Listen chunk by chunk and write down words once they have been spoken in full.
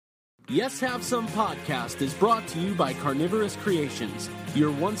Yes Have Some podcast is brought to you by Carnivorous Creations, your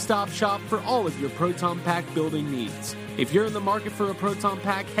one-stop shop for all of your Proton Pack building needs. If you're in the market for a Proton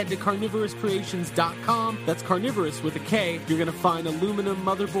Pack, head to carnivorouscreations.com. That's carnivorous with a K. You're going to find aluminum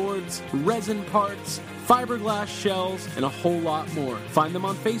motherboards, resin parts, fiberglass shells, and a whole lot more. Find them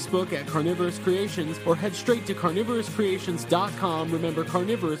on Facebook at Carnivorous Creations or head straight to carnivorouscreations.com, remember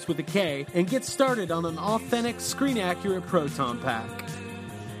carnivorous with a K, and get started on an authentic, screen-accurate Proton Pack.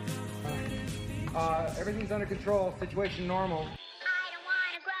 Everything's under control. Situation normal. I don't want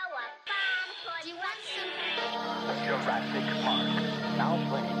to grow up. Mom, you want some? Jurassic Park. Now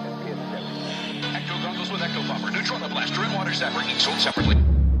playing at PSW. Ecto goggles with Ecto Bomber, Neutron Blaster, and Water Zapper, each sold separately.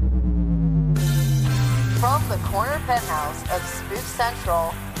 From the corner penthouse of Spook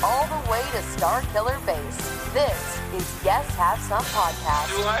Central all the way to Star Killer Base, this is Yes Have Some podcast.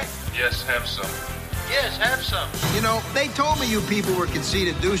 Do I? Yes, have some. Yes, have some. You know, they told me you people were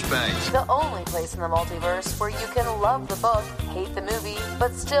conceited douchebags. The only place in the multiverse where you can love the book, hate the movie,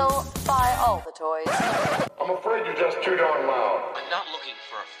 but still buy all the toys. I'm afraid you're just too darn loud. I'm not looking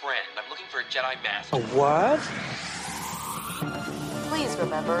for a friend. I'm looking for a Jedi Master. Please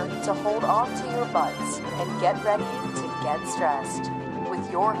remember to hold on to your butts and get ready to get stressed. With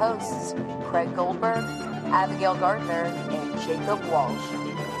your hosts, Craig Goldberg, Abigail Gardner, and Jacob Walsh.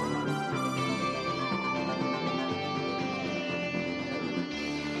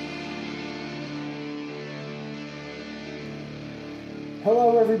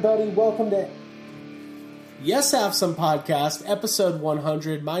 Hello, everybody. Welcome to Yes Have Some podcast, episode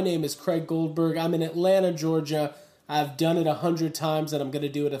 100. My name is Craig Goldberg. I'm in Atlanta, Georgia. I've done it 100 times, and I'm going to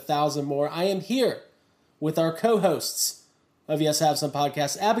do it 1,000 more. I am here with our co-hosts of Yes Have Some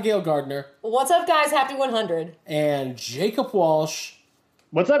podcast, Abigail Gardner. What's up, guys? Happy 100. And Jacob Walsh.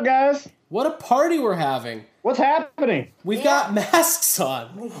 What's up, guys? What a party we're having. What's happening? We've got masks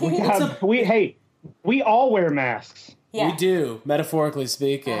on. We all wear masks. Yeah. We do, metaphorically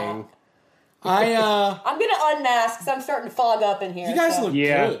speaking. I'm going to unmask because I'm starting to fog up in here. You guys look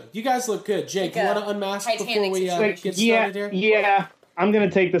Yeah. good. You guys look good. Jake, you want to unmask before we get started here? Yeah. I'm going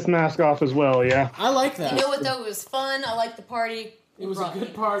to take this mask off as well, yeah. I like that. You know what, though? It was fun. I liked the party. It was a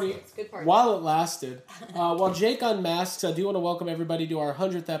good party. It's a good party. While it lasted. While Jake unmasks, I do want to welcome everybody to our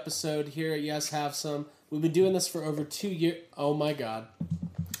 100th episode here at Yes Have Some. We've been doing this for over 2 years. Oh, my God.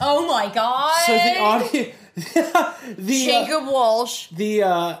 Oh, my God. So the audio... Jacob Walsh.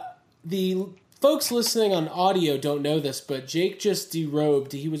 The folks listening on audio don't know this, but Jake just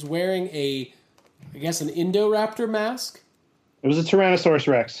derobed. He was wearing an Indoraptor mask. It was a Tyrannosaurus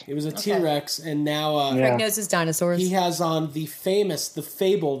Rex. It was a T-Rex, and now Craig knows his dinosaurs. he has on the famous, the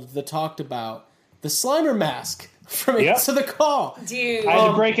fabled, the talked about, the Slimer mask from Answer the Call. Dude. I had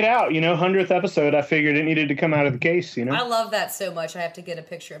to break it out, 100th episode. I figured it needed to come out of the case, I love that so much. I have to get a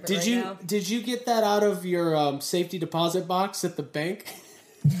picture of it now. Did you get that out of your safety deposit box at the bank?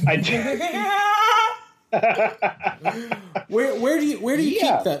 I did. Where do you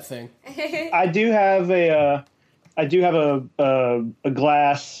keep that thing? I do have a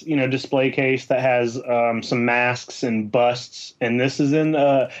glass, display case that has some masks and busts, and this is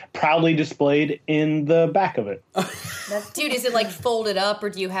proudly displayed in the back of it. Dude, is it like folded up,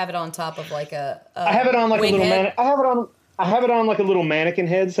 or do you have it on top of like a I have it on like a wing little head? I have it on like a little mannequin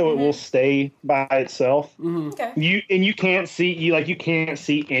head, so it will stay by itself. Mm-hmm. Okay. You can't see you can't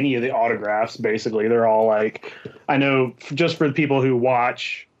see any of the autographs. Basically, they're all like, I know just for the people who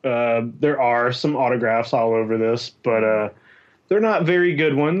watch, there are some autographs all over this, but they're not very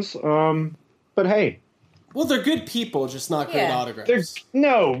good ones. But hey, Well, they're good people, just not great autographs. They're just Who do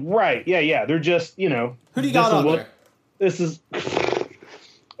you got on there? This is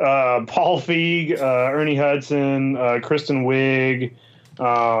Paul Feig, Ernie Hudson, Kristen Wiig.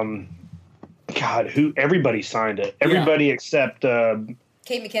 Everybody signed it. Everybody except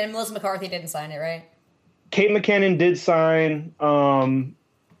Kate McKinnon. Melissa McCarthy didn't sign it, right? Kate McKinnon did sign.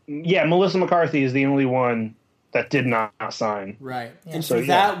 Melissa McCarthy is the only one that did not sign. Right. Yeah. And for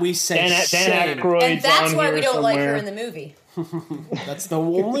that, we say Dan Aykroyd's and that's on why here we don't like her somewhere. in the movie. That's the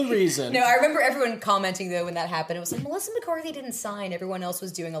only reason. No, I remember everyone commenting, though, when that happened. It was like, Melissa McCarthy didn't sign. Everyone else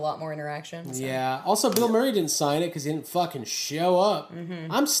was doing a lot more interaction. So. Yeah. Also, Bill Murray didn't sign it because he didn't fucking show up.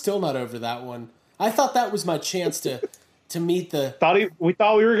 Mm-hmm. I'm still not over that one. I thought that was my chance to meet the... We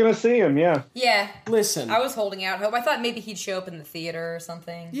thought we were going to see him, yeah. Yeah. Listen. I was holding out hope. I thought maybe he'd show up in the theater or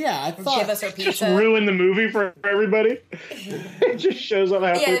something. Yeah, I thought... Give us our pizza. Just ruin the movie for everybody. It just shows up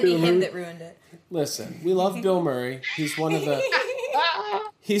halfway Yeah, it'd through be the him movie. that ruined it. Listen, we love Bill Murray. He's one of the...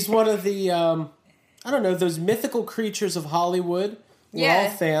 He's one of the, I don't know, those mythical creatures of Hollywood We're all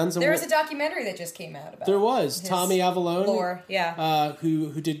fans. There was a documentary that just came out about. There was Tommy Avalone, lore,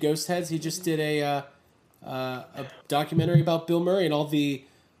 who did Ghost Heads. He just did a documentary about Bill Murray and all the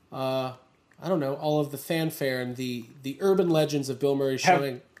I don't know, all of the fanfare and the urban legends of Bill Murray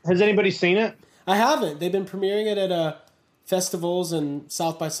showing. Has anybody seen it? I haven't. They've been premiering it at festivals and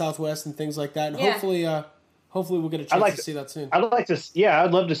South by Southwest and things like that. And hopefully we'll get a chance to see that soon. I'd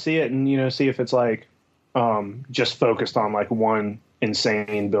love to see it and see if it's like just focused on like one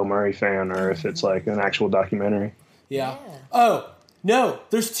insane Bill Murray fan or if it's like an actual documentary. Yeah. Oh, no,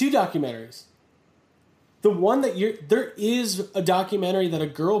 there's 2 documentaries. The one that there is a documentary that a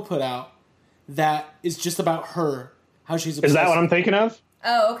girl put out that is just about her, how she's obsessed. Is that what I'm thinking of?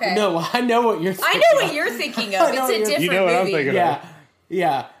 Oh, okay. No, I know what you're thinking of. I know what you're thinking of. It's a different movie. You know what I'm thinking of.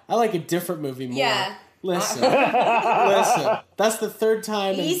 Yeah. I like a different movie more. Yeah. Listen. That's the 3rd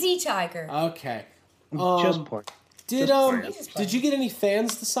time. Easy Tiger. Okay. Just point. Did you get any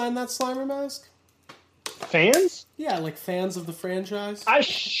fans to sign that Slimer mask? Fans? Yeah, like fans of the franchise. I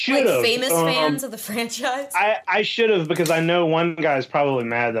should have. Like famous fans of the franchise? I should have because I know one guy's probably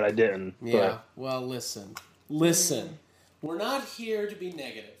mad that I didn't. Yeah. But. Well, listen. We're not here to be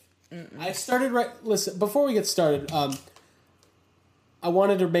negative. I started listen, before we get started, I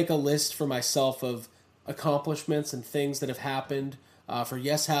wanted to make a list for myself of accomplishments and things that have happened for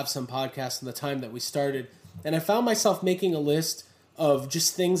Yes Have Some podcast in the time that we started. And I found myself making a list of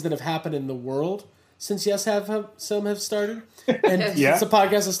just things that have happened in the world since Yes Have Some have started. And since the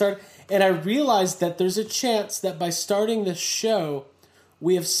podcast has started. And I realized that there's a chance that by starting this show,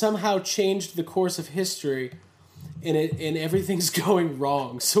 we have somehow changed the course of history and everything's going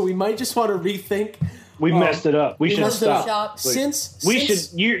wrong. So we might just want to rethink. We messed it up. We should stop.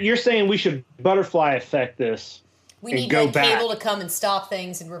 You're saying we should butterfly effect this. We need like cable to come and stop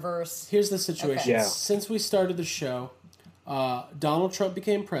things in reverse. Here's the situation. Okay. Yeah. Since we started the show, Donald Trump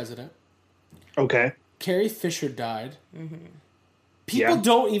became president. Okay. Carrie Fisher died. Mm-hmm. People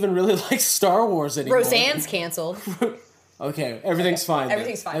don't even really like Star Wars anymore. Roseanne's canceled. Okay, everything's fine.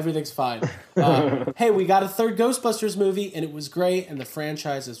 Everything's fine. Hey, we got a 3rd Ghostbusters movie, and it was great, and the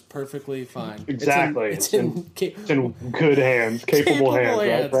franchise is perfectly fine. Exactly. It's in good hands, capable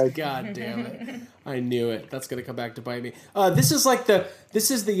hands. Right? God damn it. I knew it. That's going to come back to bite me. This is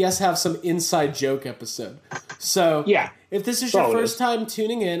the Yes Have Some inside joke episode. So if this is your first time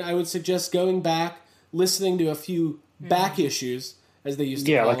tuning in, I would suggest going back, listening to a few back issues, as they used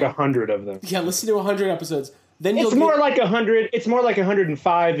to call like 100 of them. Yeah, listen to 100 episodes. Then it's more like 100. It's more like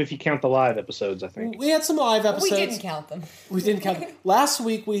 105 if you count the live episodes, I think. We had some live episodes. We didn't count them. Last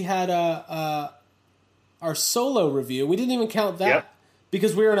week we had our solo review. We didn't even count that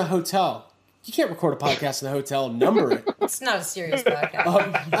because we were in a hotel. You can't record a podcast in a hotel and number it. It's not a serious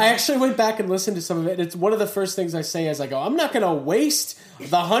podcast. I actually went back and listened to some of it. It's one of the first things I say as I go, I'm not going to waste the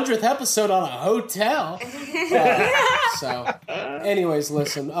 100th episode on a hotel. Anyways,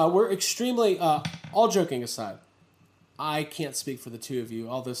 listen, we're extremely, all joking aside, I can't speak for the two of you,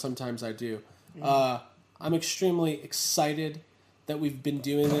 although sometimes I do. I'm extremely excited that we've been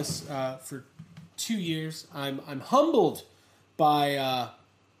doing this for 2 years. I'm humbled by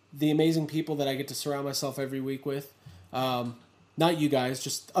the amazing people that I get to surround myself every week with. Not you guys,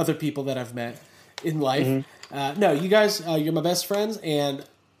 just other people that I've met in life. Mm-hmm. No, you guys, you're my best friends, and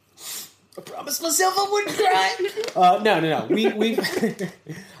I promised myself I wouldn't cry. No. We've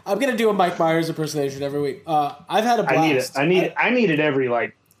I'm gonna do a Mike Myers impersonation every week. I've had a blast. I need it every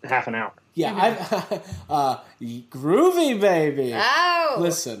like half an hour. Yeah, I've groovy baby. Ow!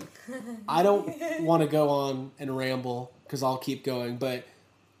 Listen, I don't want to go on and ramble because I'll keep going, but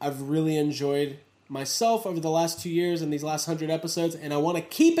I've really enjoyed myself over the last 2 years and these last 100 episodes, and I want to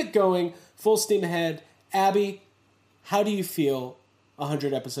keep it going full steam ahead. Abby, how do you feel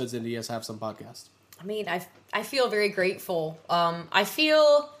 100 episodes into Yes Have Some podcast? I mean, I feel very grateful. I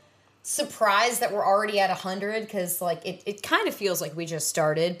feel surprised that we're already at 100 because like it kind of feels like we just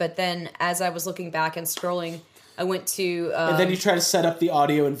started, but then as I was looking back and scrolling, I went to... and then you try to set up the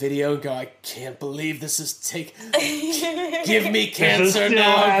audio and video and go, I can't believe this is give me cancer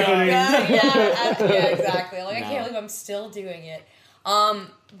now. Yeah, exactly. Like, I can't believe I'm still doing it.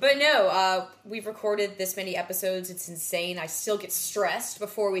 But no, we've recorded this many episodes. It's insane. I still get stressed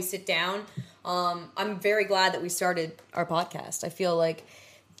before we sit down. I'm very glad that we started our podcast. I feel like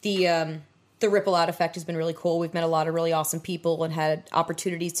the ripple out effect has been really cool. We've met a lot of really awesome people and had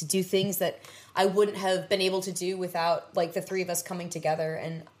opportunities to do things that I wouldn't have been able to do without like the three of us coming together.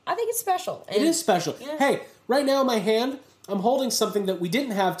 And I think it's special. It is special. Yeah. Hey, right now in my hand, I'm holding something that we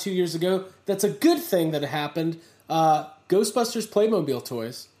didn't have 2 years ago. That's a good thing that happened. Ghostbusters Playmobil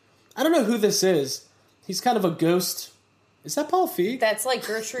toys. I don't know who this is. He's kind of a ghost Is that Paul Feig? That's like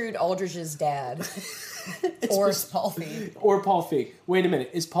Gertrude Aldridge's dad. Or Paul Feig. Or Paul Feig. Wait a minute.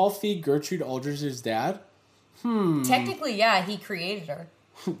 Is Paul Feig Gertrude Aldridge's dad? Technically, yeah, he created her.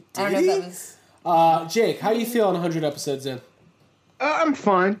 I don't know he? if that was... Jake, how you feeling 100 episodes in? I'm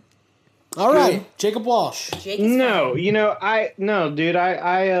fine. All right, Jacob Walsh. Jake is No, fine. dude,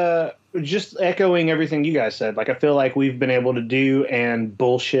 I just echoing everything you guys said. Like, I feel like we've been able to do and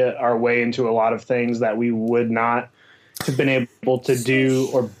bullshit our way into a lot of things that we would not have been able to do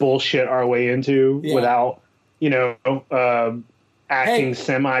or bullshit our way into without, acting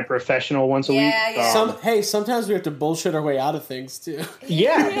semi-professional once a week. Yeah. Sometimes we have to bullshit our way out of things too.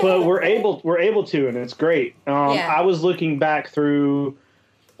 Yeah, but we're able to, and it's great. I was looking back through,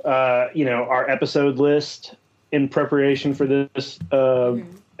 our episode list in preparation for this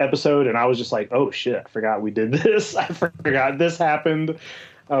episode, and I was just like, oh shit, I forgot we did this. I forgot this happened.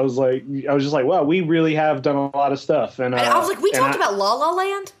 I was just like, wow, we really have done a lot of stuff. And I was like, we talked about La La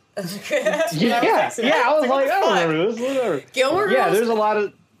Land? I was like, I don't remember this. Whatever. Gilmore Girls? Yeah,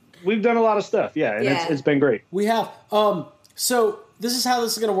 we've done a lot of stuff. Yeah, and it's been great. We have. So this is how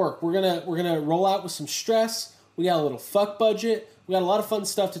this is gonna work. We're gonna roll out with some stress. We got a little fuck budget. We got a lot of fun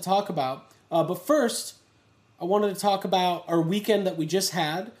stuff to talk about. But first, I wanted to talk about our weekend that we just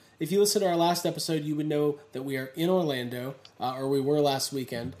had. If you listen to our last episode, you would know that we are in Orlando, or we were last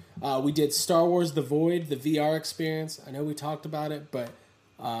weekend. We did Star Wars The Void, the VR experience. I know we talked about it, but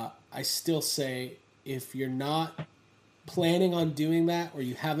I still say if you're not planning on doing that or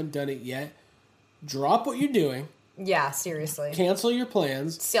you haven't done it yet, drop what you're doing. Yeah, seriously. Cancel your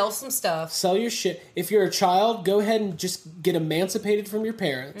plans. Sell some stuff. Sell your shit. If you're a child, go ahead and just get emancipated from your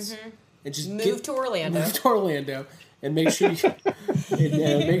parents. Mm-hmm. And just move to Orlando. And make sure you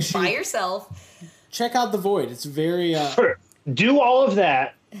by yourself. Check out The Void. It's very do all of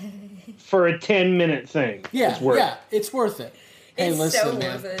that for a 10-minute thing. Yeah, it's worth it. Hey, it's listen, so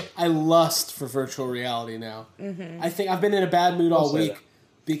man. worth it. I lust for virtual reality now. Mm-hmm. I think I've been in a bad mood all week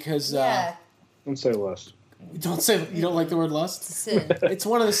because don't say lust. Don't say you don't like the word lust. Sin. It's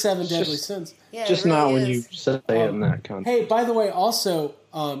one of the 7 deadly sins. Yeah, just really not when you say it in that context. Hey, by the way, also,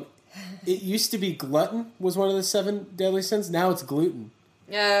 it used to be glutton was one of the 7 deadly sins. Now it's gluten.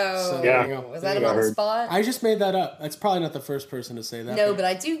 Oh, so, was that on the spot? I just made that up. That's probably not the first person to say that. No, but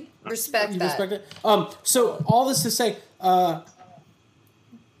I do respect that. Respect it? So all this to say,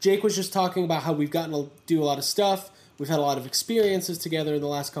 Jake was just talking about how we've gotten to do a lot of stuff. We've had a lot of experiences together in the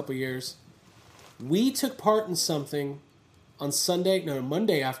last couple of years. We took part in something on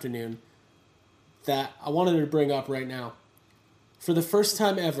Monday afternoon that I wanted to bring up right now. For the first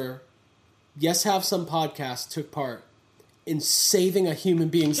time ever, Yes Have Some podcast took part in saving a human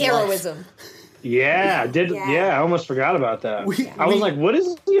being's Heroism. life. Yeah, I almost forgot about that. I was like, what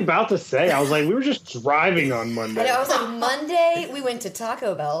is he about to say? I was like, we were just driving on Monday. I was like, Monday, we went to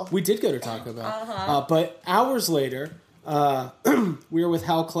Taco Bell. We did go to Taco Bell. But hours later, we were with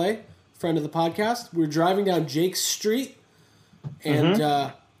Hal Clay, friend of the podcast. We were driving down Jake's Street,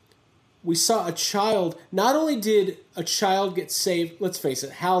 and we saw a child. Not only did a child get saved, let's face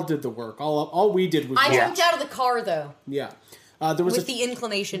it, Hal did the work. All we did was I jumped out of the car, though. Yeah. There was the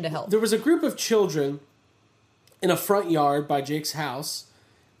inclination to help. There was a group of children in a front yard by Jake's house.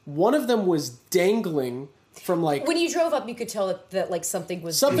 One of them was dangling from when you drove up, you could tell that like something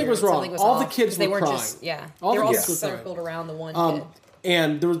was wrong. All the kids they were weren't crying. Just, they were all circled around the one kid.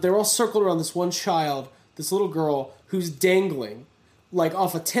 And they were all circled around this one child, this little girl who's dangling like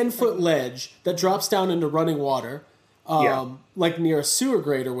off a 10-foot ledge that drops down into running water, like near a sewer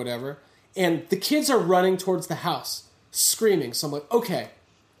grate or whatever. And the kids are running towards the house, screaming. So I'm like, okay,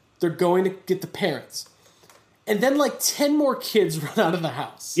 they're going to get the parents. And then like 10 more kids run out of the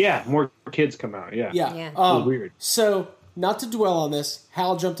house. Yeah, more kids come out, Yeah. Weird. So, not to dwell on this,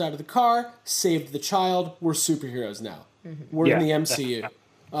 Hal jumped out of the car, saved the child. We're superheroes now. Mm-hmm. We're in the MCU.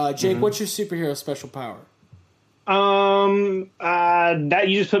 Jake, what's your superhero special power? That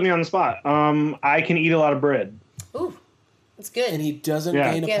you just put me on the spot. I can eat a lot of bread. Ooh, that's good. And he doesn't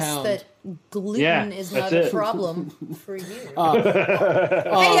gain a guess pound. That gluten is not a problem for you. Hey,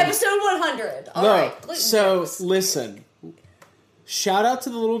 episode 100. All right, gluten jokes. Listen. Shout out to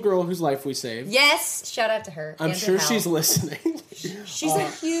the little girl whose life we saved. Yes, shout out to her. I'm sure she's listening. She's a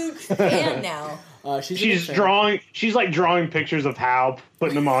huge fan now. She's like drawing pictures of Hal,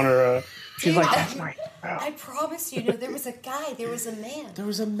 putting them on her. She's like, that's my Hal. I promise you, there was a guy. There was a man. There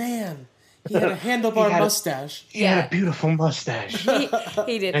was a man. He had a handlebar mustache. He had a beautiful mustache.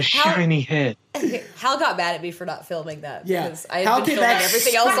 He did. A shiny head. Hal got mad at me for not filming that. Yeah. Because I had been filming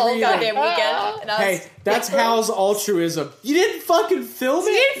everything else all goddamn weekend. And I was, that's Hal's altruism. You didn't fucking film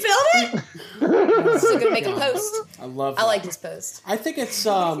it? You didn't film it? Still gonna make a post. I love that. I like this post. I think it's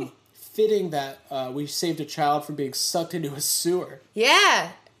fitting that we saved a child from being sucked into a sewer.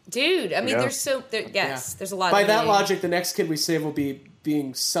 Yeah. Dude, I mean, there's a lot By of that meaning. logic, the next kid we save will be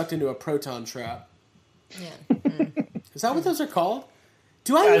being sucked into a proton trap. Yeah. Is that what those are called?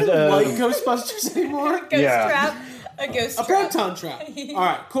 Do I even like Ghostbusters anymore? Trap. A ghost trap. A proton trap. All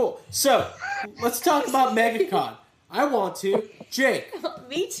right, cool. So, let's talk about MegaCon. I want to. Jake.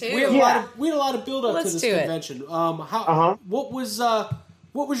 Me too. We had a lot of build up to this convention. What was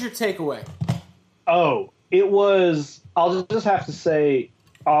your takeaway? Oh, it was. I'll just have to say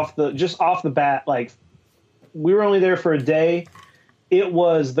off the bat, like, we were only there for a day. It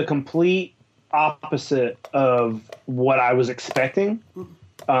was the complete opposite of what I was expecting.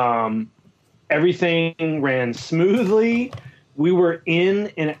 Everything ran smoothly. We were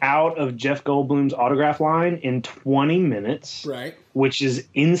in and out of Jeff Goldblum's autograph line in 20 minutes, right? Which is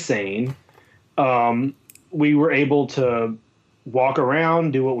insane. We were able to walk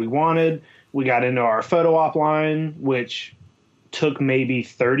around, do what we wanted. We got into our photo op line, which took maybe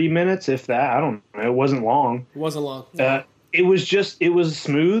 30 minutes, if that. I don't know. It wasn't long. It wasn't long. It was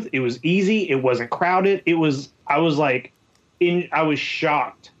smooth. It was easy. It wasn't crowded. I was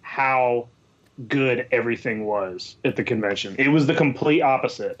shocked how good everything was at the convention. It was the complete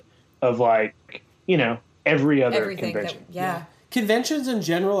opposite of, like, every other convention. Conventions in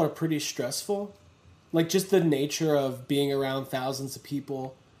general are pretty stressful. Like, just the nature of being around thousands of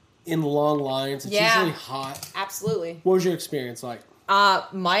people in long lines. It's usually hot. Absolutely. What was your experience like?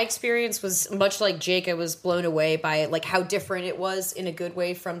 My experience was much like Jake. I was blown away by like how different it was in a good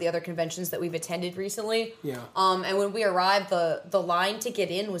way from the other conventions that we've attended recently. Yeah. And when we arrived, the line to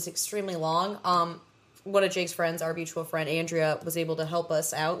get in was extremely long. One of Jake's friends, our mutual friend Andrea, was able to help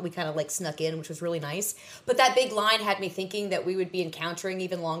us out. We kind of like snuck in, which was really nice. But that big line had me thinking that we would be encountering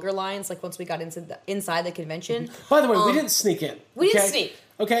even longer lines, like once we got inside the convention. By the way, we didn't sneak in. We didn't sneak.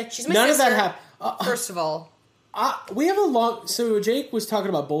 Okay. She's my None sister, of that happened. First of all. We have a long. So Jake was talking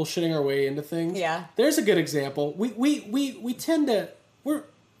about bullshitting our way into things. Yeah. There's a good example. We tend to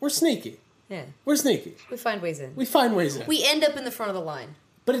we're sneaky. Yeah. We're sneaky. We find ways in. We end up in the front of the line.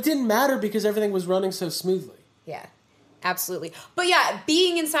 But it didn't matter because everything was running so smoothly. Yeah. Absolutely. But yeah,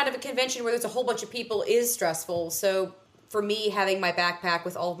 being inside of a convention where there's a whole bunch of people is stressful. So for me, having my backpack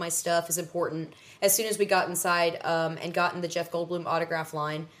with all of my stuff is important. As soon as we got inside and got in the Jeff Goldblum autograph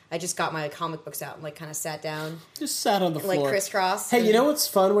line, I just got my comic books out and like kind of sat down. Just sat on the floor. Like crisscross. Hey, you know what's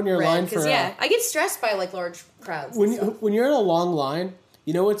fun when you're in line for... I get stressed by like large crowds. When you're in a long line,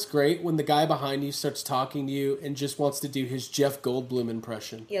 you know what's great? When the guy behind you starts talking to you and just wants to do his Jeff Goldblum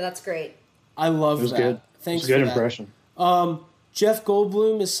impression. Yeah, that's great. I love that. It was good. Thanks for that. It was a good impression. Jeff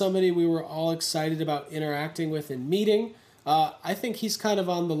Goldblum is somebody we were all excited about interacting with and meeting. I think he's kind of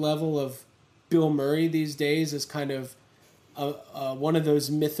on the level of Bill Murray these days, as kind of one of those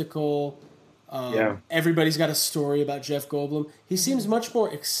mythical... Everybody's got a story about Jeff Goldblum. He seems much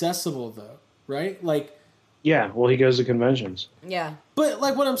more accessible, though, right? Like... Yeah, well, he goes to conventions. Yeah. But,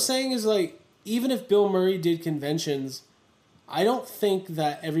 like, what I'm saying is, like, even if Bill Murray did conventions, I don't think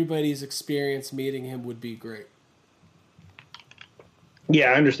that everybody's experience meeting him would be great. Yeah,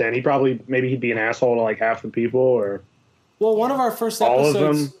 I understand. Maybe he'd be an asshole to, like, half the people, or... Well, one of our first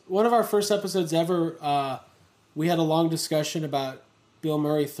episodes ever, we had a long discussion about Bill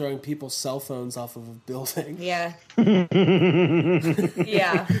Murray throwing people's cell phones off of a building. Yeah. Yeah.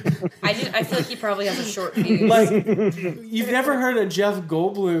 I feel like he probably has a short fuse. Like, you've never heard of Jeff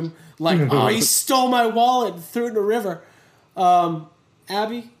Goldblum, like, oh, he stole my wallet and threw it in the river.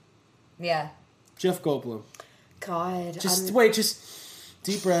 Abby? Yeah. Jeff Goldblum. God. Just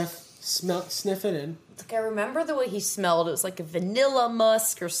deep breath, sniff it in. Like, I remember the way he smelled. It was like a vanilla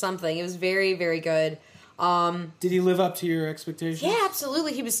musk or something. It was very, very good. Did he live up to your expectations? Yeah,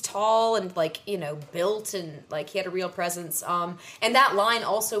 absolutely. He was tall and, like, built, and, like, he had a real presence. And that line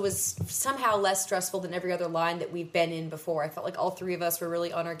also was somehow less stressful than every other line that we've been in before. I felt like all three of us were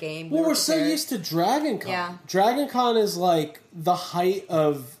really on our game. Well, we're so used to Dragon Con. Yeah. Dragon Con is, like, the height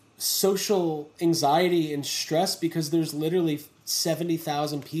of social anxiety and stress because there's literally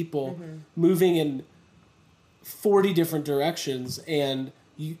 70,000 people moving in 40 different directions, and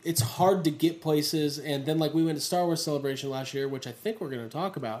it's hard to get places. And then, like, we went to Star Wars Celebration last year, which I think we're going to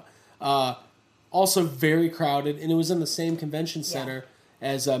talk about. Also very crowded, and it was in the same convention center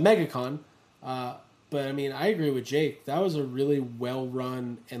as MegaCon. But I mean, I agree with Jake. That was a really well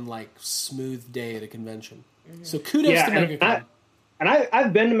run and like smooth day at a convention. Mm-hmm. So kudos to MegaCon.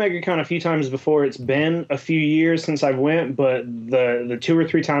 I've been to MegaCon a few times before. It's been a few years since I went, but the 2 or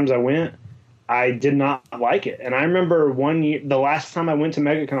 3 times I went, I did not like it. And I remember one year, the last time I went to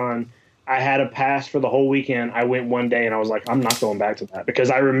MegaCon, I had a pass for the whole weekend. I went one day and I was like, I'm not going back to that, because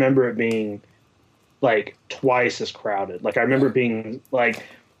I remember it being like twice as crowded. Like I remember it being like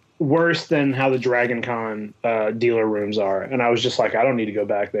worse than how the Dragon Con dealer rooms are. And I was just like, I don't need to go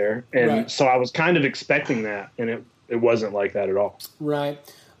back there. And so I was kind of expecting that, and it wasn't like that at all. Right.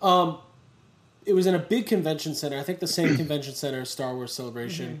 It was in a big convention center. I think the same convention center as Star Wars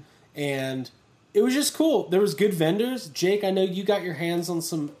Celebration. Mm-hmm. And it was just cool. There was good vendors. Jake, I know you got your hands on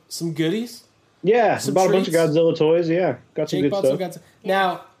some goodies. Yeah, bought a bunch of Godzilla toys. Yeah, got some good stuff.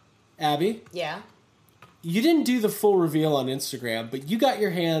 Now, Abby. Yeah. You didn't do the full reveal on Instagram, but you got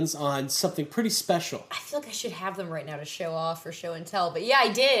your hands on something pretty special. I feel like I should have them right now to show off or show and tell. But yeah, I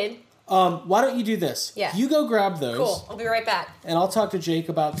did. Why don't you do this? Yeah. You go grab those. Cool. I'll be right back. And I'll talk to Jake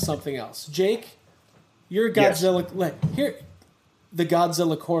about something else. Jake, you're a Godzilla. Yes. Here, the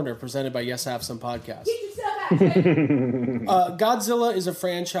Godzilla Corner presented by Yes I Have Some Podcast. Godzilla is a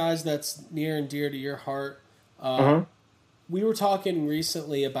franchise that's near and dear to your heart. We were talking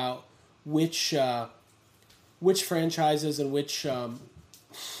recently about which franchises and which...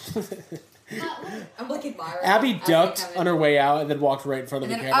 I'm looking viral. Abby ducked on her way out and then walked right in front of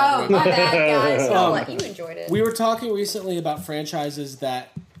the camera. Oh, my bad, guys. I'll let you enjoyed it. We were talking recently about franchises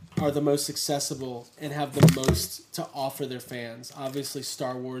that are the most accessible and have the most to offer their fans. Obviously,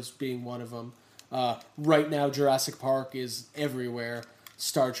 Star Wars being one of them. Right now, Jurassic Park is everywhere.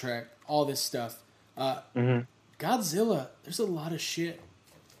 Star Trek, all this stuff. Godzilla, there's a lot of shit.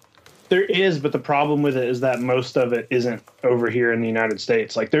 There is, but the problem with it is that most of it isn't over here in the United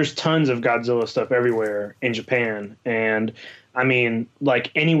States. Like, there's tons of Godzilla stuff everywhere in Japan. And, I mean,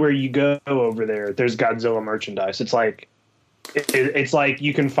 like, anywhere you go over there, there's Godzilla merchandise. It's like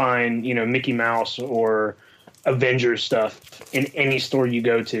you can find, Mickey Mouse or Avengers stuff in any store you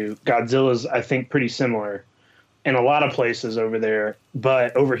go to. Godzilla's, I think, pretty similar in a lot of places over there,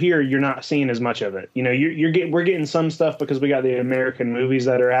 but over here you're not seeing as much of it. We're getting some stuff because we got the American movies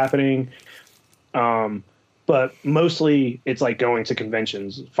that are happening, but mostly it's like going to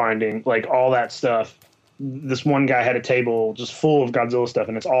conventions, finding like all that stuff. This one guy had a table just full of Godzilla stuff,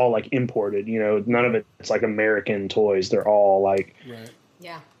 and it's all like imported. None of it's like American toys. They're all like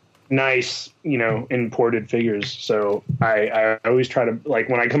nice, imported figures. So I always try to, like,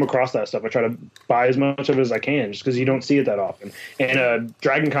 when I come across that stuff, I try to buy as much of it as I can, just because you don't see it that often. And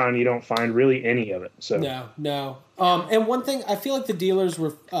Dragon Con, you don't find really any of it. So no. And one thing, I feel like the dealers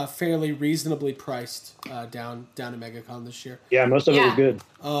were fairly reasonably priced down at MegaCon this year. Yeah, most of it was good.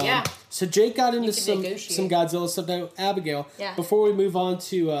 So Jake got into some Godzilla stuff. Now, Abigail, before we move on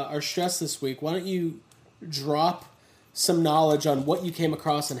to our stress this week, why don't you drop some knowledge on what you came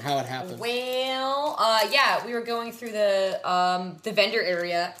across and how it happened? Well, we were going through the vendor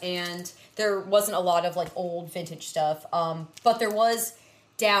area, and there wasn't a lot of like old vintage stuff, but there was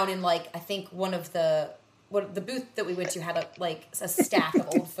down in like, I think one of the booth that we went to had a stack of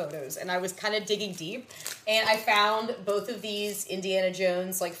old photos, and I was kind of digging deep, and I found both of these Indiana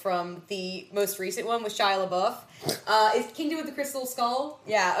Jones, like from the most recent one with Shia LaBeouf. Can you do with the Crystal Skull?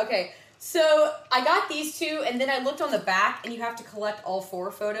 Yeah, okay. So I got these two, and then I looked on the back, and you have to collect all 4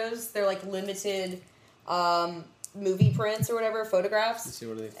 photos. They're like limited movie prints or whatever, photographs. Let's see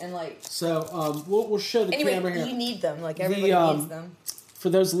what are they. And like, so we'll show the camera here. You need them. Like everybody needs them. For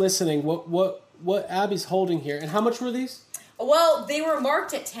those listening, what Abby's holding here, and how much were these? Well, they were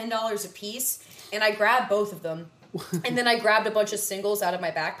marked at $10 a piece, and I grabbed both of them. And then I grabbed a bunch of singles out of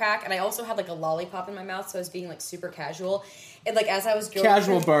my backpack, and I also had like a lollipop in my mouth, so I was being like super casual. And like as I was going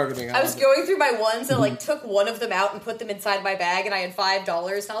bargaining, I was going through my ones and like took one of them out and put them inside my bag, and I had $5.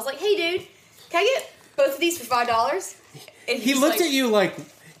 And I was like, "Hey, dude, can I get both of these for $5?" And he looked at you like,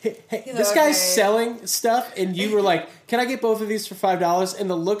 "Hey, this guy's selling stuff," and you were like, "Can I get both of these for $5?" And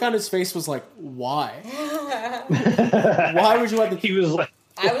the look on his face was like, "Why? Why would you want the?" He was like,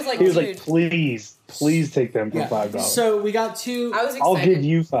 "I was like, he was like, please take them for $5." So we got 2. I was excited. I'll give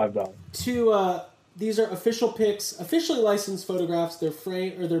you $5. 2. These are official pics, officially licensed photographs. They're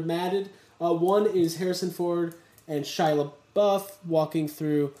framed or they're matted. One is Harrison Ford and Shia LaBeouf walking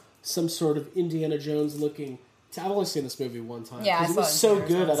through some sort of Indiana Jones looking. I've only seen this movie one time. Yeah, it was so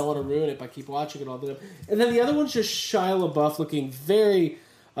good. I don't want to ruin it by keep watching it all the time. And then the other one's just Shia LaBeouf looking very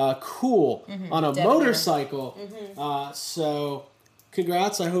cool on a motorcycle. So,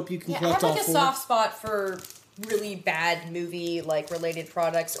 congrats! I hope you can collect all 4. I have like a soft spot for really bad movie like related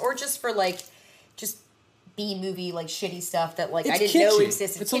products, or just for like just B movie like shitty stuff that like It's I didn't know kitschy.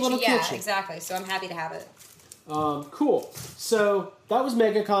 existed. It's a little yeah, kitschy. exactly. So I'm happy to have it. Cool. So that was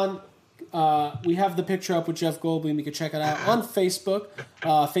MegaCon. We have the picture up with Jeff Goldblum. You can check it out on Facebook.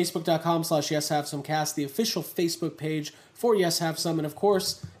 Facebook.com/YesHaveSomeCast, the official Facebook page for Yes Have Some. And of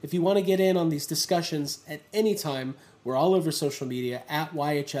course, if you want to get in on these discussions at any time, we're all over social media at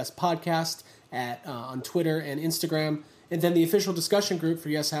YHS Podcast on Twitter and Instagram. And then the official discussion group for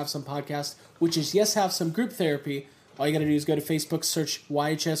Yes Have Some Podcast, which is Yes Have Some Group Therapy. All you got to do is go to Facebook, search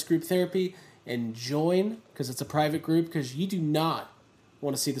YHS Group Therapy, and join, because it's a private group, because you do not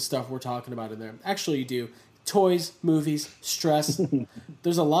want to see the stuff we're talking about in there. Actually, you do. Toys, movies, stress.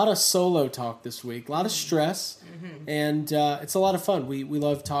 There's a lot of solo talk this week, a lot of stress, and it's a lot of fun. We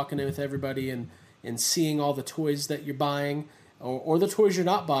love talking with everybody and seeing all the toys that you're buying, or the toys you're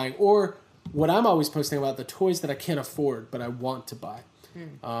not buying, or what I'm always posting about, the toys that I can't afford but I want to buy.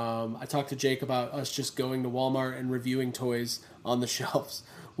 I talked to Jake about us just going to Walmart and reviewing toys on the shelves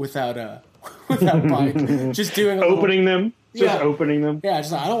without buying, just doing opening them. Just opening them. Yeah,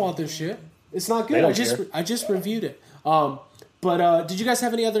 just like, I don't want this shit. It's not good. I just reviewed it. But did you guys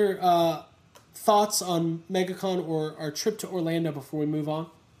have any other thoughts on MegaCon or our trip to Orlando before we move on?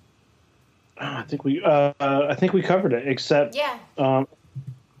 I think we covered it. Except, no,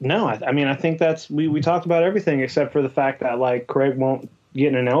 I think that's we talked about everything except for the fact that like Craig won't get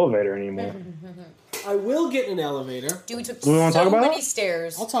in an elevator anymore. I will get in an elevator. Dude, we took Do we wanna so talk about many it?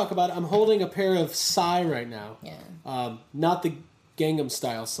 stairs. I'll talk about it. I'm holding a pair of Psy right now. Yeah. Not the Gangnam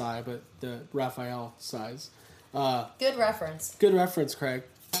Style Psy, but the Raphael size. Good reference. Good reference, Craig.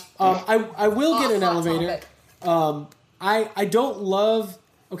 I will get an hot elevator. topic. I don't love...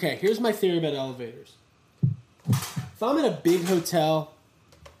 Okay, here's my theory about elevators. If I'm in a big hotel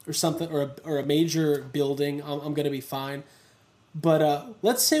or something, or a major building, I'm going to be fine. But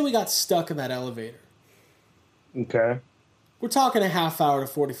let's say we got stuck in that elevator. Okay. We're talking a half hour to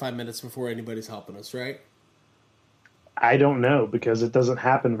 45 minutes before anybody's helping us, right? I don't know, because it doesn't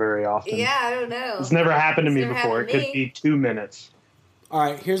happen very often. Yeah, I don't know. It's never happened to me never before. It happened to could me. be 2 minutes. All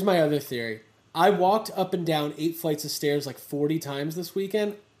right, here's my other theory. I walked up and down 8 flights of stairs like 40 times this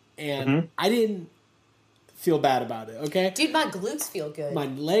weekend, and I didn't feel bad about it, okay? Dude, my glutes feel good. My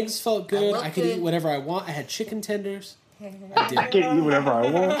legs felt good. look I could good. eat whatever I want. I had chicken tenders. I can eat whatever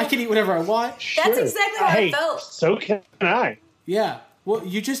I want. I can eat whatever I want. That's exactly how Hey, I felt. so can I. Yeah. Well,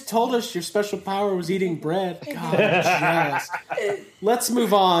 you just told us your special power was eating bread. God, yes. Let's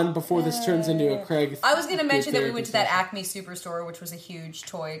move on before this turns into a Craig. I was going to mention that we therapy went to that session. Acme Superstore, which was a huge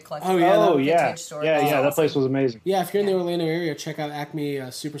toy collection. Oh, yeah, Oh, that yeah. vintage store. Yeah, That's that awesome. place was amazing. Yeah, if you're in the Orlando area, check out Acme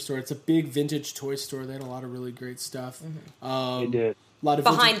Superstore. It's a big vintage toy store. They had a lot of really great stuff. They did. A lot of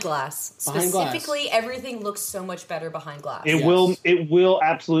Behind vintage- glass. Behind glass. Specifically, everything looks so much better behind glass. It will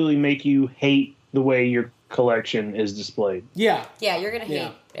absolutely make you hate the way your collection is displayed. Yeah. Yeah, you're going to hate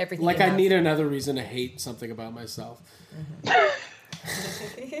Yeah. everything. Like you I have. need another reason to hate something about myself.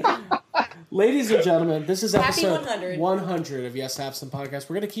 Ladies and gentlemen, this is Happy episode 100. 100 of Yes Have Some Podcast.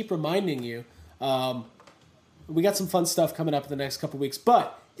 We're going to keep reminding you. We got some fun stuff coming up in the next couple weeks,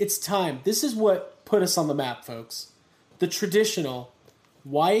 but it's time. This is what put us on the map, folks. The traditional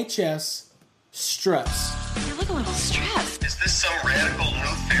YHS stress. You look a little stressed. Is this some radical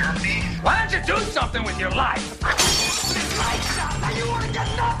new therapy? Why don't you do something with your life? You want to get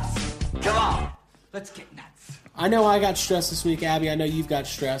nuts? Come on, let's get nuts. I know I got stress this week, Abby. I know you've got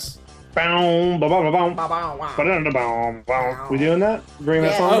stress. Boom, ba ba ba boom, We doing that? Bring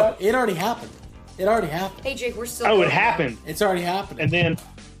that song Oh, back? it already happened. It already happened. Hey, Jake, we're still Oh, going it happened. It's already happening. And then,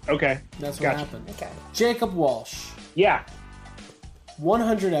 okay. That's what Gotcha. happened. Okay. Jacob Walsh. Yeah.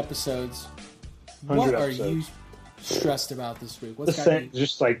 100 episodes. 100 What episodes. are you stressed about this week? The What's got same, you?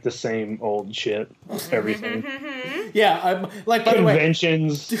 just like the same old shit. Everything. Yeah, I'm like. By the way,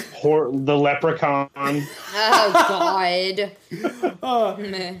 Conventions, the Leprechaun. Oh, God.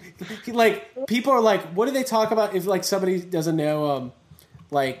 Meh. like people are like, what do they talk about if like somebody doesn't know?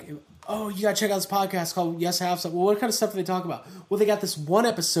 Like, oh, you gotta check out this podcast called Yes Have Some. Well, what kind of stuff do they talk about? Well, they got this one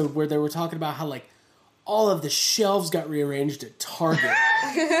episode where they were talking about how like all of the shelves got rearranged at Target,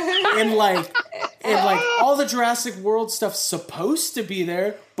 and like all the Jurassic World stuff's supposed to be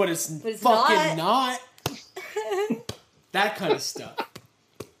there, but it's fucking not. That kind of stuff.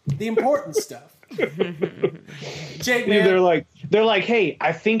 The important stuff. Jake, man. They're like, hey,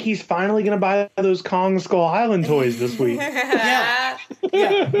 I think he's finally gonna buy those Kong Skull Island toys this week. Yeah. I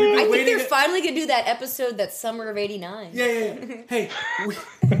think they're finally going to do that episode that summer of 89. Yeah. Hey,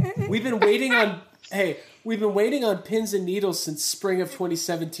 we've been waiting on. Hey, we've been waiting on pins and needles since spring of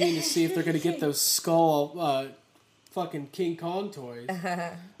 2017 to see if they're going to get those skull fucking King Kong toys.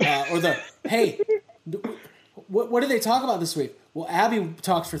 Or the, hey, what did they talk about this week? Well, Abby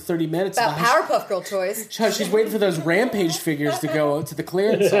talks for 30 minutes about Powerpuff Girl toys. She's waiting for those Rampage figures to go to the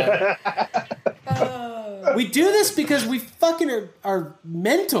clearance aisle. We do this because we fucking are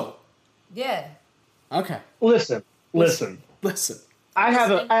mental. Yeah. Okay. Listen. I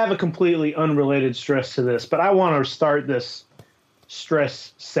have a completely unrelated stress to this, but I want to start this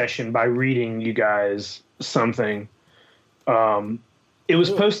stress session by reading you guys something. It was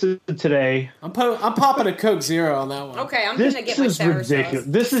posted today. I'm popping a Coke Zero on that one. Okay, I'm gonna get my sour sauce.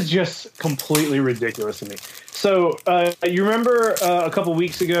 This is just completely ridiculous to me. So you remember a couple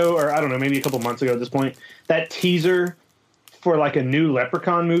weeks ago, or I don't know, maybe a couple months ago at this point, that teaser for like a new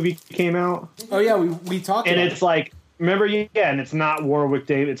Leprechaun movie came out? Oh yeah, we talked and about it's like, remember, and it's not Warwick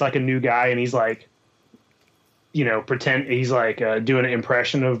Davis. It's like a new guy, and he's like, pretend he's like doing an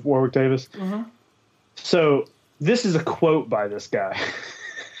impression of Warwick Davis. Mm-hmm. So this is a quote by this guy.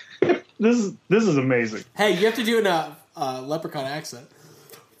 This is amazing. Hey, you have to do a Leprechaun accent.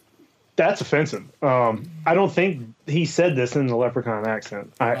 That's offensive. I don't think he said this in the Leprechaun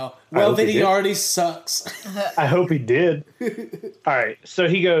accent. Well, then he already sucks. I hope he did. All right, so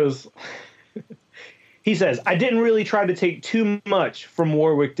he goes. He says, I didn't really try to take too much from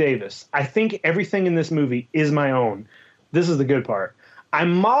Warwick Davis. I think everything in this movie is my own. This is the good part. I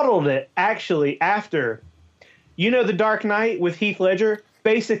modeled it actually after, The Dark Knight with Heath Ledger?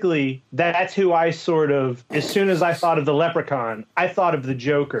 Basically, that's who I sort of, as soon as I thought of the Leprechaun, I thought of the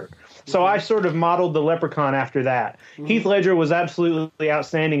Joker. So I sort of modeled the Leprechaun after that. Mm-hmm. Heath Ledger was absolutely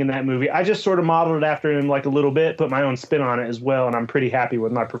outstanding in that movie. I just sort of modeled it after him like a little bit, put my own spin on it as well, and I'm pretty happy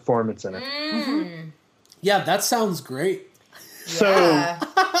with my performance in it. Mm. Yeah, that sounds great. So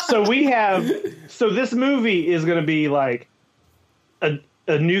this movie is going to be like a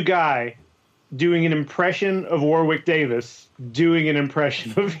new guy doing an impression of Warwick Davis, doing an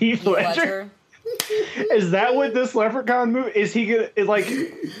impression of Heath Ledger. Is that what this Leprechaun movie is? He gonna like?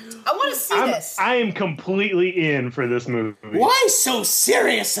 I want to see this. I am completely in for this movie. Why so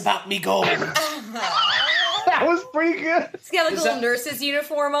serious about me going? That was pretty good. He's got like a little nurse's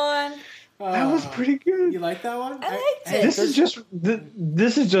uniform on. That was pretty good. You like that one? I liked it.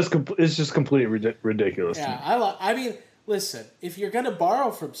 This is just completely ridiculous. Yeah, I mean, listen, if you're gonna borrow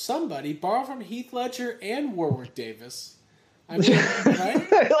from somebody, borrow from Heath Ledger and Warwick Davis. I mean,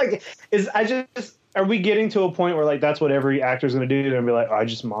 right? Are we getting to a point where like that's what every actor's gonna do? And be like, I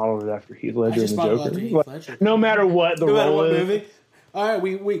just modeled it after Heath Ledger and the Joker. No matter what the role is. Movie. All right,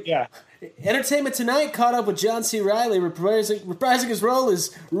 we Entertainment Tonight caught up with John C. Reilly, reprising his role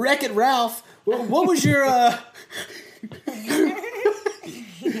as Wreck-It Ralph. What was your?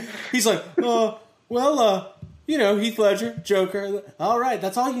 He's like, Heath Ledger, Joker. All right,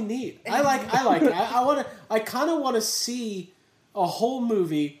 that's all you need. I like it. I kind of want to see a whole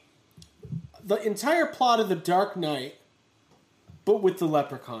movie, the entire plot of The Dark Knight, but with the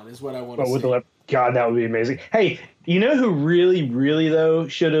Leprechaun is what I want to see. God, that would be amazing. Hey, you know who really, really though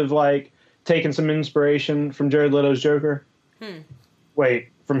should have like taken some inspiration from Jared Leto's Joker? Wait,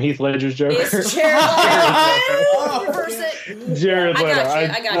 from Heath Ledger's Joker? It's Jared Leto. Reverse it. Jared Leto.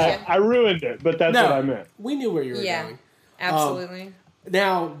 I got you. I ruined it, but that's what I meant. We knew where you were going. Absolutely.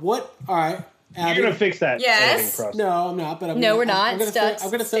 Now, what? All right, Abby. You're gonna fix that. Yes. No, I'm not. But we're not. I'm gonna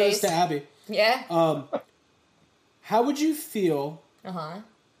throw this to Abby. Yeah. How would you feel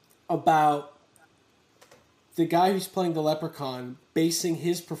about the guy who's playing the Leprechaun basing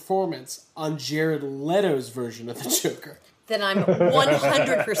his performance on Jared Leto's version of the Joker? Then I'm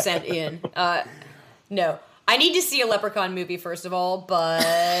 100% in. No. I need to see a Leprechaun movie, first of all, but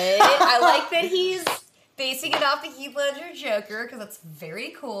I like that he's basing it off the Heath Ledger Joker, because that's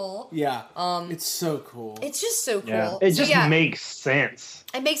very cool. Yeah. It's so cool. It's just so cool. Yeah. It just makes sense.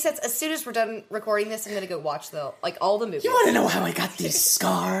 It makes sense. As soon as we're done recording this, I'm going to go watch all the movies. You want to know how I got these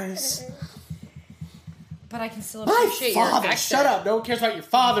scars? But I can still appreciate my your father. accent. Shut up. No one cares about your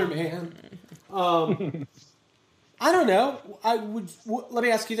father, man. I don't know. Let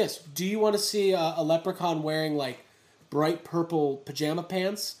me ask you this: do you want to see a Leprechaun wearing like bright purple pajama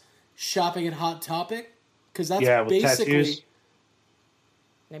pants, shopping at Hot Topic? Because that's basically. Tattoos.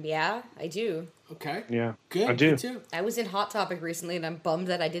 Yeah, I do. Okay. Yeah, good. I do. Me too. I was in Hot Topic recently, and I'm bummed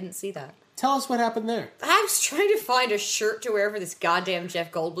that I didn't see that. Tell us what happened there. I was trying to find a shirt to wear for this goddamn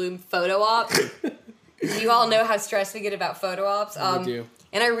Jeff Goldblum photo op. You all know how stressed we get about photo ops. We do.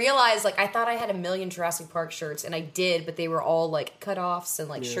 And I realized, I thought I had a million Jurassic Park shirts, and I did, but they were all, cutoffs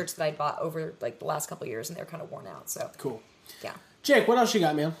and, shirts that I bought over, the last couple of years, and they were kind of worn out, so. Cool. Yeah. Jake, what else you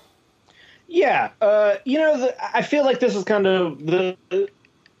got, man? Yeah. I feel like this is kind of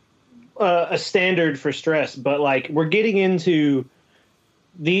a standard for stress, but like we're getting into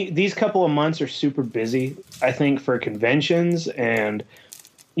these couple of months are super busy, I think, for conventions. And,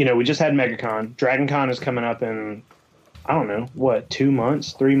 you know, we just had MegaCon. DragonCon is coming up in, I don't know, what, 2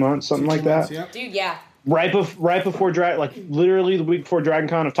 months, 3 months, something like that. Yep. Dude, yeah. Right before like literally the week before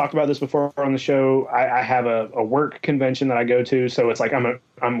DragonCon, I've talked about this before on the show. I have a work convention that I go to, so it's like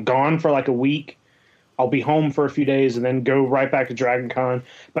I'm gone for like a week. I'll be home for a few days and then go right back to DragonCon.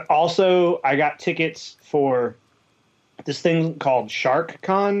 But also, I got tickets for this thing called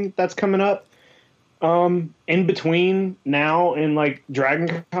SharkCon that's coming up in between now and like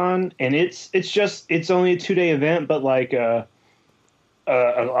DragonCon, and it's only a 2-day event, but like a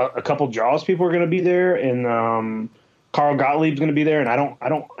couple Jaws people are going to be there, and Carl Gottlieb's going to be there, and I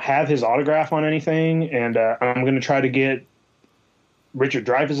don't have his autograph on anything, and I'm going to try to get Richard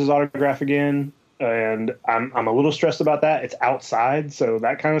Dreyfuss's autograph again. And I'm a little stressed about that. It's outside, so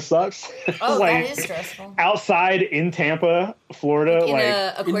that kind of sucks. Oh, like, that is stressful. Outside in Tampa, Florida,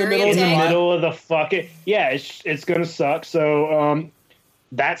 In the middle of the fucking it's gonna suck. So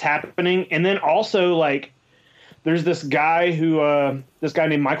that's happening, and then also like there's this guy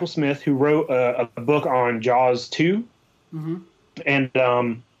named Michael Smith who wrote a book on Jaws 2,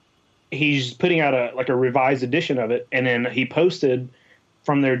 and he's putting out a revised edition of it, and then he posted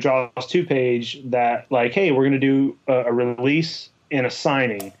from their Jaws 2 page that like, hey, we're going to do a release and a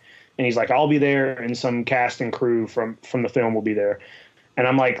signing. And he's like, I'll be there, and some cast and crew from the film will be there. And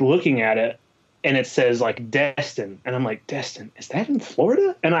I'm like looking at it, and it says like Destin. And I'm like, Destin, is that in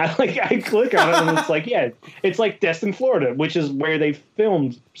Florida? And I click on it, and it's like, yeah, it's like Destin, Florida, which is where they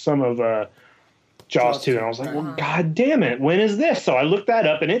filmed some of Jaws 2. And I was like, well, God damn it, when is this? So I looked that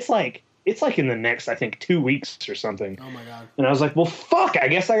up, and it's like in the next, I think, 2 weeks or something. Oh my God. And I was like, well, fuck, I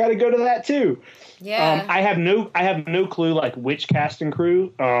guess I got to go to that too. Yeah. I have no clue like which cast and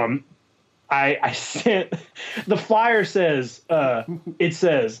crew. I sent the flyer says it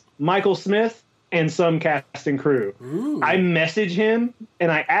says Michael Smith and some cast and crew. Ooh. I message him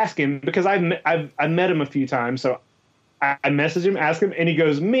and I ask him because I've met him a few times, so I message him, ask him, and he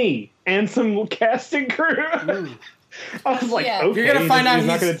goes, me and some cast and crew. I was like, okay, you're gonna find out he's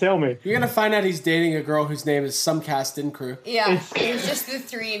not going to tell me. You're gonna find out he's dating a girl whose name is some cast and crew. Yeah, it's just the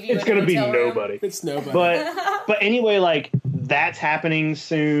three of you. It's going to be nobody. It's nobody. But anyway, like that's happening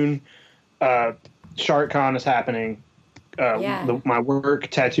soon. SharkCon is happening. My work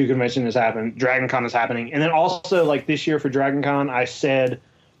tattoo convention is happening. DragonCon is happening, and then also like this year for DragonCon, I said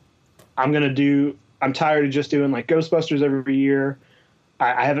I'm tired of just doing like Ghostbusters every year.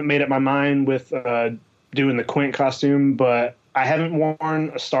 I haven't made up my mind with doing the Quint costume, but I haven't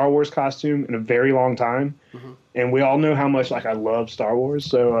worn a Star Wars costume in a very long time, and we all know how much like I love Star Wars.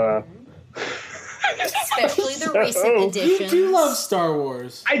 So, especially the recent editions. You do love Star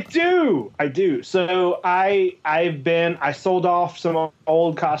Wars. I do. So I sold off some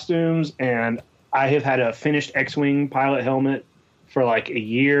old costumes, and I have had a finished X-Wing pilot helmet for like a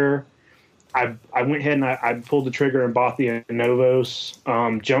year. I went ahead and I pulled the trigger and bought the Novos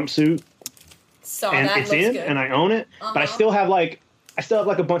jumpsuit. And that it's looks in, good. and I own it, but I still have like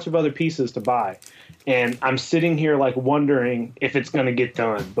a bunch of other pieces to buy, and I'm sitting here like wondering if it's going to get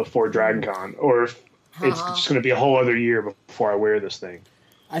done before DragonCon, or if it's just going to be a whole other year before I wear this thing.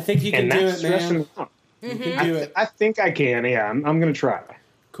 I think you can do it, man. You can do it. I think I can. Yeah, I'm going to try.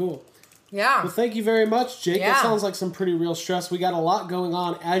 Cool. Yeah. Well, thank you very much, Jake. Yeah. That sounds like some pretty real stress. We got a lot going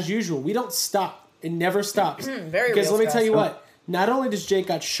on as usual. We don't stop. It never stops. Very because real let me tell you stress. what. Not only does Jake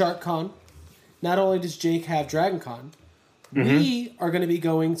got SharkCon, not only does Jake have DragonCon, we are going to be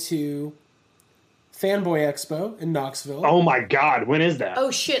going to Fanboy Expo in Knoxville. Oh my God, when is that? Oh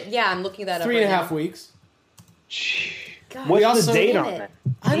shit! Yeah, I'm looking that up. 3.5 weeks. God, what's the date on that?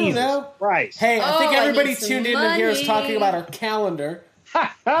 I don't know. Christ. Hey, I think everybody need some tuned in to hear us money. talking about our calendar.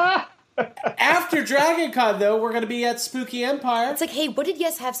 After DragonCon, though, we're going to be at Spooky Empire. It's like, hey, what did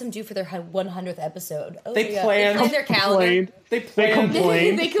Yes Have Some do for their 100th episode? Oh, They yeah. planned- They planned their calendar. They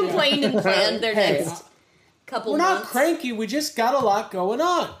complained. They complained and planned their next couple We're months. not cranky. We just got a lot going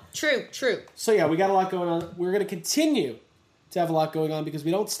on. True. So, yeah, we got a lot going on. We're going to continue to have a lot going on because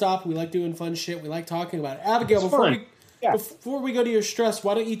we don't stop. We like doing fun shit. We like talking about it. Abigail, before we go to your stress,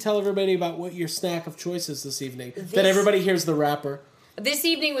 why don't you tell everybody about what your snack of choice is this evening? That everybody hears the wrapper. This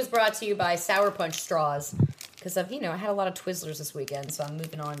evening was brought to you by Sour Punch Straws. because I had a lot of Twizzlers this weekend, so I'm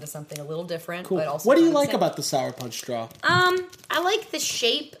moving on to something a little different. Cool. But also What do you fun. like about the Sour Punch straw? I like the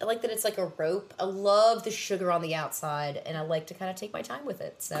shape. I like that it's like a rope. I love the sugar on the outside, and I like to kind of take my time with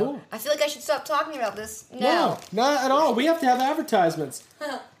it. So Cool. I feel like I should stop talking about this now. No, not at all. We have to have advertisements.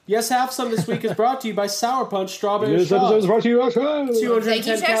 Yes, Have Some this week is brought to you by Sour Punch Strawberry This Straw. episode is brought to you by 210 Thank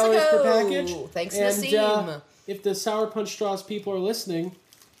you, calories per Texaco. package. Thanks, and, Nassim. if the Sour Punch Straws people are listening,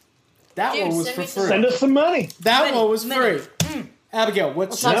 that Dude, one was send for me some- free. Send us some money. That Money, one was money. free. Abigail,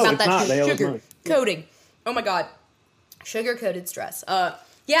 what's We'll talk about it's that not. They owe us sugar money. coating. Oh my god, sugar coated stress.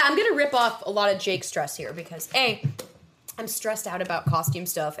 Yeah, I'm gonna rip off a lot of Jake's stress here because I'm stressed out about costume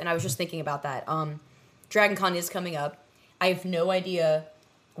stuff, and I was just thinking about that. Dragon Con is coming up. I have no idea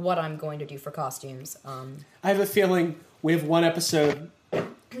what I'm going to do for costumes. I have a feeling we have one episode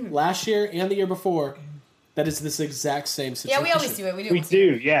last year and the year before that is this exact same situation. Yeah, we always do it. We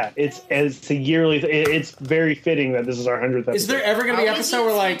do, yeah. It's a yearly. It's very fitting that this is our 100th episode. Is there ever going to be an Always episode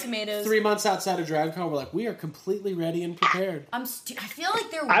where, eat like, sweet tomatoes. 3 months outside of DragonCon, we're like, we are completely ready and prepared? I feel like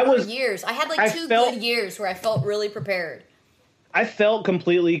there were I was- years. I had like I two felt- good years where I felt really prepared. I felt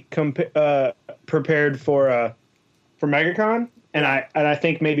completely prepared for MegaCon, and I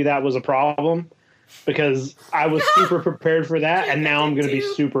think maybe that was a problem because I was super prepared for that, and now I'm going to be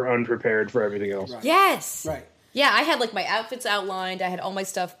super unprepared for everything else. Right. Yes. Right. Yeah, I had like my outfits outlined. I had all my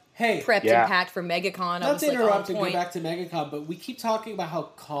stuff prepped Yeah. and packed for MegaCon. I Not was to like interrupt on and go point. back to MegaCon, but we keep talking about how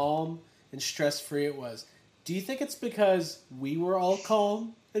calm and stress-free it was. Do you think it's because we were all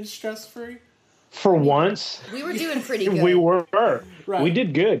calm and stress-free? For once, We were doing pretty good. we were. Right. We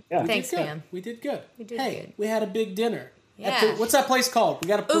did good. Yeah. Thanks, We did good. man. We did good. We did hey, good. we had a big dinner. Yeah. What's that place called? We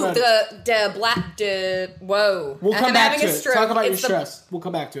got to Ooh, promote it. whoa. We'll come I'm back having to a it. stroke. Talk about your It's the- stress. We'll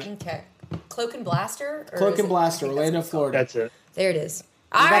come back to it. Okay. Cloak and Blaster? Or Cloak is and it- Blaster, I think Orlando, that's Florida. That's it. There it is.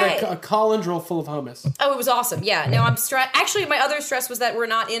 We All got right. a colander roll full of hummus. Oh, it was awesome. Yeah. No, I'm stressed. Actually, my other stress was that we're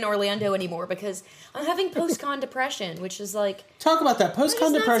not in Orlando anymore because I'm having post-con depression, which is like... Talk about that. Post-con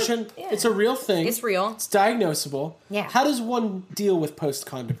It's not depression, so- yeah. it's a real thing. It's real. It's diagnosable. Yeah. How does one deal with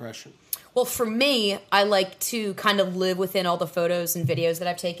post-con depression? Well, for me, I like to kind of live within all the photos and videos that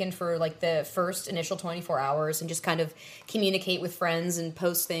I've taken for like the first initial 24 hours and just kind of communicate with friends and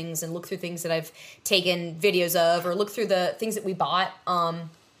post things and look through things that I've taken videos of or look through the things that we bought and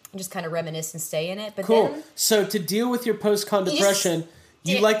just kind of reminisce and stay in it. But Cool. then, So to deal with your post-con You depression,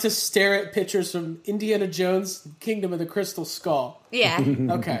 you Yeah. like to stare at pictures from Indiana Jones' Kingdom of the Crystal Skull. yeah.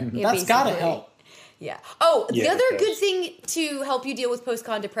 Okay. That's got to basically. help. Yeah. Oh, the Yeah, other it good does. thing to help you deal with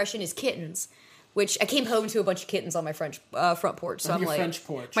post-con depression is kittens, which I came home to a bunch of kittens on my front porch. So On I'm your like, French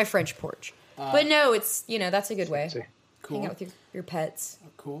porch. my French porch. But no, it's that's a good way. Cool. Hang out with your pets.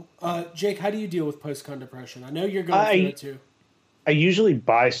 Cool. Jake, how do you deal with post-con depression? I know you're going through it too. I usually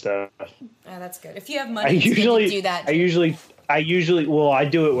buy stuff. Oh, that's good. If you have I money, it's good usually to do that. I usually well, I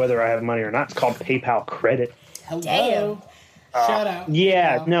do it whether I have money or not. It's called PayPal credit. Hello. Damn. Shout out.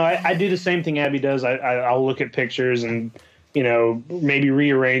 Yeah, PayPal. no, I do the same thing Abby does. I'll look at pictures and maybe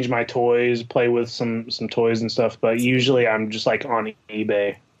rearrange my toys, play with some toys and stuff. But usually I'm just like on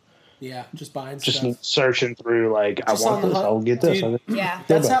eBay, Yeah, just buying just stuff. searching through like Just I on want the this, hunt. I'll get this. Dude, Yeah.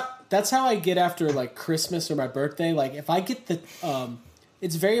 That's how I get after like Christmas or my birthday. Like if I get the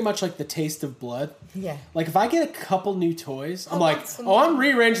it's very much like the taste of blood. Yeah. Like if I get a couple new toys, I'm like, that's oh, I'm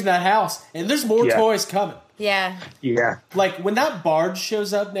rearranging that house, and there's more Yeah. toys coming. Yeah. Yeah, Like when that barge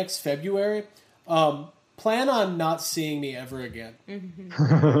shows up next February, plan on not seeing me ever again.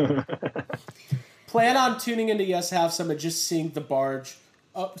 Plan on tuning into Yes Have Some and just seeing the barge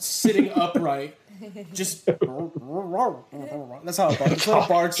sitting upright. Just that's how a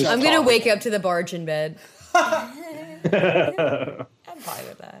barge sounds. I'm gonna wake up to the barge in bed. I'm fine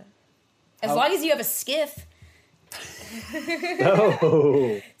with that. As long as you have a skiff.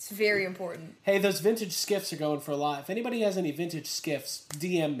 Oh, It's very important. Hey, those vintage skiffs are going for a lot. If anybody has any vintage skiffs,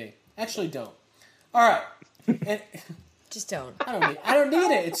 DM me. Actually, don't. All right. And Just don't. I don't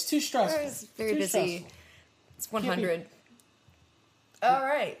need it. It's too stressful. It's very Too busy. stressful. It's 100. All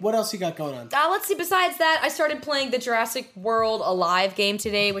right. What else you got going on? Let's see. Besides that, I started playing the Jurassic World Alive game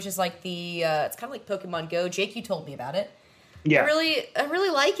today, which is like the it's kind of like Pokemon Go. Jake, you told me about it. yeah. I really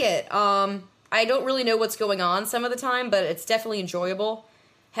like it. I don't really know what's going on some of the time, but it's definitely enjoyable.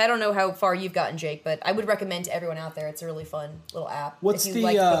 I don't know how far you've gotten, Jake, but I would recommend to everyone out there. It's a really fun little app. What's if the you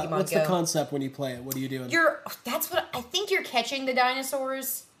like Pokemon what's Go. the concept when you play it? What are you doing? That's what I think. You're catching the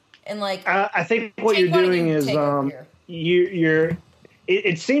dinosaurs and like. I think what Jake, you're why don't doing you is take over here? you're.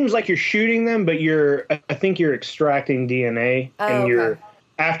 It seems like you're shooting them, but I think you're extracting DNA, and you're okay.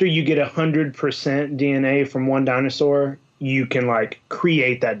 after you get 100% DNA from one dinosaur, you can like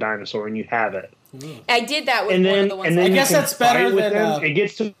create that dinosaur and you have it. I did that with And one then, of the ones. and then I you guess can that's better fight with than, them. It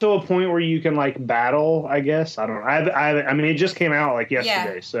gets to a point where you can like battle. I guess I don't know. I mean, it just came out like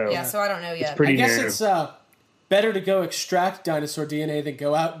yesterday, so so I don't know yet. it's pretty I guess new. it's better to go extract dinosaur DNA than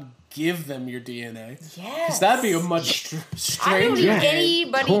go out and give them your DNA. Yes. Because that'd be a much I don't stranger. need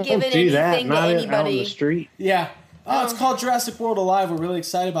anybody Don't giving do that. anything to Not out on anybody. the street. Yeah. Oh, it's called Jurassic World Alive. We're really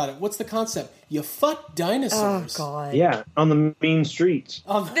excited about it. What's the concept? You fuck dinosaurs. Oh, God. Yeah, on the mean streets.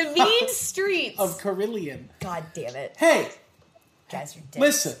 The mean streets. Of Carillion. God damn it. Hey, Guys are dicks.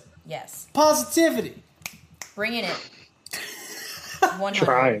 listen. Yes. Positivity. Bringing it. 100.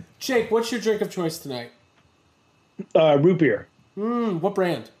 Trying. Jake, what's your drink of choice tonight? Root beer. What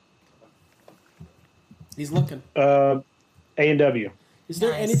brand? He's looking. A&W. Is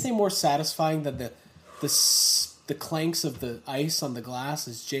there Nice. anything more satisfying than the clanks of the ice on the glass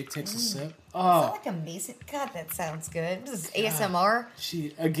as Jake takes a sip? Is Oh, that like a mason? God, that sounds good. This is ASMR.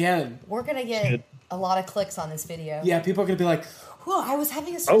 again. We're going to get a lot of clicks on this video. Yeah, people are going to be like, Whew, I was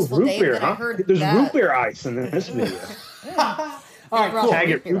having a Oh, stressful root day, beer, but I huh? heard There's that. root beer ice in this video. all right, cool. Tag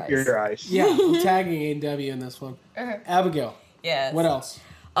it root beer ice. Yeah, I'm tagging A&W in this one. Abigail, Yes. what else?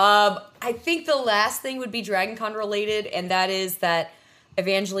 I think the last thing would be Dragon Con related, and that is that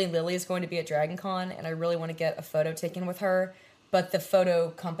Evangeline Lilly is going to be at Dragon Con, and I really want to get a photo taken with her. But the photo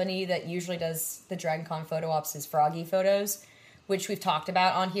company that usually does the Dragon Con photo ops is Froggy Photos, which we've talked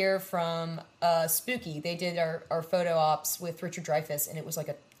about on here from Spooky. They did our photo ops with Richard Dreyfuss, and it was like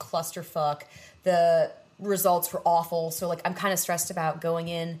a clusterfuck. The results were awful, so like I'm kind of stressed about going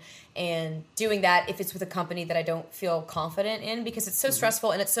in and doing that if it's with a company that I don't feel confident in, because it's so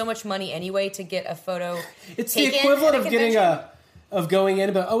stressful and it's so much money anyway to get a photo. It's taken the equivalent at of getting convention. of going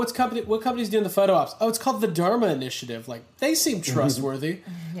in, but what company's doing the photo ops? Oh, it's called the Dharma Initiative. Like, they seem trustworthy.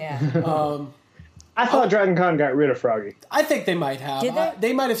 Yeah. I thought Dragon Con got rid of Froggy. I think they might have. Did they?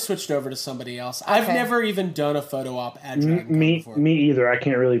 They might have switched over to somebody else. I've Okay. never even done a photo op at Dragon Con Me before. either. I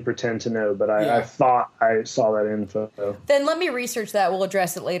can't really pretend to know, but Yeah. I thought I saw that info. Then let me research that. We'll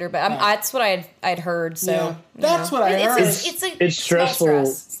address it later. But that's what I'd heard. So Yeah. you That's know. what I heard. It's stressful small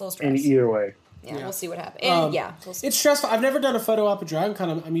stress. It's a little stress. in either way. Yeah, we'll see what happens. And we'll see. It's stressful. I've never done a photo op at Dragon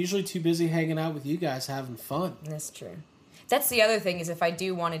Con. I'm usually too busy hanging out with you guys, having fun. That's true. That's the other thing is if I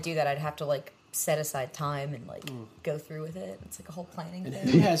do want to do that, I'd have to like set aside time and like go through with it. It's like a whole planning And thing.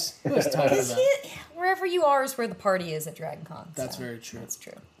 who has time for that? Wherever you are is where the party is at Dragon Con. That's so very true. That's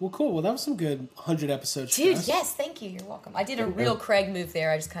true. Well, cool. Well, that was some good 100 episodes. Dude, stress. yes, thank you. You're welcome. I did a real Craig move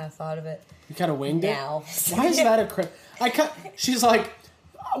there. I just kind of thought of it. You kind of winged Now. it. Why is that a She's like,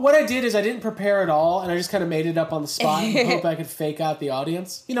 what I did is I didn't prepare at all, and I just kind of made it up on the spot and hope I could fake out the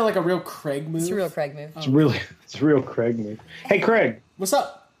audience. You know, like a real Craig move. It's a real Craig move. It's a real Craig move. Hey, Craig, What's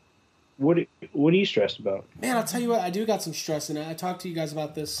up? what are you stressed about? Man, I'll tell you what, I do got some stress in it. I talked to you guys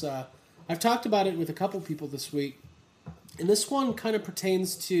about this. I've talked about it with a couple people this week. And this one kind of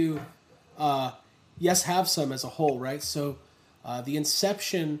pertains to Yes Have Some as a whole, right? So the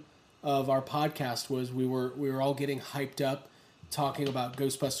inception of our podcast was we were all getting hyped up talking about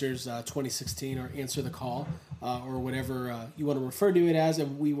Ghostbusters 2016 or Answer the Call or whatever you want to refer to it as.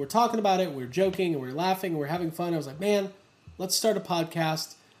 And we were talking about it, we were joking, and we were laughing, and we were having fun. I was like, man, let's start a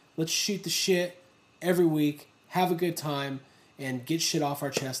podcast. Let's shoot the shit every week, have a good time, and get shit off our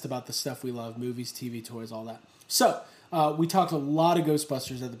chest about the stuff we love, movies, TV, toys, all that. So, we talked a lot of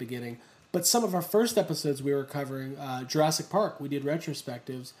Ghostbusters at the beginning, but some of our first episodes we were covering Jurassic Park. We did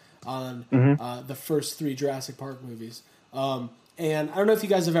retrospectives on the first 3 Jurassic Park movies. And I don't know if you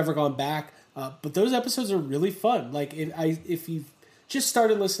guys have ever gone back, but those episodes are really fun. Like, if you've just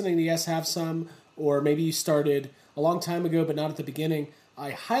started listening to Yes Have Some, or maybe you started a long time ago but not at the beginning,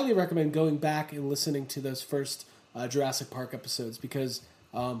 I highly recommend going back and listening to those first Jurassic Park episodes, because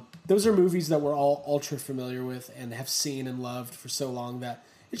those are movies that we're all ultra familiar with and have seen and loved for so long that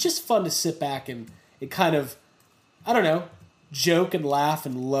it's just fun to sit back and it kind of, I don't know, joke and laugh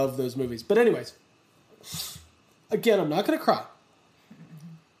and love those movies. But anyways, again, I'm not going to cry.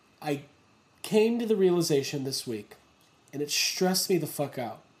 I came to the realization this week, and it stressed me the fuck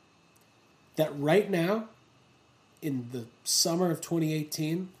out, that right now, in the summer of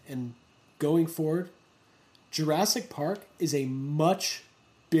 2018 and going forward, Jurassic Park is a much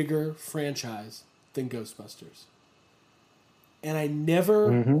bigger franchise than Ghostbusters. And I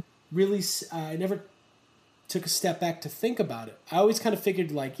never I never took a step back to think about it. I always kind of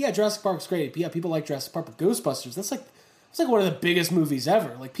figured like, yeah, Jurassic Park's great. Yeah, people like Jurassic Park, but Ghostbusters, it's like one of the biggest movies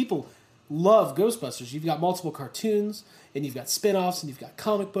ever. Like, people love Ghostbusters. You've got multiple cartoons, and you've got spin-offs, and you've got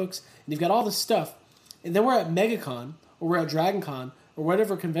comic books, and you've got all this stuff. And then we're at MegaCon, or we're at Dragon Con, or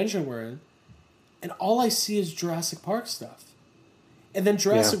whatever convention we're in, and all I see is Jurassic Park stuff. And then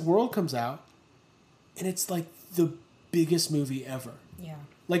Jurassic World comes out, and it's like the biggest movie ever. Yeah.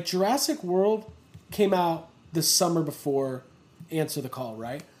 Like Jurassic World came out the summer before Answer the Call,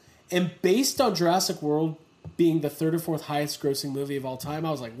 right? And based on Jurassic World being the third or fourth highest grossing movie of all time, I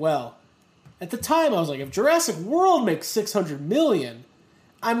was like, well, at the time I was like, if Jurassic World makes $600 million,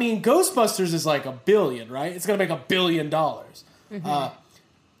 I mean, Ghostbusters is like $1 billion, right? It's going to make $1 billion.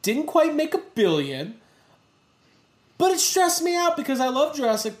 Didn't quite make $1 billion, but it stressed me out because I love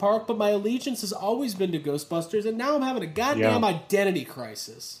Jurassic Park, but my allegiance has always been to Ghostbusters, and now I'm having a goddamn identity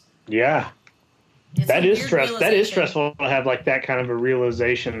crisis. Yeah. That is stressful. That is stressful to have like that kind of a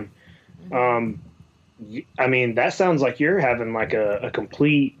realization. I mean, that sounds like you're having like a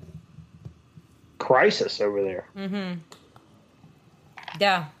complete crisis over there.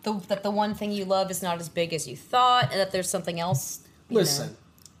 Yeah, that the one thing you love is not as big as you thought, and that there's something else. Listen,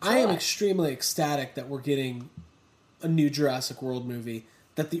 I am extremely ecstatic that we're getting a new Jurassic World movie,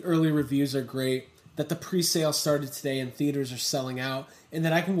 that the early reviews are great, that the pre-sale started today and theaters are selling out, and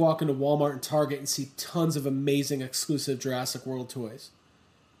that I can walk into Walmart and Target and see tons of amazing exclusive Jurassic World toys.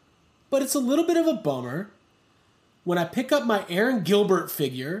 But it's a little bit of a bummer when I pick up my Aaron Gilbert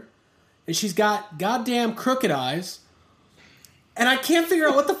figure and she's got goddamn crooked eyes and I can't figure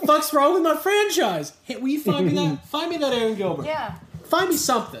out what the fuck's wrong with my franchise. Hey, will you find me that? Find me that Aaron Gilbert. Yeah. Find me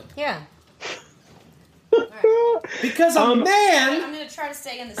something. Yeah. Because a man... I'm going to try to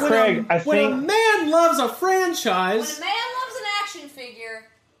stay in this. Craig, when a man loves a franchise... When a man loves an action figure...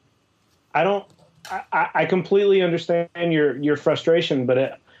 I completely understand your frustration,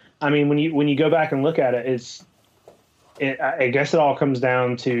 but I mean, when you go back and look at it, I guess it all comes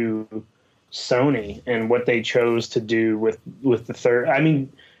down to Sony and what they chose to do with the third. I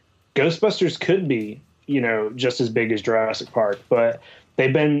mean, Ghostbusters could be, just as big as Jurassic Park, but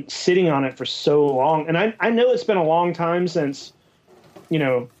they've been sitting on it for so long. And I know it's been a long time since,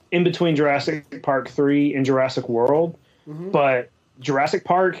 in between Jurassic Park 3 and Jurassic World, but Jurassic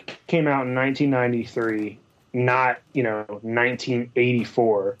Park came out in 1993, not,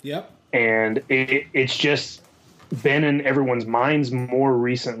 1984. Yep. And it's just been in everyone's minds more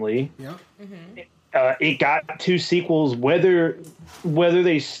recently. Yep. It got 2 sequels, whether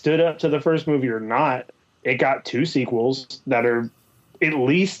they stood up to the first movie or not. It got 2 sequels that are,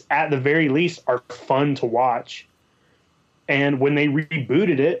 at the very least, are fun to watch. And when they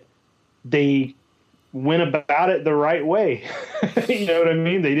rebooted it, they went about it the right way. You know what I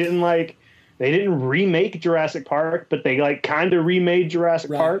mean? They didn't remake Jurassic Park, but they kind of remade Jurassic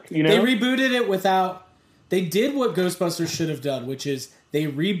Park. They rebooted it without. They did what Ghostbusters should have done, which is they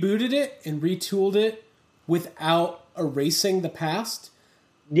rebooted it and retooled it without erasing the past.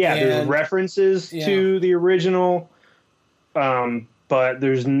 Yeah, there's references to the original, but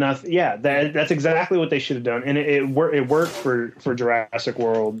there's nothing. Yeah, that's exactly what they should have done, and it worked for Jurassic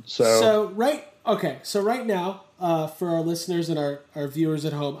World. So right now, for our listeners and our viewers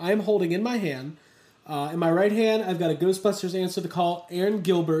at home, I'm holding in my hand. In my right hand, I've got a Ghostbusters Answer the Call Aaron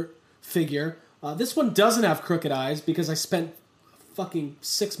Gilbert figure. This one doesn't have crooked eyes because I spent fucking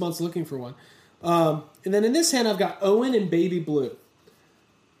 6 months looking for one. And then in this hand, I've got Owen and Baby Blue.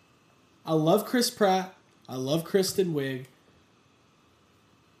 I love Chris Pratt. I love Kristen Wiig.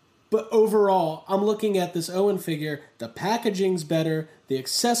 But overall, I'm looking at this Owen figure. The packaging's better. The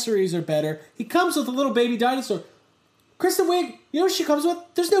accessories are better. He comes with a little baby dinosaur. Kristen Wiig, you know what she comes with?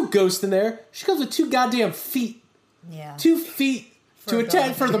 There's no ghost in there. She comes with 2 goddamn feet. Yeah. 2 feet to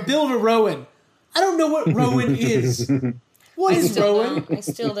attend for the builder Rowan. I don't know what Rowan is. What is Rowan? I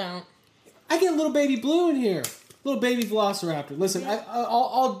still don't. I get little baby Blue in here. Little baby Velociraptor. Listen,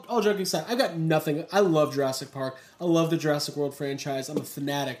 all joking aside, I've got nothing. I love Jurassic Park. I love the Jurassic World franchise. I'm a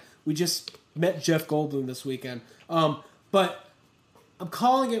fanatic. We just met Jeff Goldblum this weekend. But I'm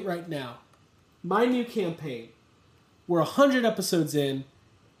calling it right now. My new campaign. We're 100 episodes in.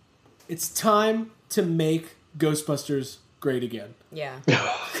 It's time to make Ghostbusters great again. Yeah.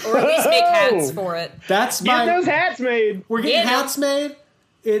 Or at least make hats for it. Get those hats made. We're getting hats made.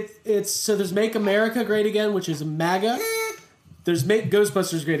 So there's Make America Great Again, which is MAGA. There's Make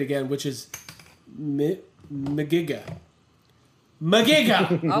Ghostbusters Great Again, which is Magiga.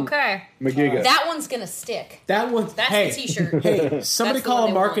 Okay. Magiga. That one's gonna stick. That's the t-shirt. Hey, somebody call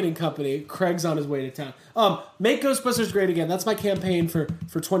a marketing company. Craig's on his way to town. Make Ghostbusters Great Again. That's my campaign for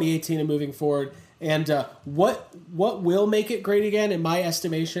 2018 and moving forward. And what will make it great again, in my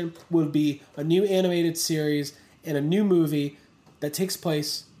estimation, would be a new animated series and a new movie that takes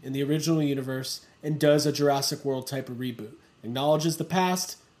place in the original universe and does a Jurassic World type of reboot. Acknowledges the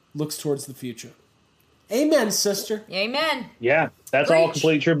past, looks towards the future. Amen, sister. Amen. Yeah, that's all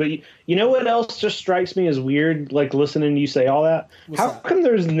completely true. But you know what else just strikes me as weird, like listening to you say all that? How come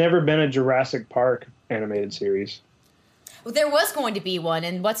there's never been a Jurassic Park animated series. Well, there was going to be one,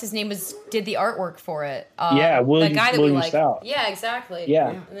 and what's his name did the artwork for it. Yeah, the guy that William we like. Stout. Yeah, exactly. Yeah,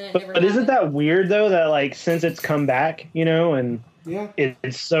 And then it but never isn't happened. that weird though? That like since it's come back, and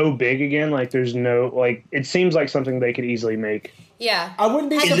it's so big again. Like there's no like it seems like something they could easily make. Yeah, I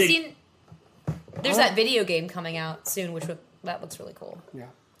wouldn't be. Have you seen? There's that video game coming out soon, that looks really cool. Yeah.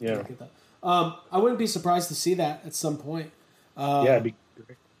 Yeah. I wouldn't be surprised to see that at some point. Yeah, it'd be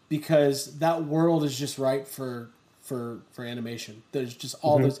great. Because that world is just right for animation. There's just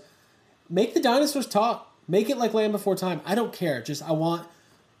all those. Make the dinosaurs talk. Make it like Land Before Time. I don't care. Just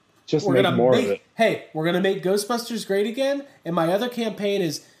make more of it. Hey, we're gonna make Ghostbusters great again. And my other campaign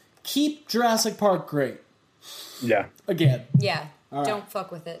is keep Jurassic Park great. Yeah. Again. Yeah. All right. Don't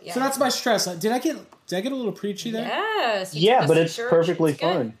fuck with it. Yeah. So that's my stress. Did I get a little preachy there? Yes. Yeah, but it's perfectly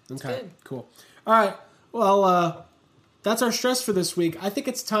fun. Okay. Cool. All right. Well, that's our stress for this week. I think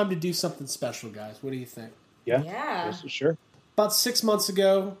it's time to do something special, guys. What do you think? Yeah. Yeah. Sure. About 6 months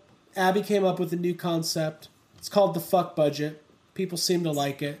ago, Abby came up with a new concept. It's called the Fuck Budget. People seem to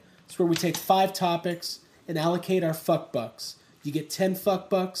like it. It's where we take 5 topics and allocate our fuck bucks. You get 10 fuck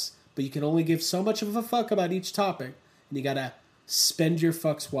bucks, but you can only give so much of a fuck about each topic, and you gotta spend your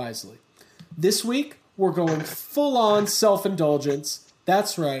fucks wisely. This week, we're going full-on self-indulgence.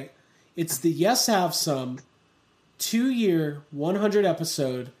 That's right. It's the Yes Have Some 2-year,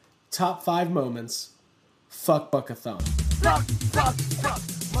 100-episode, top 5 moments, Fuck Buckathon. Fuck, fuck, fuck.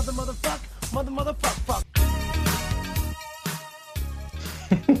 Mother, fuck.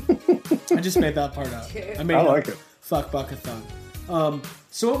 I just made that part up. I like it. Fuck Buckathon.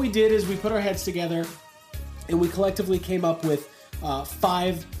 So what we did is we put our heads together and we collectively came up with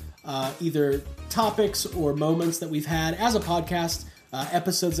 5 either topics or moments that we've had as a podcast,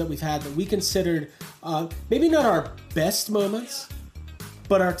 episodes that we've had that we considered maybe not our best moments,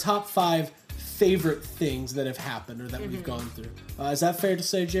 but our top 5 favorite things that have happened or that we've gone through. Is that fair to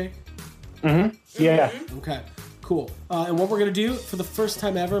say, Jake? Mm-hmm. Yeah. Okay, cool. And what we're going to do, for the first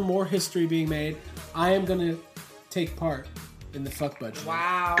time ever, more history being made, I am going to take part in the Fuck Budget.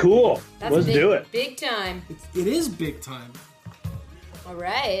 Wow. Cool. That's Let's do it. Big time. It is big time. All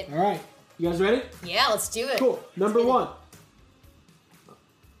right. All right. You guys ready? Yeah, let's do it. Cool. Number 1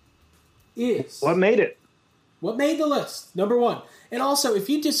 is... What made it? What made the list? Number 1. And also, if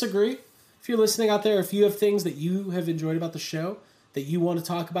you disagree, if you're listening out there, if you have things that you have enjoyed about the show that you want to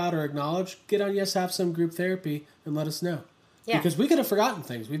talk about or acknowledge, get on Yes Have Some Group Therapy and let us know. Yeah. Because we could have forgotten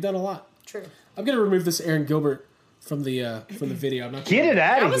things. We've done a lot. True. I'm going to remove this Aaron Gilbert from the video. I'm not Get it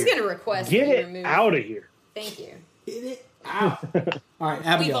out of here. I was going to request Get that you it remove. out of here. Thank you. Get it out. All right,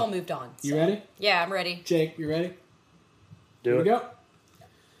 Abigail. We've all moved on. You ready? Yeah, I'm ready. Jake, you ready? Do Here it. we go.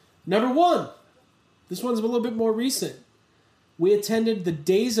 Number 1. This one's a little bit more recent. We attended the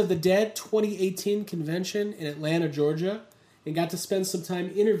Days of the Dead 2018 convention in Atlanta, Georgia, and got to spend some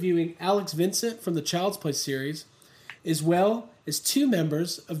time interviewing Alex Vincent from the Child's Play series, as well as 2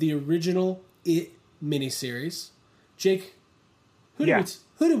 members of the original It miniseries. Jake, who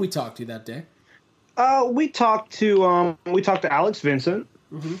did we talk to that day? We talked to Alex Vincent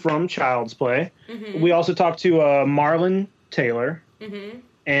from Child's Play. Mm-hmm. We also talked to Marlon Taylor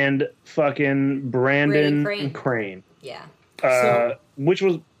and fucking Brandon Crane. Yeah. Which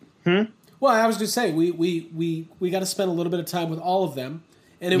was Well, I was going to say we got to spend a little bit of time with all of them,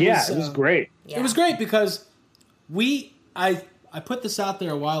 and it was great. Yeah. It was great because I put this out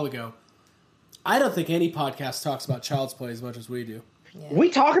there a while ago. I don't think any podcast talks about Child's Play as much as we do. Yeah.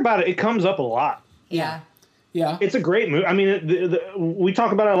 We talk about it. It comes up a lot. Yeah. Yeah. It's a great movie. I mean, we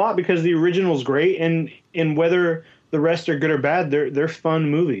talk about it a lot because the original's great, and whether the rest are good or bad, they're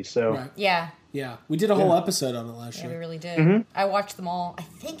fun movies. So Right. Yeah. Yeah. We did a whole episode on it last Yeah, we year. really did. Mm-hmm. I watched them all. I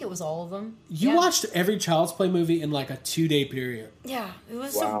think it was all of them. You Yeah. watched every Child's Play movie in like a 2-day period. Yeah, it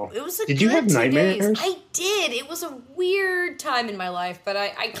was. Wow. It was a Did good you have 2 nightmares? days. I did. It was a weird time in my life, but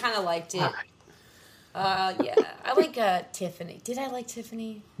I kind of liked it. Yeah, I like Tiffany. Did I like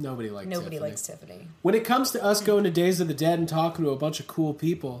Tiffany? Nobody likes Nobody Tiffany. likes Tiffany. When it comes to us going to Days of the Dead and talking to a bunch of cool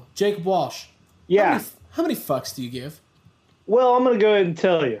people, Jacob Walsh. yeah. How many fucks do you give? Well, I'm gonna go ahead and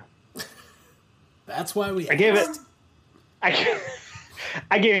tell you. That's why we I gave it. asked.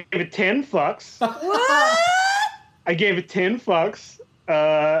 I gave it 10 fucks. What? I gave it 10 fucks.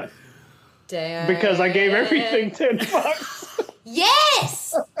 Damn. Because I gave everything 10 fucks.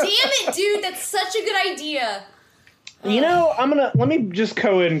 Yes! Damn it, dude. That's such a good idea. You know, let me just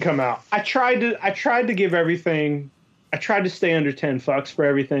go in and come out. I tried to give everything. I tried to stay under 10 fucks for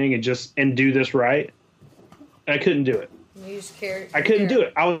everything and do this right. And I couldn't do it. You just care. I couldn't do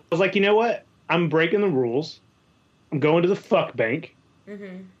it. I was like, you know what? I'm breaking the rules. I'm going to the fuck bank.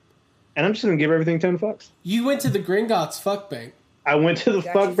 Mm-hmm. and I'm just going to give everything 10 fucks. You went to the Gringotts fuck bank. I went to the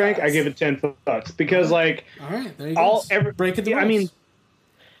fuck bank. I give it 10 fucks because, like, all right, there you go. Breaking the rules. I mean,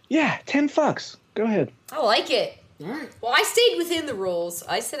 yeah, 10 fucks. Go ahead. I like it. All right. Well, I stayed within the rules.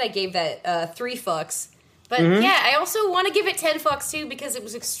 I said I gave that 3 fucks. But yeah, I also want to give it 10 fucks too because it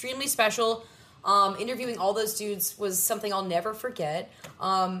was extremely special. Interviewing all those dudes was something I'll never forget.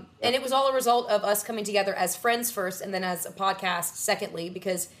 And it was all a result of us coming together as friends first and then as a podcast secondly,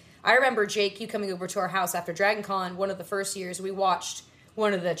 because I remember, Jake, you coming over to our house after Dragon Con, one of the first years, we watched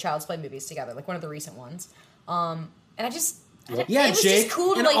one of the Child's Play movies together, like one of the recent ones. And it was Jake, just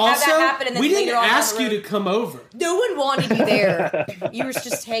cool to and like also, have that happen. And then we didn't later on ask down the you road, to come over. No one wanted you there. You were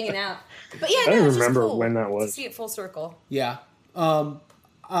just hanging out. But yeah, I no, don't it was remember just cool when that to was. see it full circle. Yeah.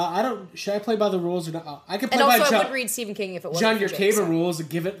 I don't. Should I play by the rules or not? I can play And by also, I John, would read Stephen King if it wasn't John for Your Jake, Cava so. rules and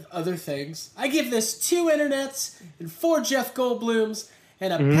give it other things. I give this 2 internets and 4 Jeff Goldblums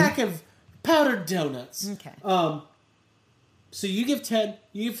and a pack of powdered donuts. Okay. So you give 10.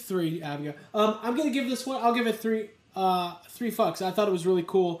 You give 3, Abigail. I'm gonna give this one. I'll give it 3. 3 fucks. I thought it was really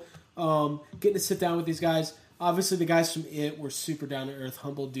cool. Getting to sit down with these guys. Obviously, the guys from It were super down to earth,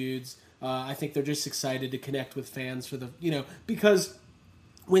 humble dudes. I think they're just excited to connect with fans for the because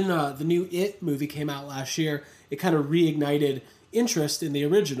when the new It movie came out last year, it kind of reignited interest in the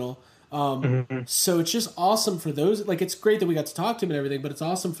original. So it's just awesome for those. Like, it's great that we got to talk to them and everything, but it's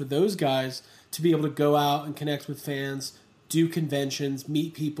awesome for those guys to be able to go out and connect with fans, do conventions,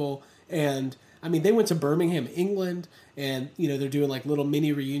 meet people. And I mean, they went to Birmingham, England, and they're doing like little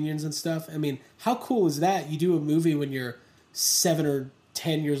mini reunions and stuff. I mean, how cool is that? You do a movie when you're 7 or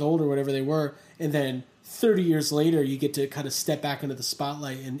 10 years old or whatever they were, and then 30 years later, you get to kind of step back into the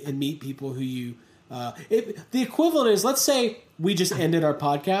spotlight and meet people who you... the equivalent is, let's say we just ended our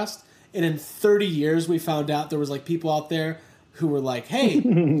podcast, and in 30 years we found out there was like people out there who were like,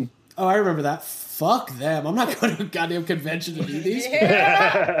 hey, oh, I remember that. Fuck them. I'm not going to a goddamn convention to do these.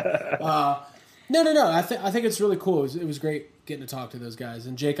 No. I think it's really cool. It was great getting to talk to those guys.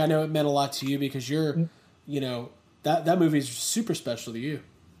 And Jake, I know it meant a lot to you because you're, that movie is super special to you.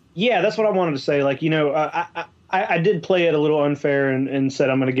 Yeah, that's what I wanted to say. Like, I did play it a little unfair and said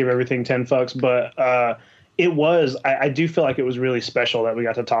I'm going to give everything 10 fucks, but I do feel like it was really special that we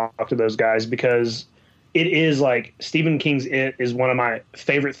got to talk to those guys because it is like Stephen King's It is one of my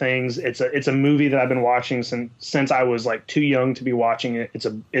favorite things. It's a movie that I've been watching since I was like too young to be watching it.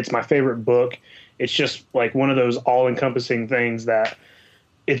 It's my favorite book. It's just like one of those all-encompassing things that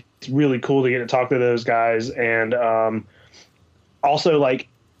it's really cool to get to talk to those guys. And also, like,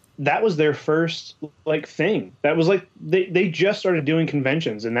 that was their first like thing. That was like they just started doing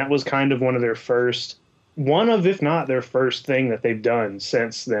conventions, and that was kind of one of their first, if not their first thing that they've done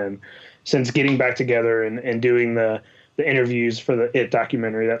since then, since getting back together and doing the interviews for the It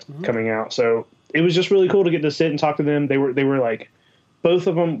documentary that's coming out. So it was just really cool to get to sit and talk to them. They were like, both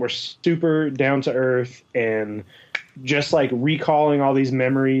of them were super down to earth and just like recalling all these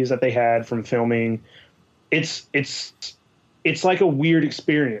memories that they had from filming. It's like a weird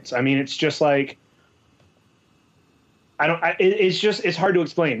experience. I mean, it's just like, it's hard to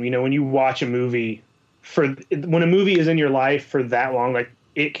explain. When you watch a movie when a movie is in your life for that long, like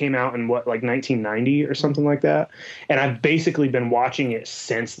It came out in like 1990 or something like that. And I've basically been watching it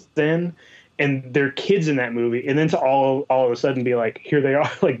since then. And there are kids in that movie. And then to all of a sudden be like, here they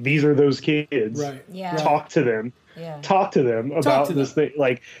are. Like, these are those kids. Right. Yeah. Talk to them. Yeah. Talk to them about this thing.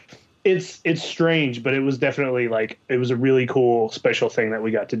 Like, it's strange, but it was definitely like, it was a really cool, special thing that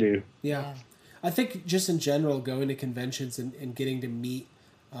we got to do. Yeah. I think just in general, going to conventions and getting to meet,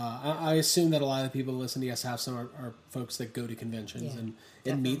 I assume that a lot of the people listening to us have some are folks that go to conventions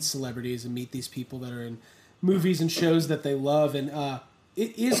and meet celebrities and meet these people that are in movies and shows that they love. And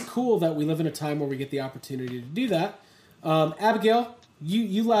it is cool that we live in a time where we get the opportunity to do that. Abigail,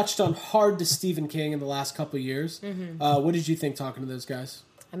 you latched on hard to Stephen King in the last couple of years. What did you think talking to those guys?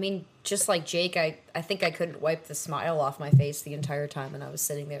 I mean, just like Jake, I think I couldn't wipe the smile off my face the entire time when I was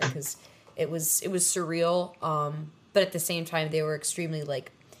sitting there because it was surreal. But at the same time, they were extremely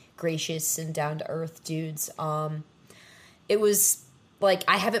like gracious and down to earth dudes. It was like,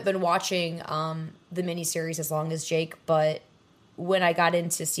 I haven't been watching the miniseries as long as Jake, but when I got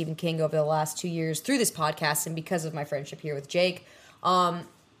into Stephen King over the last 2 years through this podcast and because of my friendship here with Jake,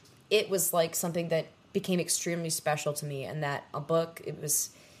 it was like something that became extremely special to me. And that a book, it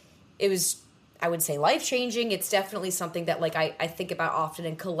was, I would say, life-changing. It's definitely something that like I think about often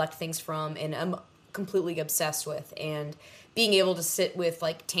and collect things from and I'm completely obsessed with. And being able to sit with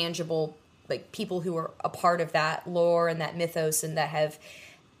like tangible, like people who are a part of that lore and that mythos and that have,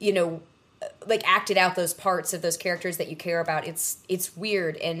 like acted out those parts of those characters that you care about. It's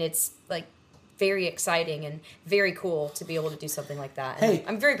weird, and it's like very exciting and very cool to be able to do something like that. And Hey,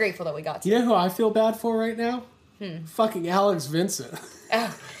 I'm very grateful that we got to. You know who I feel bad for right now? Fucking Alex Vincent.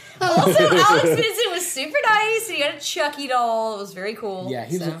 Also, Alex Vincent was super nice, and he had a Chucky doll. It was very cool. Yeah,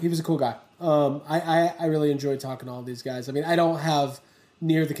 he was a cool guy. I really enjoyed talking to all these guys. I mean, I don't have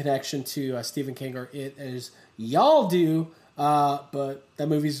near the connection to Stephen King or It as y'all do, but that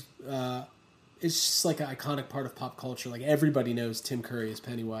movie's it's just like an iconic part of pop culture. Like everybody knows Tim Curry as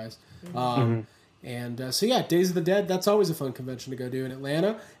Pennywise. And so yeah, Days of the Dead, that's always a fun convention to go do in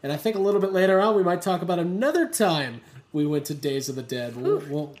Atlanta. And I think a little bit later on we might talk about another time we went to Days of the Dead.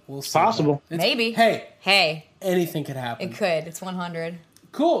 We'll see. Possible. Maybe. Hey, anything could happen. It could. It's 100.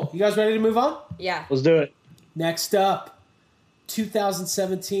 Cool. You guys ready to move on? Yeah. Let's do it. Next up,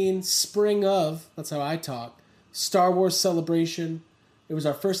 2017, spring of, that's how I talk, Star Wars Celebration. It was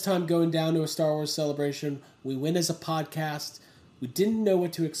our first time going down to a Star Wars Celebration. We went as a podcast. We didn't know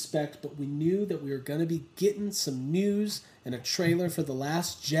what to expect, but we knew that we were going to be getting some news and a trailer for The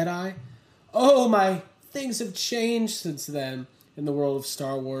Last Jedi. Oh my, things have changed since then in the world of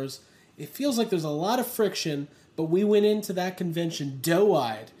Star Wars. It feels like there's a lot of friction, but we went into that convention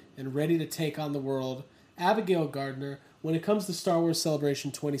doe-eyed and ready to take on the world. Abigail Gardner, when it comes to Star Wars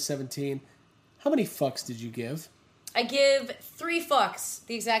Celebration 2017, how many fucks did you give? I give 3 fucks,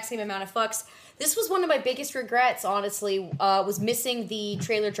 the exact same amount of fucks. This was one of my biggest regrets, honestly, was missing the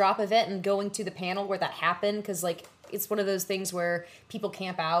trailer drop event and going to the panel where that happened, because, like, it's one of those things where people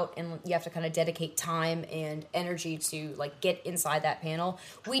camp out and you have to kind of dedicate time and energy to, like, get inside that panel.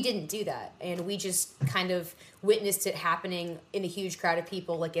 We didn't do that, and we just kind of witnessed it happening in a huge crowd of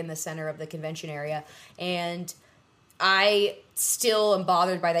people, like, in the center of the convention area, and I still am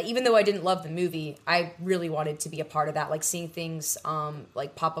bothered by that. Even though I didn't love the movie, I really wanted to be a part of that, like seeing things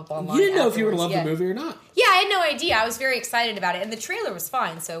like pop up online. You didn't know if you were going to love the movie or not. Yeah, I had no idea. I was very excited about it, and the trailer was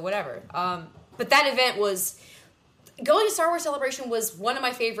fine, so whatever. But that event was... Going to Star Wars Celebration was one of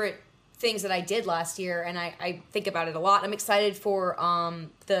my favorite things that I did last year, and I think about it a lot. I'm excited for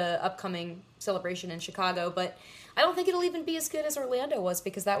the upcoming celebration in Chicago, but I don't think it'll even be as good as Orlando was,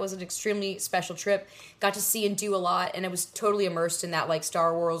 because that was an extremely special trip. Got to see and do a lot, and I was totally immersed in that like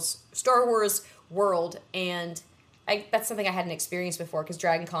Star Wars world, and that's something I hadn't experienced before, because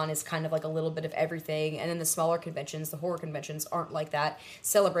Dragon Con is kind of like a little bit of everything, and then the smaller conventions, the horror conventions, aren't like that.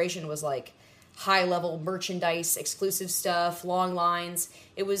 Celebration was like high-level merchandise, exclusive stuff, long lines.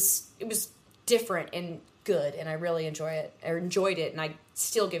 It was different and good, and I really enjoyed it, and I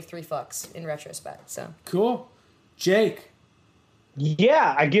still give 3 fucks in retrospect. So cool. Jake.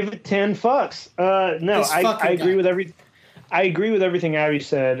 Yeah, I give it 10 fucks. No, I agree with I agree with everything Abby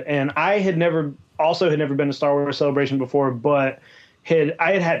said, and I had never been to Star Wars Celebration before, but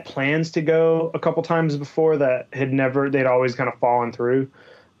I had plans to go a couple times before that they'd always kind of fallen through.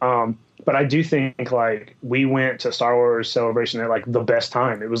 But I do think like we went to Star Wars Celebration at like the best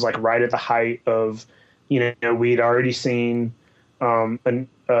time. It was like right at the height of, we'd already seen, the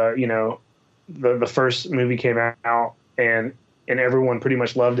first movie came out and everyone pretty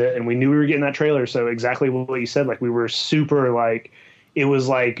much loved it. And we knew we were getting that trailer. So exactly what you said, like we were super like, it was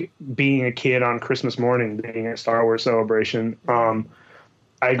like being a kid on Christmas morning, being at Star Wars Celebration. I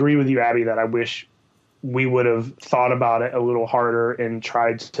agree with you, Abby, that I wish we would have thought about it a little harder and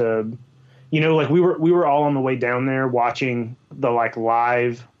tried to, like we were all on the way down there watching the like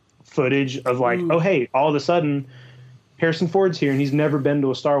live footage of like, oh, hey, all of a sudden Harrison Ford's here and he's never been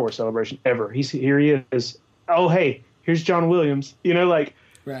to a Star Wars Celebration ever. Here he is. Oh, hey, here's John Williams.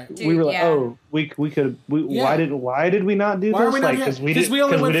 Right. Dude, we were like, oh, we could. Why did we not do this? Like, because we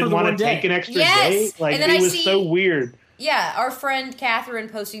didn't want to take an extra day. Like, it was so weird. Yeah, our friend Catherine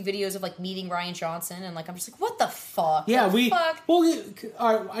posting videos of like meeting Rian Johnson, and like I'm just like, what the fuck? Yeah, fuck?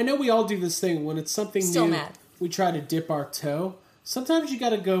 I know we all do this thing when it's something Still new. mad. We try to dip our toe. Sometimes you got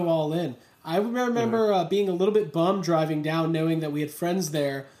to go all in. I remember being a little bit bummed driving down, knowing that we had friends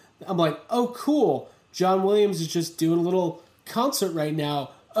there. I'm like, oh, cool. John Williams is just doing a little concert right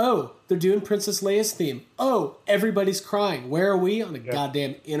now. Oh, they're doing Princess Leia's theme. Oh, everybody's crying. Where are we? On a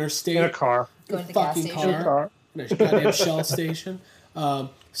goddamn interstate. In a car. Going to the gas station. In a car. In a goddamn Shell station.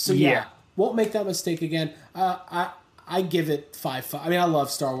 So yeah, won't make that mistake again. I give it 5. I mean, I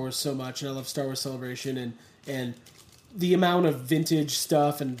love Star Wars so much, and I love Star Wars Celebration, and the amount of vintage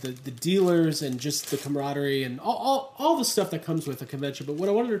stuff, and the dealers, and just the camaraderie, and all the stuff that comes with a convention. But what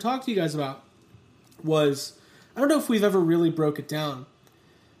I wanted to talk to you guys about was, I don't know if we've ever really broke it down.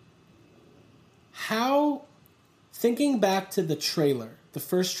 How, thinking back to the trailer, the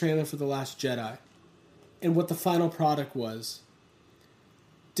first trailer for The Last Jedi, and what the final product was,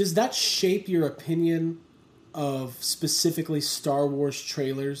 does that shape your opinion of specifically Star Wars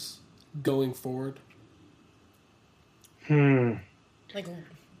trailers going forward? Like,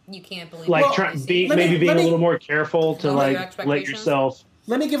 you can't believe Like, it. maybe being a little more careful to let yourself.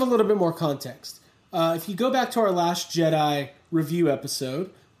 Let me give a little bit more context. If you go back to our Last Jedi review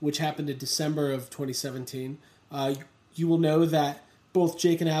episode, which happened in December of 2017, you will know that both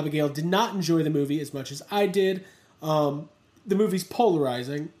Jake and Abigail did not enjoy the movie as much as I did. The movie's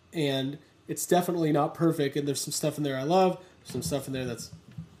polarizing, and it's definitely not perfect, and there's some stuff in there I love, some stuff in there that's,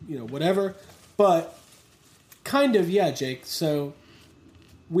 whatever. But kind of, yeah, Jake. So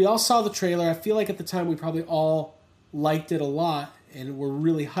we all saw the trailer. I feel like at the time we probably all liked it a lot and were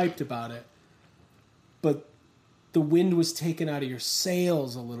really hyped about it. But the wind was taken out of your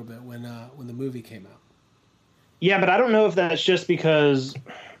sails a little bit when the movie came out. Yeah, but I don't know if that's just because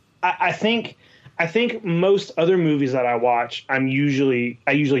I think most other movies that I watch, I usually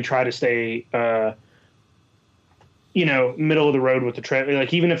try to stay middle of the road with the trailer.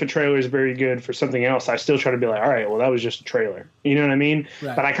 Like, even if a trailer is very good for something else, I still try to be like, all right, well, that was just a trailer. You know what I mean?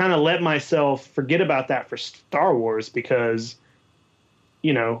 Right. But I kind of let myself forget about that for Star Wars because,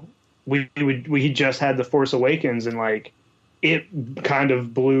 we just had The Force Awakens, and like it kind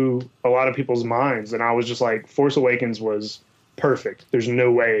of blew a lot of people's minds, and I was just like, Force Awakens was perfect. There's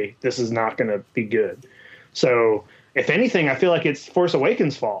no way this is not going to be good. So if anything, I feel like it's Force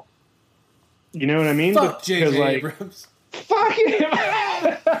Awakens' fault. You know what I mean? Fuck J.J. Abrams. Fuck him.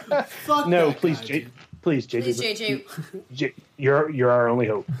 Fuck no, please, J.J. Please, J.J. You're our only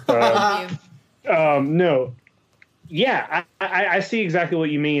hope. No. Yeah, I see exactly what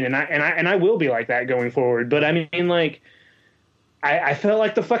you mean, and I will be like that going forward. But I mean, like, I felt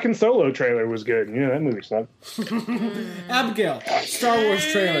like the fucking Solo trailer was good. That movie sucked. Abigail, Star Wars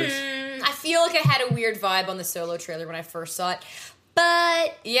trailers. I feel like I had a weird vibe on the Solo trailer when I first saw it.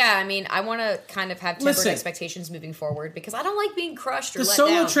 But, yeah, I mean, I want to kind of have tempered expectations moving forward because I don't like being crushed or let down.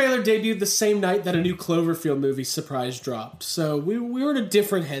 The Solo trailer debuted the same night that a new Cloverfield movie surprise dropped. So we were in a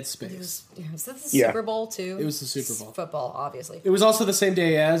different headspace. Was that the Super Bowl, too? It was the Super Bowl. Football, obviously. It was also the same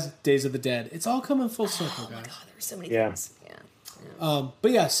day as Days of the Dead. It's all coming full circle, guys. Oh, my God, there were so many things. Yeah.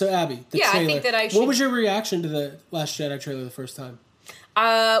 But, yeah, so, Abby, the trailer. I think that I should... What was your reaction to the Last Jedi trailer the first time?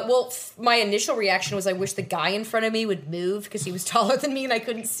 My initial reaction was I wish the guy in front of me would move because he was taller than me and I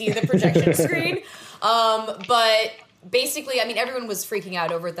couldn't see the projection screen. But basically, I mean, everyone was freaking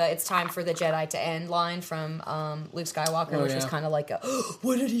out over the "It's time for the Jedi to end" line from Luke Skywalker, which was kind of like a,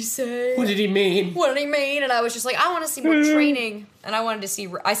 what did he say? What did he mean? What did he mean? And I was just like, I want to see more training. And I wanted to see.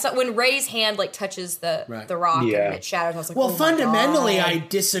 I saw when Rey's hand like touches the rock and it shatters. I was like, well, fundamentally, I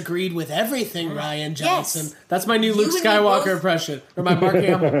disagreed with everything, Ryan Johnson. Yes. That's my new Luke Skywalker impression, or my Mark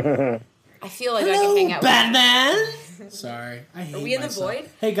Hamill. I feel like I can hang out Batman. With Sorry, I hate Are we in myself. the void?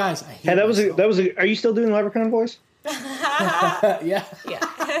 Hey guys, I hate that was a. Are you still doing Leprechaun voice? Yeah.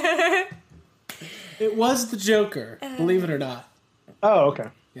 It was the Joker, believe it or not. Oh, okay.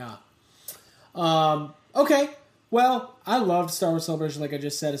 Yeah. Okay. Well, I loved Star Wars Celebration, like I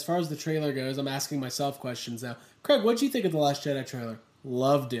just said. As far as the trailer goes, I'm asking myself questions now. Craig, what'd you think of The Last Jedi trailer?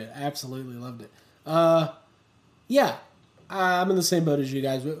 Loved it. Absolutely loved it. Yeah. I'm in the same boat as you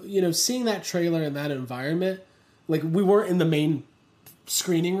guys. Seeing that trailer in that environment, like, we weren't in the main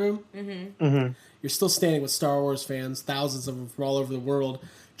screening room. Mm-hmm. Mm-hmm. You're still standing with Star Wars fans, thousands of them from all over the world,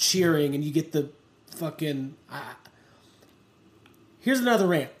 cheering, and you get the fucking... Here's another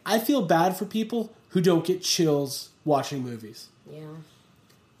rant. I feel bad for people who don't get chills watching movies.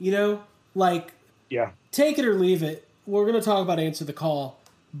 Yeah. Take it or leave it. We're going to talk about Answer the Call,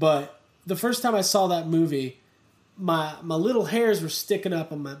 but the first time I saw that movie, my little hairs were sticking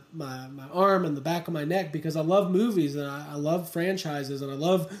up on my arm and the back of my neck because I love movies and I love franchises and I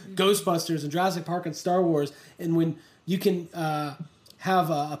love Ghostbusters and Jurassic Park and Star Wars. And when you can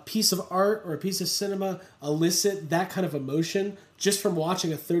have a piece of art or a piece of cinema elicit that kind of emotion just from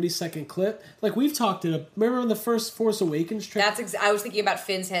watching a 30-second clip, like we've talked remember in the first Force Awakens trailer? I was thinking about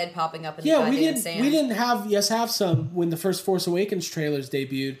Finn's head popping up in the goddamn sand. We didn't have some when the first Force Awakens trailers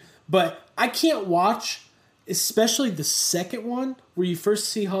debuted, but I can't watch, especially the second one where you first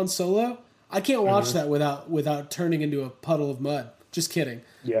see Han Solo. I can't watch that without turning into a puddle of mud. Just kidding.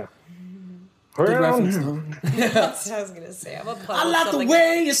 Yeah. Good reference. That's what I was gonna say. I'm a puddle. I like the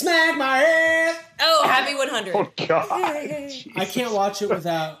way you smack my ass. Oh, happy 100. Oh God. I can't watch it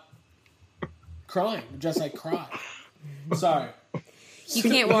without crying. Just like cry. Sorry. You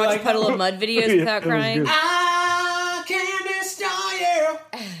can't watch Puddle of Mud videos without crying. I can destroy you.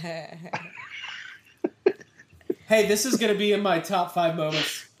 Hey, this is going to be in my top 5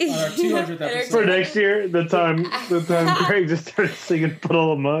 moments On our 200th episode. For next year, the time Craig just started singing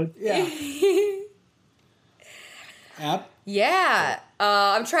Puddle of Mud. Yeah. App? Yeah.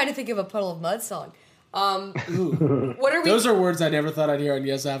 I'm trying to think of a Puddle of Mud song. What are we? Those are words I never thought I'd hear on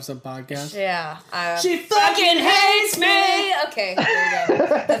Yes I Have Some podcast. Yeah. She fucking hates me. Okay, there we go.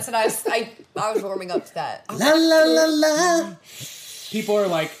 That's what I was warming up to that. La la la la. People are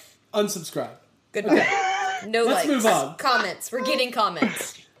like, unsubscribe. Good. Okay. No Let's likes. move on. Comments. We're getting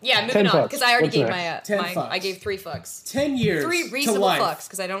comments. Yeah, 10 moving on fucks. because I already What's gave next? I gave 3 fucks. 10 years. 3 to reasonable life. fucks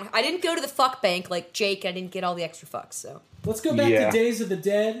because I didn't go to the fuck bank like Jake. I didn't get all the extra fucks. So Let's go back to Days of the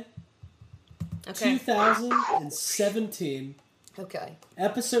Dead. Okay. 2017. Okay.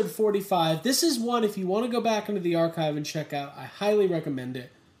 Episode 45. This is one, if you want to go back into the archive and check out, I highly recommend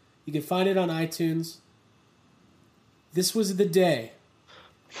it. You can find it on iTunes. This was the day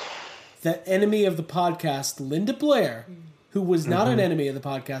that enemy of the podcast, Linda Blair, who was not an enemy of the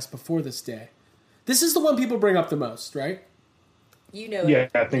podcast before this day. This is the one people bring up the most, right? You know Yeah,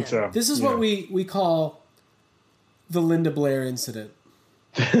 it. I think so. This is what we call the Linda Blair incident.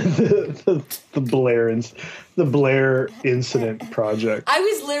 the Blair Incident Project. I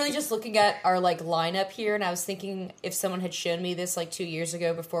was literally just looking at our lineup here, and I was thinking if someone had shown me this 2 years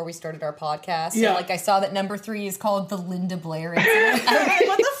ago before we started our podcast. Yeah. And, I saw that number 3 is called the Linda Blair incident. I was like,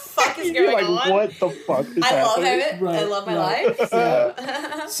 what the fuck is going on? What the fuck is I love happening? it. Right, I love my right. life. So.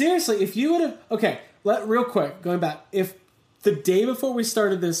 Seriously, if you would have... Okay, real quick, going back. If the day before we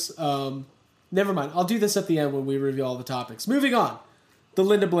started this... never mind. I'll do this at the end when we reveal all the topics. Moving on. The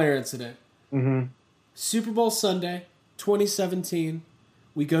Linda Blair incident. Mm-hmm. Super Bowl Sunday, 2017.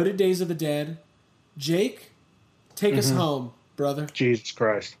 We go to Days of the Dead. Jake, take us home, brother. Jesus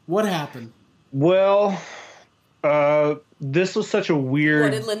Christ. What happened? Well, this was such a weird...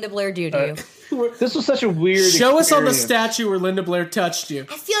 What did Linda Blair do to you? This was such a weird Show us on the experience. statue where Linda Blair touched you.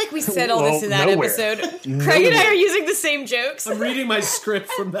 I feel like we said all this in that nowhere. episode. Craig and I are using the same jokes. I'm reading my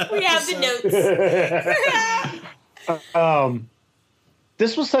script from that We have the episode. notes.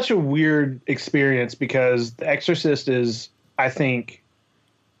 This was such a weird experience because The Exorcist is, I think,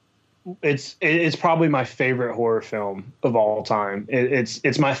 it's probably my favorite horror film of all time.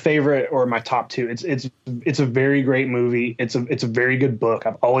 It's my favorite or my top 2. It's a very great movie. It's a very good book.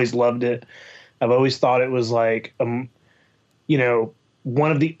 I've always loved it. I've always thought it was one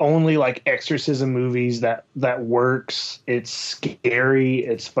of the only exorcism movies that works. It's scary.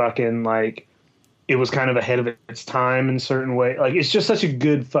 It's fucking it was kind of ahead of its time in a certain way. It's just such a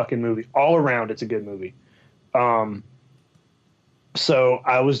good fucking movie. All around, it's a good movie. So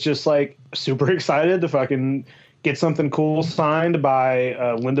I was just super excited to fucking get something cool signed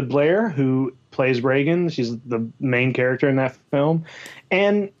by Linda Blair, who plays Reagan. She's the main character in that film.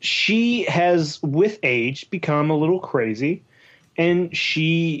 And she has, with age, become a little crazy. And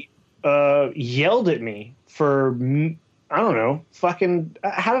she yelled at me for... I don't know. Fucking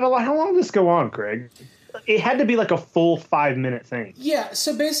how long did this go on, Craig? It had to be a full 5-minute thing. Yeah,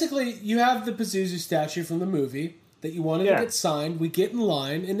 so basically you have the Pazuzu statue from the movie that you wanted to get signed. We get in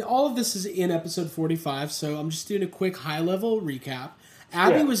line, and all of this is in episode 45, so I'm just doing a quick high-level recap.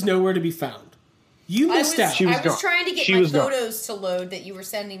 Abby was nowhere to be found. You missed out. She was I was gone. trying to get She my was gone. photos to load that you were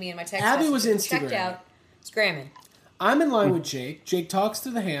sending me in my text Abby messages. was Instagram. Checked out. Scramming. I'm in line with Jake. Jake talks to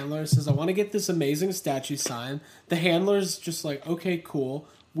the handler, says, I want to get this amazing statue signed. The handler's just like, okay, cool.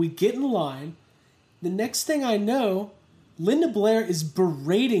 We get in line. The next thing I know, Linda Blair is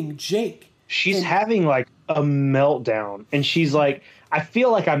berating Jake. She's having a meltdown, and she's like, I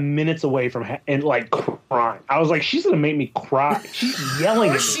feel like I'm minutes away from crying. I was like, she's gonna make me cry. She's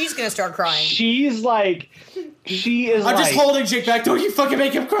yelling Or at me. she's gonna start crying. She is. I'm just holding Jake back. Don't you fucking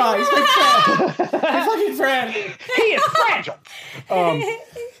make him cry. He's my friend. My fucking friend. He is fragile.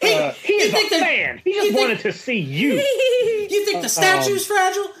 He is a fan. He just wanted to see you. You think the statue's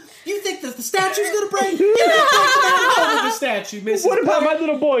fragile? You think that the statue's gonna break? You're not breaking that hole with the statue, Mrs. What about Blair. my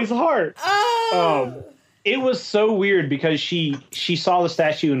little boy's heart? It was so weird because she saw the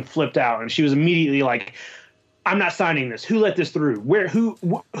statue and flipped out, and she was immediately like, I'm not signing this. Who let this through?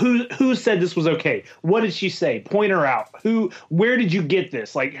 Who said this was okay? What did she say? Point her out. Where did you get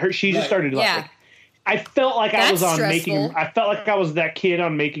this? She just started I felt like I was on stressful. I felt like I was that kid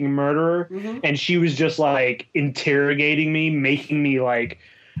on Making a Murderer, and she was just interrogating me, making me I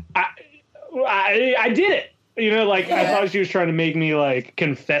did it. I thought she was trying to make me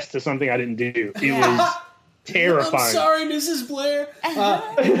confess to something I didn't do. It was terrifying. I'm sorry, Mrs. Blair.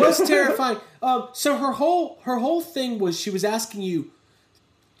 It was terrifying. So her whole thing was she was asking you.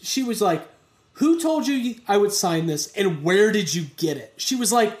 She was like, "Who told you I would sign this, and where did you get it?" She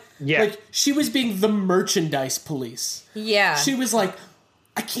was like she was being the merchandise police. Yeah. She was like,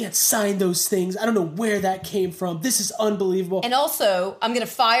 I can't sign those things. I don't know where that came from. This is unbelievable. And also, I'm going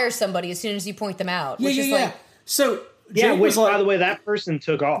to fire somebody as soon as you point them out. Yeah, which yeah, is yeah. like, So, Yeah, Jake which, was like, by the way, that person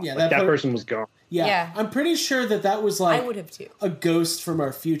took off. Yeah, Like, that that person was gone. yeah. Yeah. I'm pretty sure that was like I would have too. a ghost from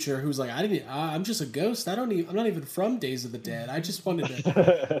our future who's like, I'm just a ghost. I'm not even from Days of the Dead. I just wanted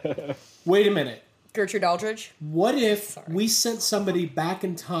to. Wait a minute. Gertrude Aldridge? What if we sent somebody back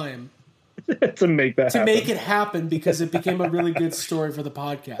in time to make that happen. make it happen because it became a really good story for the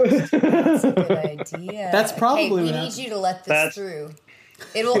podcast? That's a good idea. That's probably Hey, we what need happened. you to let this through.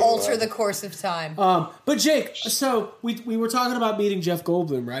 It'll alter the course of time. But Jake, so we were talking about meeting Jeff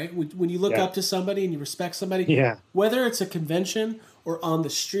Goldblum, right? When you look up to somebody and you respect somebody, whether it's a convention or on the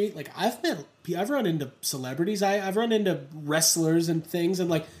street, like I've run into celebrities, I've run into wrestlers and things, and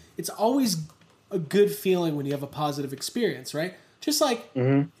like it's always a good feeling when you have a positive experience, right? Just like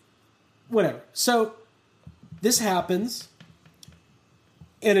whatever. So this happens,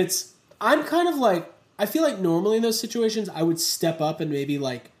 and I'm kind of like, I feel like normally in those situations I would step up and maybe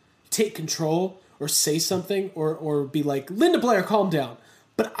like take control or say something or be like, Linda Blair, calm down.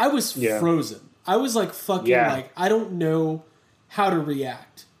 But I was frozen. I was like fucking like, I don't know how to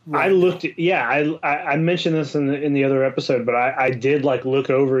react. I looked at, I mentioned this in the other episode, but I did like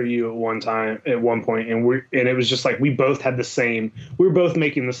look over you at one point, and it was just like we both had we were both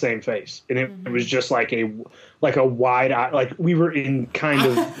making the same face, and it was just like a wide eye, like we were in kind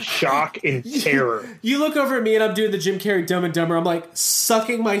of shock and terror. You look over at me and I'm doing the Jim Carrey Dumb and Dumber. I'm like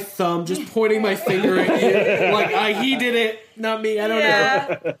sucking my thumb, just pointing my finger at you, like he did it, not me. I don't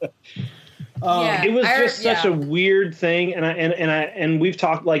know. It was just such a weird thing, and we've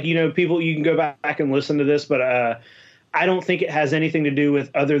talked, like, you know, people, you can go back and listen to this, but I don't think it has anything to do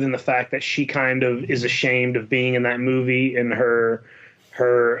with other than the fact that she kind of is ashamed of being in that movie, and her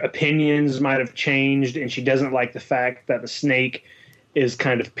opinions might have changed, and she doesn't like the fact that the snake is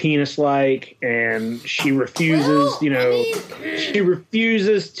kind of penis-like, and she refuses, she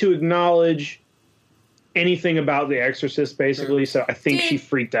refuses to acknowledge anything about The Exorcist, basically. So I think she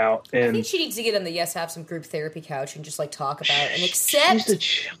freaked out, and I think she needs to get on the Have Some Group Therapy couch and just like talk about and accept to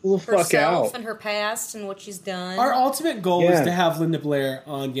chill the fuck herself out. and her past and what she's done. Our ultimate goal is to have Linda Blair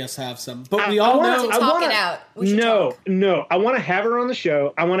on Yes Have Some, but we all know talk it out. No, I want to have her on the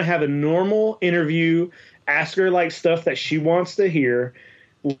show. I want to have a normal interview. Ask her like stuff that she wants to hear.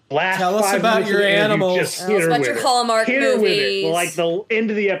 Tell us about your animals. Just Tell us about your Hallmark hit her with movies. it, like the end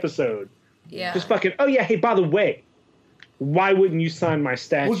of the episode. Yeah. Just fucking, oh yeah, hey, by the way, why wouldn't you sign my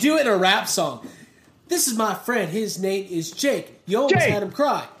statue? We'll do it in a rap song. This is my friend. His name is Jake. You almost had him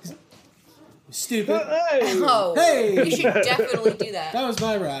cry. Stupid. Hey. You should definitely do that. That was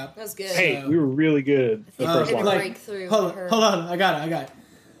my rap. That was good. Hey, we were really good. Break through hold on. I got it.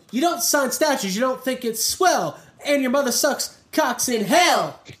 You don't sign statues. You don't think it's swell. And your mother sucks cocks in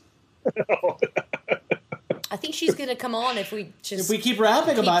hell. I think she's gonna come on if we keep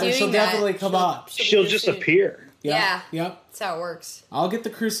rapping about it. She'll definitely come on. She'll just appear. Yeah. Yep. That's how it works. I'll get the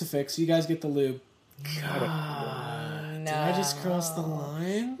crucifix. You guys get the lube. No. Did I just cross the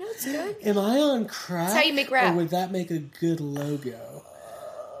line? No, it's good. Am I on crack? That's how you make rap. Or would that make a good logo?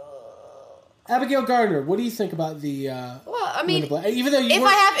 Abigail Gardner, what do you think about the? Well, I mean, even though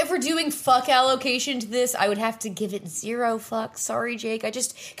if we're doing fuck allocation to this, I would have to give it 0 fucks. Sorry, Jake.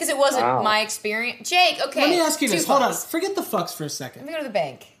 Because it wasn't my experience. Jake, okay. Let me ask you this. 2 Hold on. fucks. Forget the fucks for a second. Let me go to the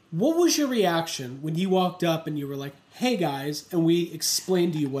bank. What was your reaction when you walked up and you were like, "Hey guys," and we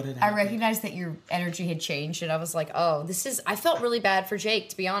explained to you what had happened? I recognized that your energy had changed, and I was like, "Oh, I felt really bad for Jake,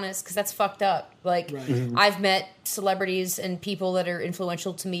 to be honest, because that's fucked up." Like, I've met celebrities and people that are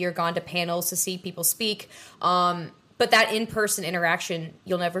influential to me, or gone to panels to see people speak. But that in-person interaction,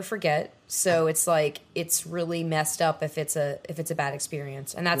 you'll never forget. So it's like it's really messed up if it's a bad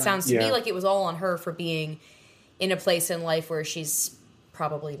experience, and that sounds to me like it was all on her for being in a place in life where she's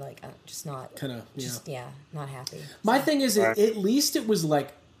probably like just not not happy. My thing is, at least it was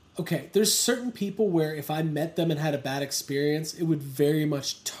like, okay, there's certain people where if I met them and had a bad experience, it would very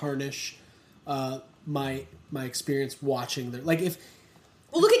much tarnish my experience watching their, like, if.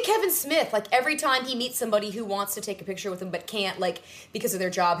 Well, look at Kevin Smith. Like, every time he meets somebody who wants to take a picture with him but can't, like, because of their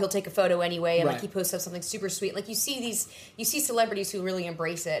job, he'll take a photo anyway, and like he posts up something super sweet. Like, you see celebrities who really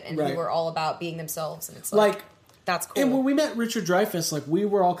embrace it and who are all about being themselves, and it's like that's cool. And when we met Richard Dreyfuss, like, we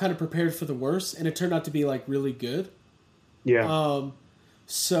were all kind of prepared for the worst, and it turned out to be like really good. Yeah.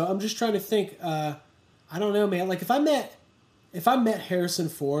 So I'm just trying to think. I don't know, man. Like, if I met Harrison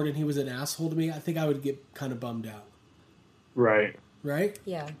Ford and he was an asshole to me, I think I would get kind of bummed out. Right. Right?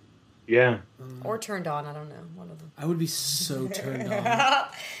 Yeah. Yeah. Or turned on. I don't know. One of them. I would be so turned on.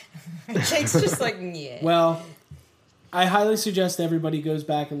 Jake's just like, yeah. Well, I highly suggest everybody goes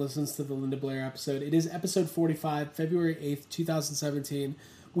back and listens to the Linda Blair episode. It is episode 45, February 8th, 2017.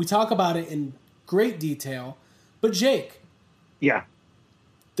 We talk about it in great detail. But Jake. Yeah.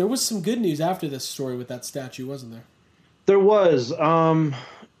 There was some good news after this story with that statue, wasn't there? There was.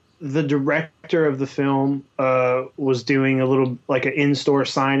 The director of the film was doing a little, like an in-store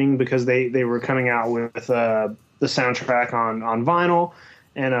signing because they were coming out with the soundtrack on vinyl.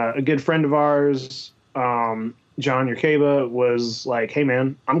 And a good friend of ours, John Yerkeba, was like, hey,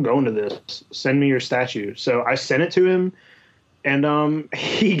 man, I'm going to this. Send me your statue. So I sent it to him, and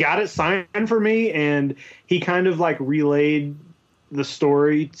he got it signed for me, and he kind of like relayed the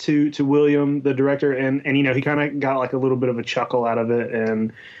story to William, the director, and you know, he kind of got like a little bit of a chuckle out of it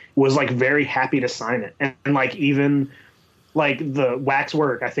and was like very happy to sign it. And like even like the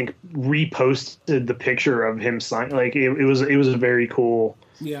Waxwork, I think, reposted the picture of him signing. Like it was a very cool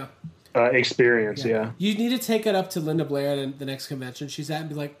experience. Yeah. You need to take it up to Linda Blair at the next convention she's at and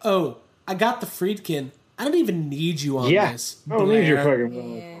be like, oh, I got the Friedkin. I don't even need you on this. I don't need your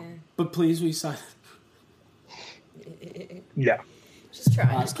fucking But please, we sign it. Yeah. Just try.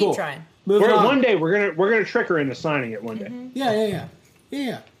 Just keep trying. One day we're gonna trick her into signing it one day. Mm-hmm.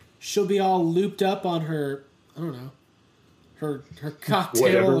 Yeah. She'll be all looped up on her, I don't know, her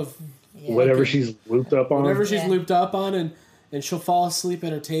cocktail whatever she's looped up on. Whatever she's looped up on, and she'll fall asleep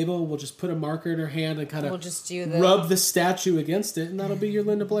at her table. We'll just put a marker in her hand and kind of rub the statue against it, and that'll be your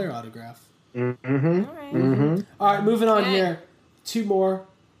Linda Blair autograph. Mm-hmm. All right, moving on here. 2 more.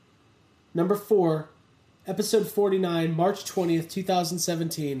 Number 4, episode 49, March 20th,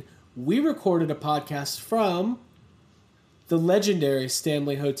 2017. We recorded a podcast from the legendary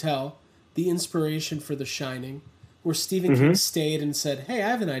Stanley Hotel, the inspiration for The Shining, where Stephen King stayed and said, hey, I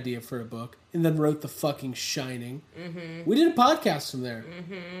have an idea for a book, and then wrote The fucking Shining. We did a podcast from there.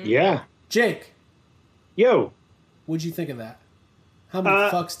 Yeah. Jake. Yo. What'd you think of that? How many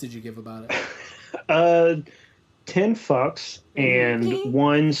fucks did you give about it? 10 fucks and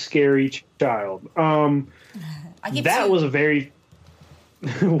 1 scary child. I give that 2. was a very...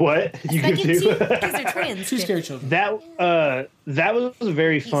 What? You give 2? Because they're twins. 2 scary children. That was a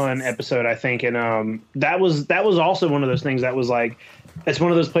very fun episode, I think, and that was also one of those things that was like, it's one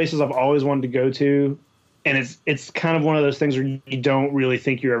of those places I've always wanted to go to, and it's kind of one of those things where you don't really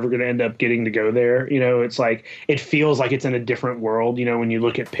think you're ever going to end up getting to go there. You know, it's like it feels like it's in a different world. You know, when you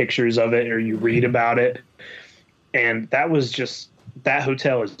look at pictures of it or you read about it, and that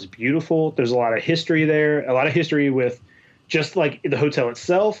hotel is beautiful. There's a lot of history there, a lot of history with just like the hotel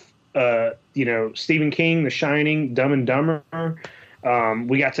itself, you know, Stephen King, The Shining, Dumb and Dumber.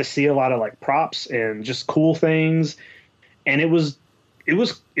 We got to see a lot of like props and just cool things, and it was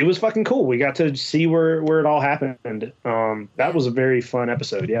fucking cool. We got to see where it all happened. That was a very fun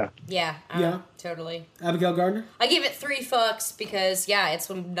episode. Yeah. Totally. Abigail Gardner? I give it 3 fucks because it's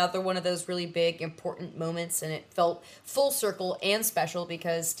another one of those really big, important moments, and it felt full circle and special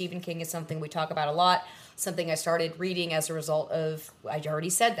because Stephen King is something we talk about a lot. Something I started reading as a result of, I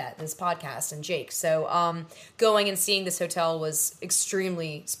already said that, this podcast and Jake. So going and seeing this hotel was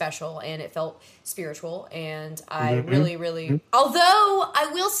extremely special, and it felt spiritual, and I really, really... Although,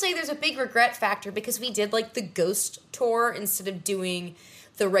 I will say there's a big regret factor because we did like the ghost tour instead of doing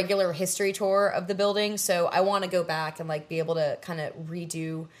the regular history tour of the building, so I want to go back and like be able to kind of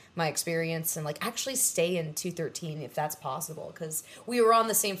redo my experience and like actually stay in 213 if that's possible, because we were on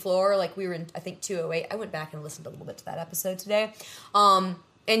the same floor, like we were in I think 208. I went back and listened a little bit to that episode today, and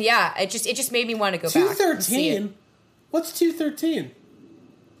it just made me want to go back. 213. What's 213?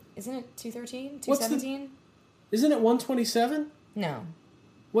 Isn't it 213? 217? Isn't it 127? No.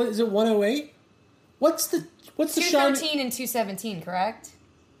 What is it? 108? What's the 213 and 217? Correct.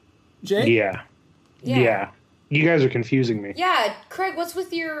 Jake? Yeah. You guys are confusing me. Yeah, Craig, what's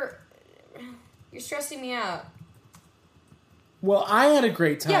with your... You're stressing me out. Well, I had a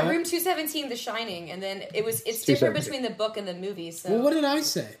great time. Yeah, room 217, The Shining, and then it's different between the book and the movie, so... Well, what did I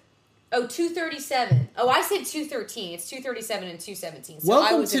say? Oh, 237. Oh, I said 213. It's 237 and 217. So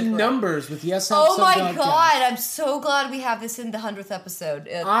welcome to Numbers with Yes Oh my God, I'm so glad we have this in the 100th episode.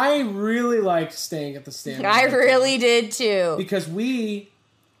 I really liked staying at the Stanley. I really did too. Because we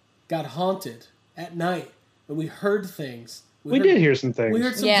got haunted at night, and we heard things. We did hear some things. We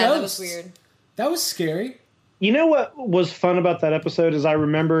heard some ghosts. That was weird. That was scary. You know what was fun about that episode is I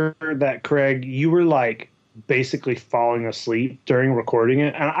remember that, Craig, you were like basically falling asleep during recording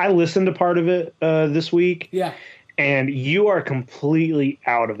it, and I listened to part of it this week. Yeah. And you are completely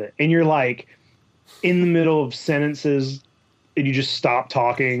out of it, and you're like in the middle of sentences, and you just stop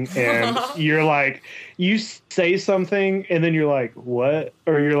talking, and you're like, you say something, and then you're like, what?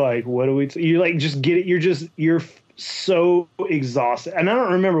 Or you're like, what do we? You like just get it. You're so exhausted. And I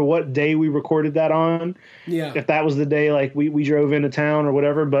don't remember what day we recorded that on. Yeah. If that was the day like we drove into town or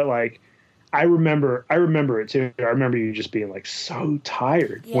whatever, but like I remember it too. I remember you just being like so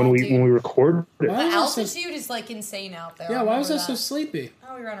tired when we recorded it. The altitude is like insane out there. Yeah, why was I so sleepy?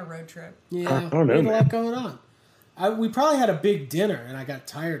 Oh, we were on a road trip. Yeah, I don't know, we had a man. lot going on. We probably had a big dinner, and I got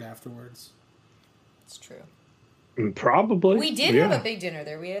tired afterwards. It's true. Probably. We did have a big dinner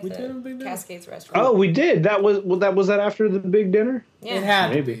there. We had did have a the big dinner. Cascades restaurant. Oh, we did. That was that after the big dinner? Yeah. It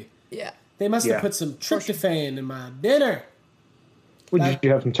had Maybe. to be. Yeah. They must have put some tryptophan in my dinner. Did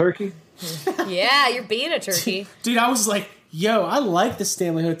you have some turkey? Yeah, you're being a turkey. Dude, I was like, yo, I like the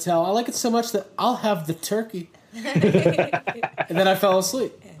Stanley Hotel. I like it so much that I'll have the turkey. And then I fell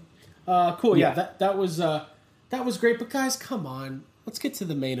asleep. Cool, yeah. That was great. But guys, come on. Let's get to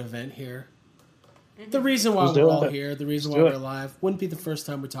the main event here. The reason why we're all here, the reason why we're alive, wouldn't be the first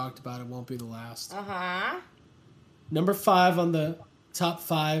time we talked about it, won't be the last. Uh-huh. Number 5 on the top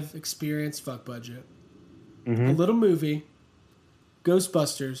 5 experience fuck budget. Mm-hmm. A little movie,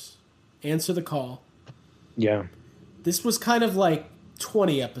 Ghostbusters, Answer the Call. Yeah. This was kind of like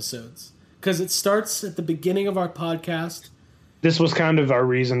 20 episodes because it starts at the beginning of our podcast. This was kind of our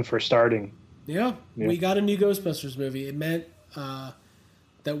reason for starting. Yeah, we got a new Ghostbusters movie. It meant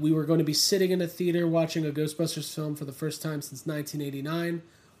that we were going to be sitting in a theater watching a Ghostbusters film for the first time since 1989.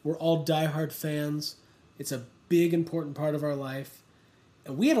 We're all diehard fans. It's a big, important part of our life.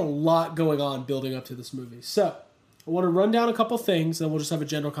 And we had a lot going on building up to this movie. So, I want to run down a couple things, and we'll just have a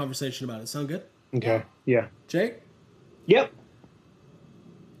general conversation about it. Sound good? Okay, yeah. Jake? Yep.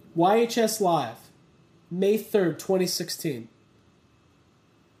 YHS Live, May 3rd, 2016.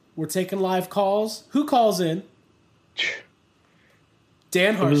 We're taking live calls. Who calls in?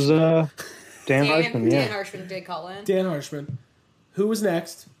 Dan Harshman. It was Dan Harshman, yeah. Dan Harshman did call in. Dan Harshman. Who was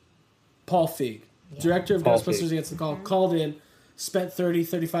next? Paul Feig, director of Paul Ghostbusters Feig. Answer the Call, called in, spent 30,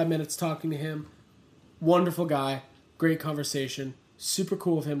 35 minutes talking to him. Wonderful guy. Great conversation. Super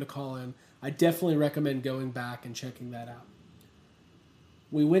cool of him to call in. I definitely recommend going back and checking that out.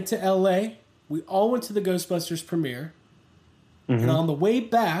 We went to LA. We all went to the Ghostbusters premiere. Mm-hmm. And on the way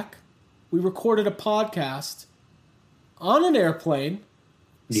back, we recorded a podcast on an airplane,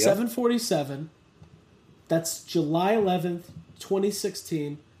 747. That's July 11th,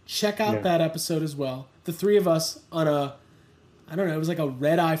 2016. Check out that episode as well. The three of us on a, I don't know, it was like a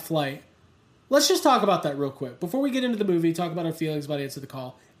red-eye flight. Let's just talk about that real quick. Before we get into the movie, talk about our feelings about Answer the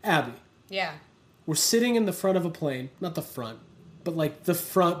Call. Abby. Yeah. We're sitting in the front of a plane. Not the front, but like the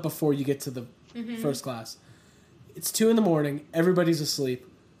front before you get to the first class. It's 2 a.m. Everybody's asleep.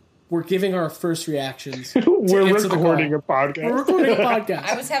 We're giving our first reactions. We're recording a podcast. We're recording a podcast.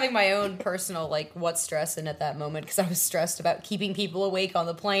 I was having my own personal, like, what's stressing at that moment because I was stressed about keeping people awake on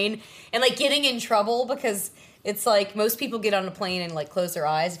the plane and, like, getting in trouble because it's like most people get on a plane and, like, close their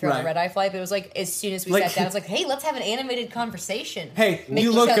eyes if you're on a red-eye flight. But it was like as soon as we sat down, I was like, hey, let's have an animated conversation. Hey, Make you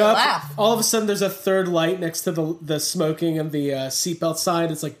each look other up, laugh. all of a sudden there's a third light next to the smoking and the seatbelt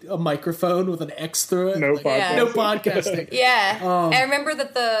sign. It's like a microphone with an X through it. No podcasting. Yeah. No podcasting. Yeah. I remember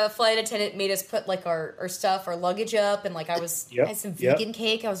that the flight attendant made us put, like, our stuff, our luggage up, and, like, I had some vegan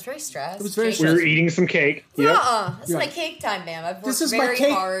cake. I was very stressed. It was very We stressful. were eating some cake. Yep. This is my cake time, ma'am. I've worked This is very my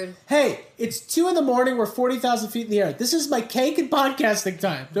cake. hard. Hey, it's 2 a.m. We're 40,000 feet in the air. This is my cake and podcasting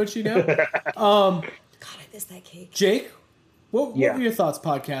time. Don't you know? God, I miss that cake. Jake, what were your thoughts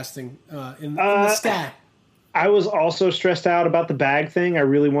podcasting in the sky? I was also stressed out about the bag thing. I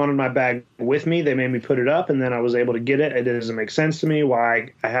really wanted my bag with me. They made me put it up, and then I was able to get it. It doesn't make sense to me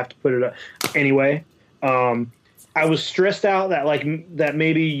why I have to put it up. Anyway, I was stressed out that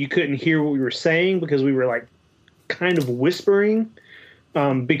maybe you couldn't hear what we were saying because we were like kind of whispering.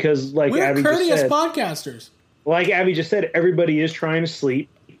 Because like We're Abby courteous just said, podcasters. like Abby just said, everybody is trying to sleep.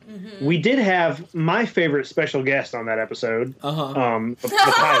 Mm-hmm. We did have my favorite special guest on that episode, the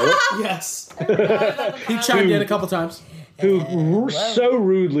pilot, Yes. He chimed in a couple times. who so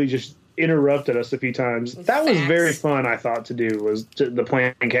rudely just interrupted us a few times. That was very fun. I thought to do was the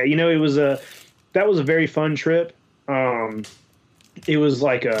plan cat. You know, that was a very fun trip. It was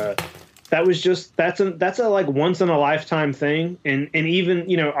like that's a like once in a lifetime thing. And even,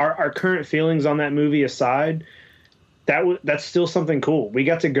 you know, our current feelings on that movie aside, that's still something cool. We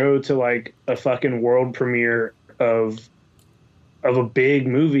got to go to like a fucking world premiere of a big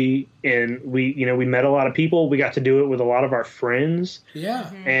movie, and we met a lot of people. We got to do it with a lot of our friends. Yeah.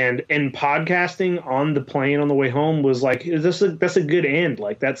 And podcasting on the plane on the way home was like, that's a good end.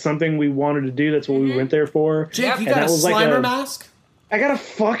 Like that's something we wanted to do. That's what we went there for. Jake, you And got a that was like Slimer mask? I got a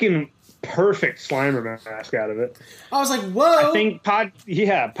fucking perfect Slimer mask out of it. I was like, whoa. I think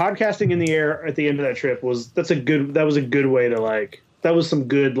podcasting in the air at the end of that trip was a good way to like. That was some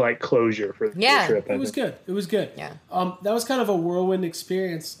good like closure for the trip. It was good. It was good. Yeah. That was kind of a whirlwind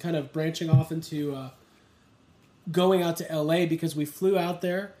experience, kind of branching off into going out to LA because we flew out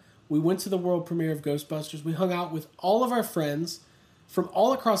there. We went to the world premiere of Ghostbusters. We hung out with all of our friends from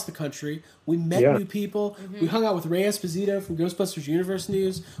all across the country. We met new people. Mm-hmm. We hung out with Ray Esposito from Ghostbusters Universe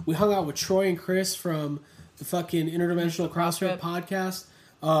News. We hung out with Troy and Chris from the fucking Interdimensional Crossrip podcast.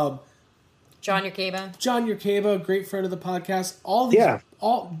 John Yerkeba, great friend of the podcast. All these,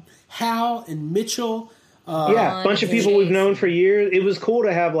 all Hal and Mitchell. A bunch of people we've known for years. It was cool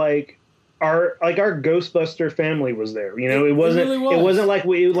to have like our Ghostbuster family was there. You know, it wasn't like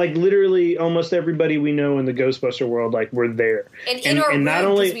literally almost everybody we know in the Ghostbuster world like were there. And in our room,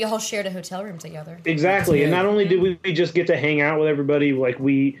 because we all shared a hotel room together. Exactly, and not only did we just get to hang out with everybody, like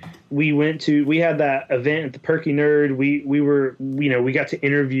we had that event at the Perky Nerd. We got to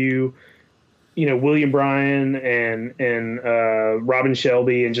interview. William Bryan and Robin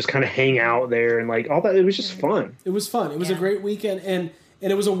Shelby and just kind of hang out there and like all that. It was just fun. It was fun. It was a great weekend. And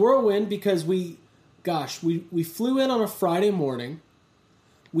it was a whirlwind because we flew in on a Friday morning.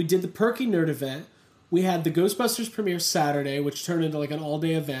 We did the Perky Nerd event. We had the Ghostbusters premiere Saturday, which turned into like an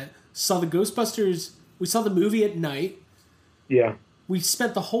all-day event. Saw the Ghostbusters. We saw the movie at night. Yeah. We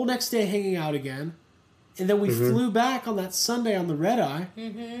spent the whole next day hanging out again. And then we flew back on that Sunday on the red eye.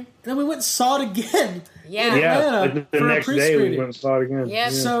 Mm-hmm. And then we went and saw it again. Yeah. In Atlanta the next day we went and saw it again. Yeah.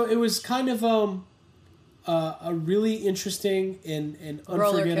 So it was kind of a really interesting and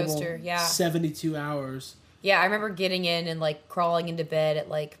unforgettable 72 hours. Yeah, I remember getting in and like crawling into bed at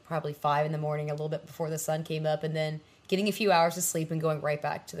like probably 5 a.m, a little bit before the sun came up, and then getting a few hours of sleep and going right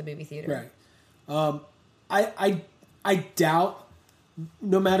back to the movie theater. Right. I doubt,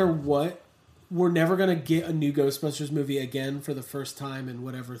 no matter what, we're never going to get a new Ghostbusters movie again for the first time in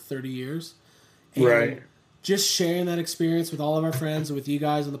whatever 30 years. And right. Just sharing that experience with all of our friends and with you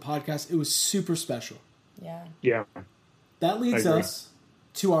guys on the podcast, it was super special. Yeah. Yeah. That leads us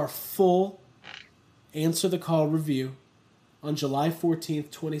to our full Answer the Call review on July 14th,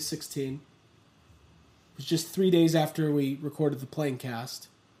 2016. It was just 3 days after we recorded the Planecast.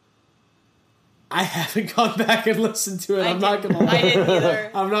 I haven't gone back and listened to it. I'm not going to lie. I didn't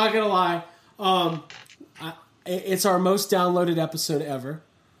either. I'm not going to lie. It's our most downloaded episode ever,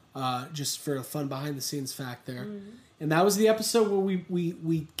 just for a fun behind-the-scenes fact there. Mm-hmm. And that was the episode where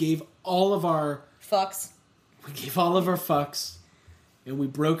we gave all of our... fucks. We gave all of our fucks, and we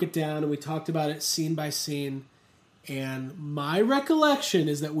broke it down, and we talked about it scene by scene. And my recollection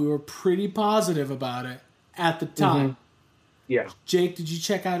is that we were pretty positive about it at the time. Mm-hmm. Yeah. Jake, did you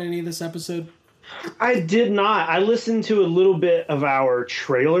check out any of this episode? I did not. I listened to a little bit of our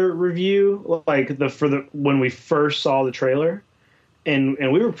trailer review, like when we first saw the trailer, and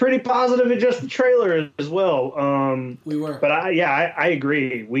we were pretty positive in just the trailer as well. We were, but I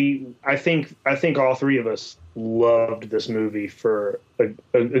agree. I think all three of us loved this movie for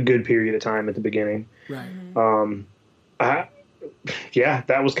a good period of time at the beginning. Right.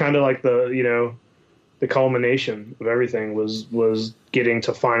 That was kind of like the culmination of everything was getting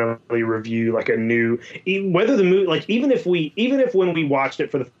to finally review like a new, whether the movie, like even if when we watched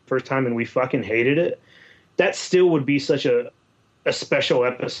it for the first time and we fucking hated it, that still would be such a special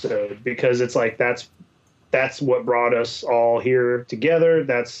episode because it's like that's what brought us all here together.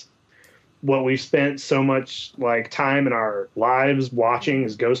 That's what we've spent so much like time in our lives watching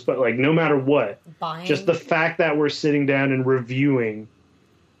is Ghostbusters. Like no matter what, just the fact that we're sitting down and reviewing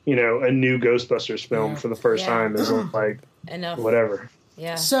a new Ghostbusters film for the first time is like enough. Whatever.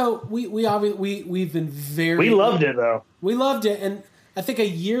 Yeah. So we've been very. We loved it though. We loved it, and I think a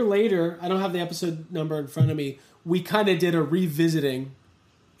year later, I don't have the episode number in front of me. We kind of did a revisiting,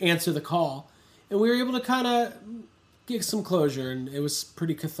 Answer the Call, and we were able to kind of get some closure, and it was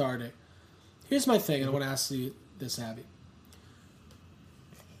pretty cathartic. Here's my thing, and I want to ask you this, Abby.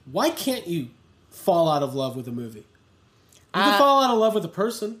 Why can't you fall out of love with a movie? You can fall out of love with a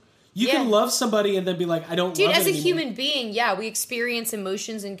person. You can love somebody and then be like, I don't love it anymore. Dude, as a human being, we experience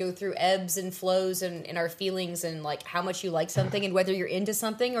emotions and go through ebbs and flows and our feelings and like how much you like something and whether you're into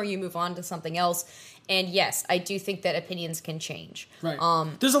something or you move on to something else. And yes, I do think that opinions can change. Right.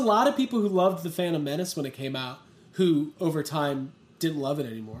 There's a lot of people who loved The Phantom Menace when it came out who, over time, didn't love it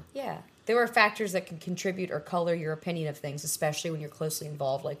anymore. Yeah. There are factors that can contribute or color your opinion of things, especially when you're closely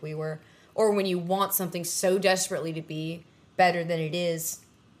involved like we were. Or when you want something so desperately to be better than it is,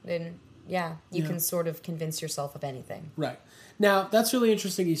 then you can sort of convince yourself of anything. Right. Now, that's really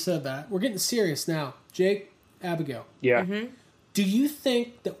interesting you said that. We're getting serious now. Jake, Abigail. Yeah. Mm-hmm. Do you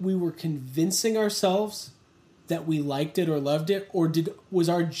think that we were convincing ourselves that we liked it or loved it, or was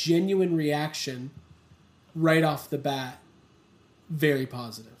our genuine reaction right off the bat very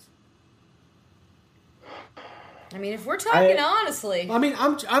positive? I mean, if we're talking honestly, I mean,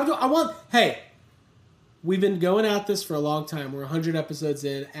 I want. Hey, we've been going at this for a long time. We're 100 episodes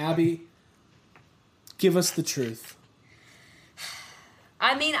in. Abby, give us the truth.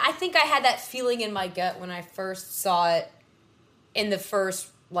 I mean, I think I had that feeling in my gut when I first saw it in the first,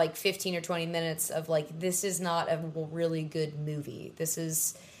 15 or 20 minutes of, this is not a really good movie. This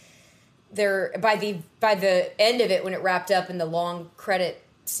is... By the end of it, when it wrapped up and the long credit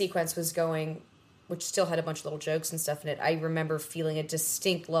sequence was going, which still had a bunch of little jokes and stuff in it, I remember feeling a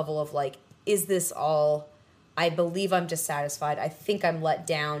distinct level of, is this all... I believe I'm dissatisfied. I think I'm let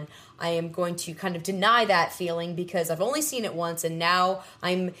down. I am going to kind of deny that feeling because I've only seen it once, and now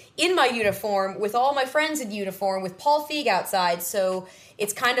I'm in my uniform with all my friends in uniform with Paul Feig outside. So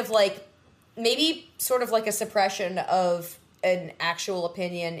it's kind of maybe sort of a suppression of an actual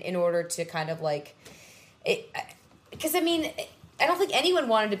opinion in order to kind of because I mean, I don't think anyone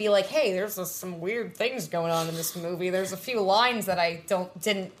wanted to be hey, there's some weird things going on in this movie. There's a few lines that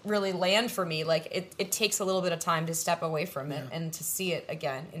didn't really land for me. It takes a little bit of time to step away from it and to see it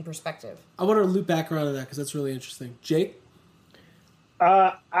again in perspective. I want to loop back around to that because that's really interesting. Jake?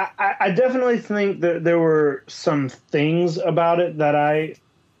 I definitely think that there were some things about it that I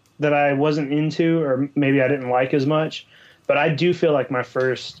wasn't into, or maybe I didn't like as much. But I do feel like my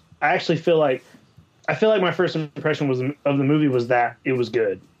first impression of the movie was that it was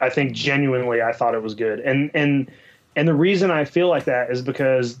good. I think genuinely I thought it was good. And the reason I feel like that is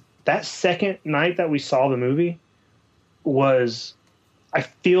because that second night that we saw the movie I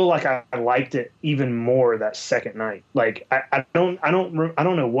feel like I liked it even more that second night. I don't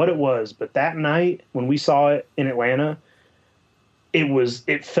know what it was, but that night when we saw it in Atlanta,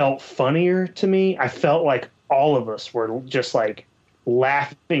 it felt funnier to me. I felt like all of us were just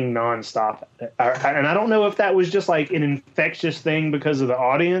laughing nonstop. And I don't know if that was just an infectious thing because of the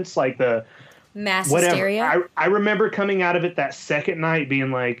audience, the mass hysteria. I remember coming out of it that second night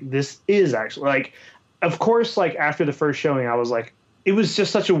being this is actually of course, after the first showing, I was it was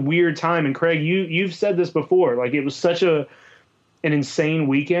just such a weird time. And Craig, you've said this before, it was such an insane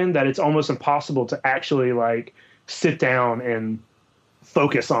weekend that it's almost impossible to actually sit down and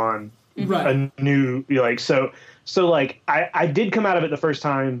focus on a new, So I did come out of it the first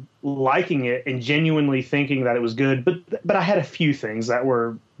time liking it and genuinely thinking that it was good, but I had a few things that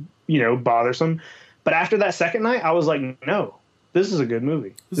were, bothersome. But after that second night, I was no, this is a good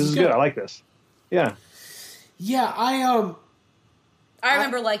movie. This is good. I like this. Yeah. Yeah, I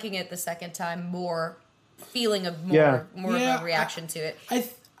remember liking it the second time more, feeling more of a reaction to it.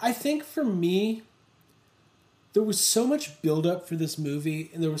 I think for me, there was so much buildup for this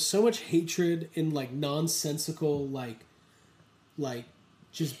movie, and there was so much hatred and nonsensical,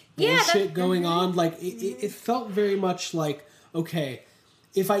 just bullshit going on. It felt very much okay,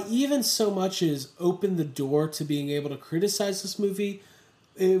 if I even so much as open the door to being able to criticize this movie,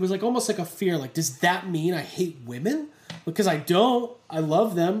 it was almost a fear. Does that mean I hate women? Because I don't. I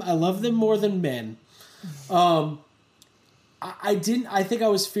love them. I love them more than men. I didn't. I think I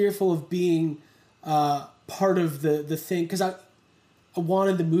was fearful of being part of the thing because I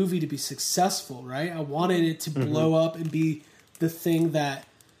wanted the movie to be successful, right? I wanted it to blow up and be the thing that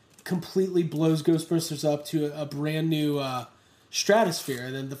completely blows Ghostbusters up to a brand new stratosphere,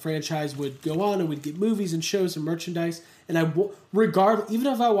 and then the franchise would go on and we'd get movies and shows and merchandise. And even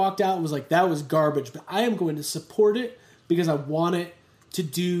if I walked out and was that was garbage, but I am going to support it because I want it to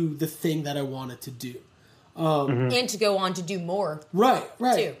do the thing that I want it to do, and to go on to do more. Right.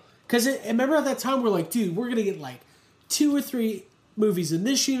 Too. Because I remember at that time we're dude, we're gonna get 2 or 3 movies in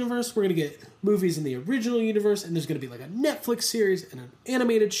this universe. We're gonna get movies in the original universe, and there's gonna be a Netflix series and an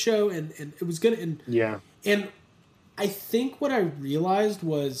animated show, and it was gonna And I think what I realized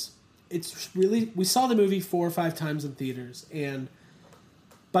was we saw the movie 4 or 5 times in theaters, and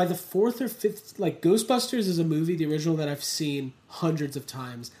by the 4th or 5th, Ghostbusters is a movie, the original, that I've seen hundreds of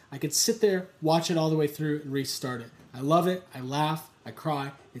times. I could sit there, watch it all the way through, and restart it. I love it. I laugh. I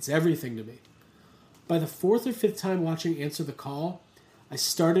cry. It's everything to me. By the 4th or 5th time watching Answer the Call, I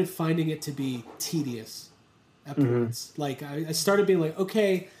started finding it to be tedious at points. I started being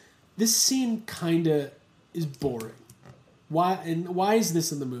okay, this scene kind of is boring. Why is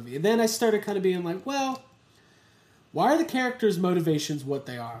this in the movie? And then I started kind of being well, why are the characters' motivations what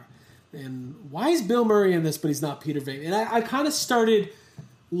they are? And why is Bill Murray in this, but he's not Peter Venkman? And I kind of started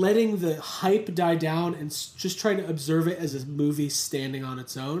letting the hype die down and just trying to observe it as a movie standing on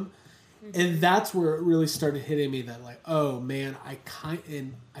its own. And that's where it really started hitting me that, like, oh man, I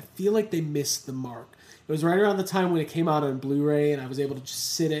feel like they missed the mark. It was right around the time when it came out on Blu-ray, and I was able to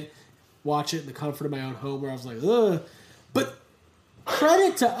just watch it in the comfort of my own home, where I was like, ugh. But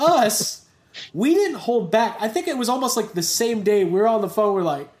credit to us, we didn't hold back. I think it was almost like the same day we were on the phone, we're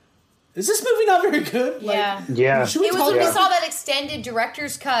like, is this movie not very good? Yeah. Should we it was talk when we about saw that extended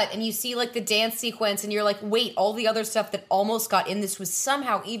director's cut and you see like the dance sequence and you're like, wait, all the other stuff that almost got in this was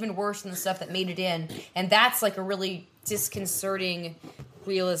somehow even worse than the stuff that made it in. And that's like a really disconcerting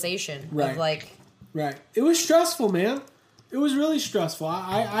realization of like... Right. It was stressful, man. It was really stressful.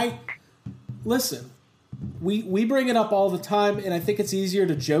 I listen, we bring it up all the time, and I think it's easier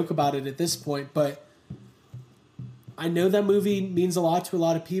to joke about it at this point, but I know that movie means a lot to a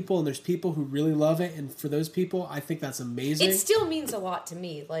lot of people, and there's people who really love it, and for those people, I think that's amazing. It still means a lot to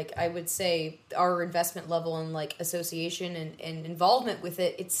me. Like, I would say our investment level and, like, association and involvement with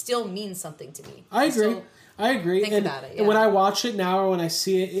it, it still means something to me. I agree. Think about it, yeah. And when I watch it now or when I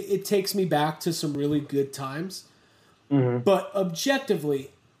see it, it takes me back to some really good times. Mm-hmm. But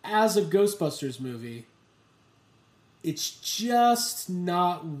objectively, as a Ghostbusters movie, it's just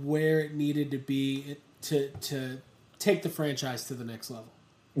not where it needed to be to take the franchise to the next level.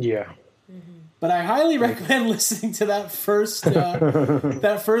 Yeah. Mm-hmm. But I highly recommend listening to that first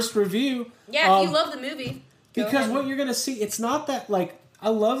review. Yeah, if you love the movie. Because what you're going to see, it's not that, like,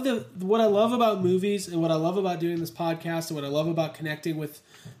 what I love about movies and what I love about doing this podcast and what I love about connecting with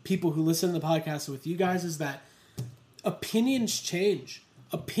people who listen to the podcast and with you guys is that opinions change.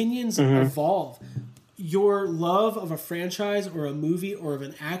 Opinions evolve. Your love of a franchise or a movie or of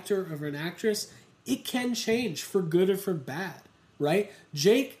an actor or of an actress, it can change for good or for bad, right?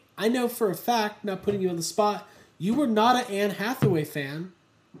 Jake, I know for a fact, not putting you on the spot, you were not an Anne Hathaway fan,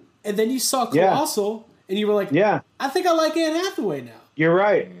 and then you saw Colossal, and you were like, I think I like Anne Hathaway now. You're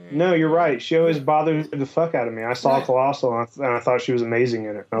right. No, you're right. She always bothered the fuck out of me. I saw Colossal, and I thought she was amazing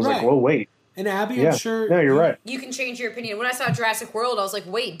in it. I was like, well, wait. And Abby, I'm sure... No, you're right. You can change your opinion. When I saw Jurassic World, I was like,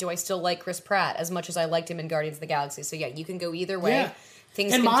 wait, do I still like Chris Pratt as much as I liked him in Guardians of the Galaxy? So yeah, you can go either way. Yeah.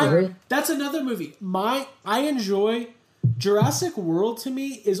 Things and can turn. That's another movie. I enjoy... Jurassic World, to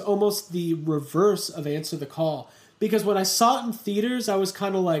me, is almost the reverse of Answer the Call. Because when I saw it in theaters, I was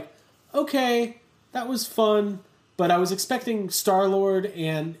kind of like, okay, that was fun, but I was expecting Star-Lord,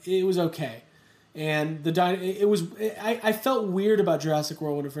 and it was okay. And I felt weird about Jurassic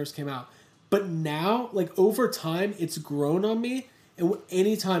World when it first came out. But now, like, over time, it's grown on me. And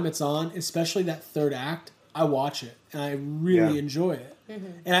anytime it's on, especially that third act, I watch it. And I really enjoy it.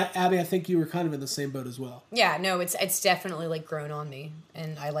 Mm-hmm. And Abby, I think you were kind of in the same boat as well. Yeah, no, it's definitely, like, grown on me.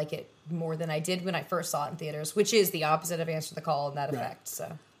 And I like it more than I did when I first saw it in theaters, which is the opposite of Answer the Call in that effect.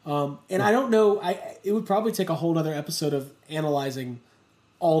 So, and I don't know, it would probably take a whole other episode of analyzing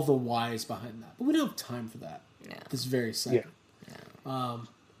all the whys behind that. But we don't have time for that. No. This very second. Yeah.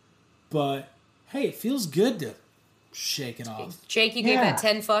 But, hey, it feels good to shake it off. Jake, you gave that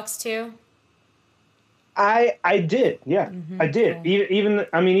 10 fucks too? I did, yeah. I did.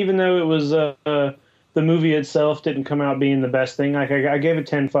 Even though it was the movie itself didn't come out being the best thing, like I gave it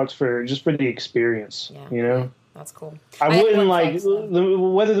 10 fucks for the experience, you know? That's cool. I wouldn't, like,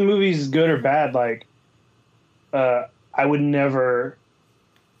 whether the movie's good or bad, like, I would never...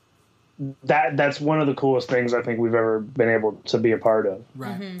 That's one of the coolest things I think we've ever been able to be a part of.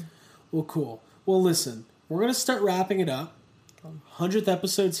 Right. Mm-hmm. Well, cool. Well, listen, we're going to start wrapping it up. 100th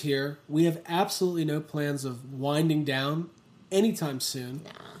episode's here. We have absolutely no plans of winding down anytime soon.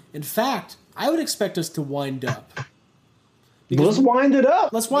 Nah. In fact, I would expect us to wind up. Let's wind it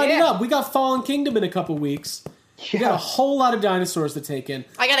up. Let's wind it up. We got Fallen Kingdom in a couple weeks. Yeah. We got a whole lot of dinosaurs to take in.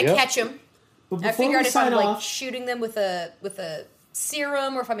 I got to catch them. I figure out if I'm like shooting them with a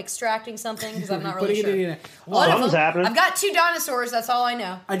serum or if I'm extracting something because I'm not really sure. Something's happening. I've got 2 dinosaurs. That's all I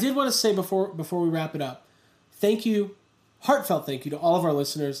know. I did want to say before we wrap it up, thank you, heartfelt thank you to all of our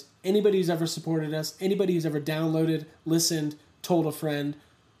listeners. Anybody who's ever supported us, anybody who's ever downloaded, listened, told a friend.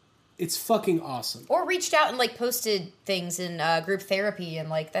 It's fucking awesome. Or reached out and like posted things in group therapy and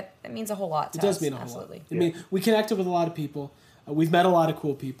like that means a whole lot to us. It does mean a whole lot. I mean, we connected with a lot of people. We've met a lot of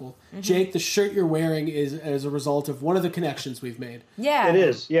cool people. Mm-hmm. Jake, the shirt you're wearing is as a result of one of the connections we've made. Yeah. It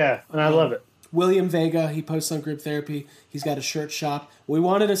is, yeah. And I love it. William Vega, he posts on Group Therapy. He's got a shirt shop. We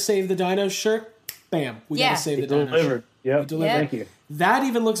wanted to Save the Dinos shirt. Bam. We got to Save the Dinos shirt. Yep. Thank you. That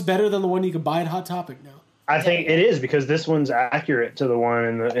even looks better than the one you can buy at Hot Topic now. I think it is because this one's accurate to the one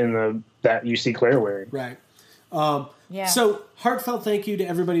in the that you see Claire wearing. Right. So, heartfelt thank you to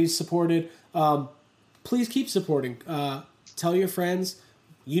everybody who's supported. Please keep supporting. Tell your friends.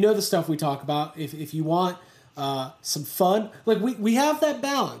 You know the stuff we talk about. If you want some fun. Like we have that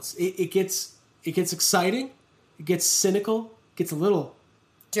balance. It gets exciting, it gets cynical, gets a little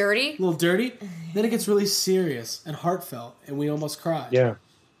dirty, then it gets really serious and heartfelt, and we almost cry. Yeah.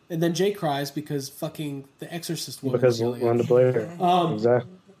 And then Jay cries because fucking The Exorcist woman. Because Linda Blair. Exactly.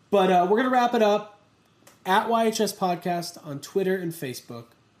 But we're gonna wrap it up at YHS Podcast on Twitter and Facebook.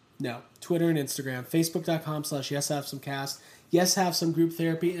 No, Twitter and Instagram. Facebook.com/YesHaveSomeCast. Yes, Have Some Group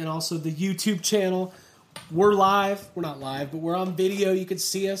Therapy, and also the YouTube channel. We're live. We're not live, but we're on video. You can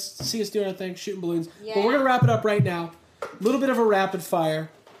see us doing our thing, shooting balloons. Yeah. But we're gonna wrap it up right now. A little bit of a rapid fire.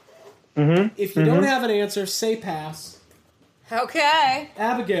 Mm-hmm. If you don't have an answer, say pass. Okay.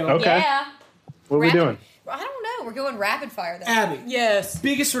 Abigail. Okay. Yeah. What are we doing? I don't know. We're going rapid fire then. Abby. Yes.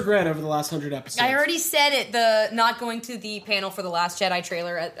 Biggest regret over the last 100 episodes. I already said it. The not going to the panel for the Last Jedi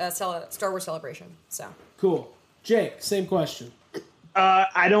trailer at Star Wars Celebration. So cool. Jake, same question.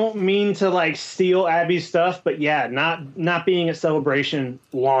 I don't mean to steal Abby's stuff, but yeah, not being at Celebration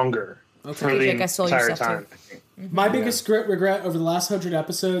longer for the entire time. My biggest regret over the last 100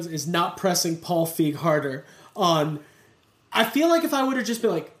 episodes is not pressing Paul Feig harder on. I feel like if I would have just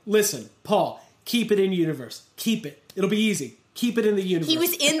been like, listen, Paul, keep it in universe. Keep it. It'll be easy. Keep it in the universe. He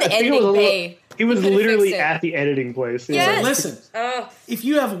was in the editing bay. He was literally at the editing place. Yes. Listen, if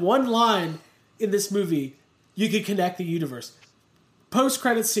you have one line in this movie, you could connect the universe.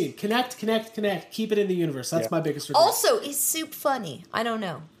 Post-credit scene. Connect. Keep it in the universe. That's my biggest regret. Also, is Soup funny? I don't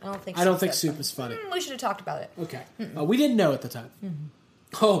know. I don't think Soup is funny. We should have talked about it. Okay. We didn't know at the time.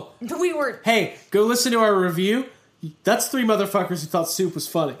 Oh. We were. Hey, go listen to our review. That's 3 motherfuckers who thought Soup was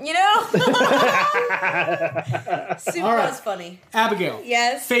funny. You know? Soup was funny. Abigail.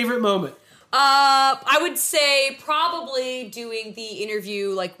 Yes? Favorite moment? I would say probably doing the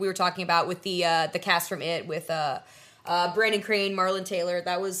interview like we were talking about with the cast from It with Brandon Crane, Marlon Taylor.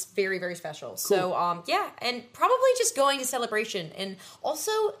 That was very, very special. Cool. So, yeah, and probably just going to Celebration and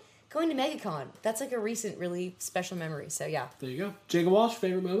also going to MegaCon. That's like a recent, really special memory. So, yeah. There you go. Jacob Walsh,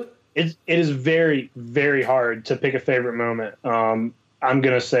 favorite moment? It is very, very hard to pick a favorite moment. I'm going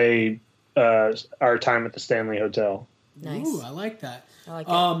to say our time at the Stanley Hotel. Nice. Ooh, I like that. I like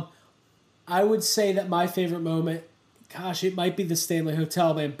that. I would say that my favorite moment, gosh, it might be the Stanley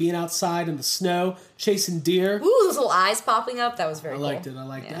Hotel, man. Being outside in the snow, chasing deer. Ooh, those little eyes popping up. That was very cool. I liked it.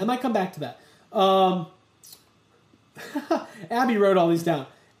 I might come back to that. Abby wrote all these down.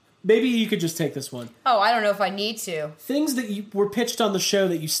 Maybe you could just take this one. Oh, I don't know if I need to. Things that were pitched on the show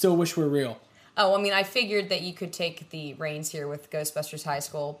that you still wish were real. Oh, I mean, I figured that you could take the reins here with Ghostbusters High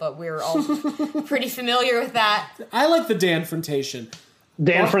School, but we're all pretty familiar with that. I like the Dan-frontation.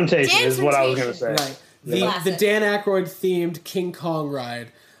 Dan-frontation is what I was going to say. Right. The Dan Aykroyd themed King Kong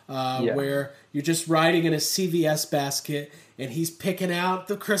ride, where you're just riding in a CVS basket, and he's picking out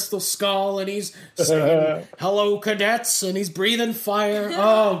the crystal skull, and he's saying, "Hello, cadets," and he's breathing fire.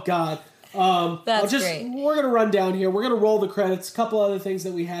 Oh God, that's great. We're gonna run down here. We're gonna roll the credits. A couple other things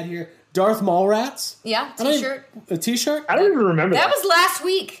that we had here: Darth Mallrats. Yeah, T-shirt. A T-shirt. I don't even remember that. That was last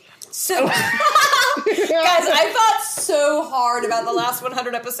week. So, guys, I thought so hard about the last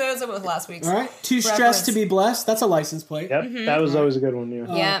 100 episodes. It was last week's. All right. Too stressed to be blessed. That's a license plate. Yep. Mm-hmm. That was always a good one.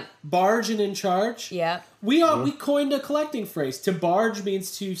 Yeah. Barge and in charge. Yeah. We coined a collecting phrase. To barge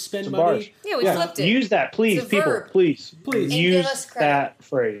means to spend money. Barge. Yeah, we flipped it. Use that, please, people. Verb. Please use that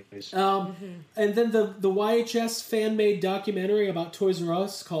phrase. And then the YHS fan made documentary about Toys R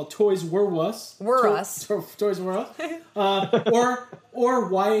Us called Toys Were Us. Toys Were Us. Or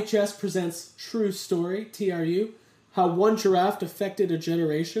YHS presents True Story, TRU, how one giraffe affected a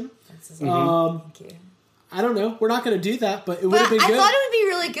generation. Thank you. I don't know. We're not going to do that, but it would have been good. I thought it would be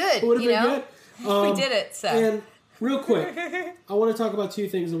really good. It would have been good. We did it, so. And real quick, I want to talk about 2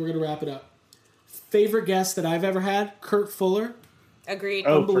 things and we're going to wrap it up. Favorite guest that I've ever had, Kurt Fuller. Agreed.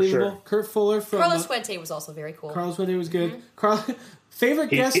 Oh, Unbelievable. for sure. Kurt Fuller from... Carlos Fuente was also very cool. Carlos Fuente was good.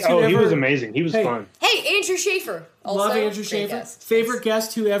 Favorite guest he who ever... was amazing. He was fun. Hey, Andrew Schaefer. Also, love Andrew Schaefer. Guest. Favorite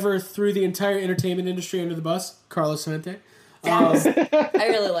guest who ever threw the entire entertainment industry under the bus, Carlos Fuente. I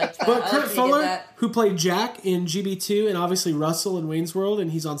really liked that. But Kurt Fuller, who played Jack in GB2 and obviously Russell in Wayne's World,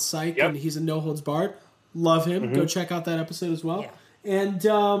 and he's on Psych and he's in No Holds Barred. Love him. Mm-hmm. Go check out that episode as well. Yeah. And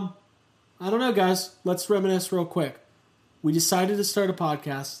I don't know, guys. Let's reminisce real quick. We decided to start a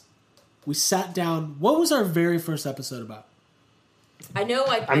podcast. We sat down. What was our very first episode about? I know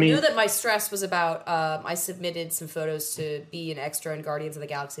that my stress was about I submitted some photos to be an extra in Guardians of the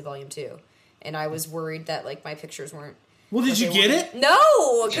Galaxy Volume 2. And I was worried that my pictures weren't... Well, did you get it?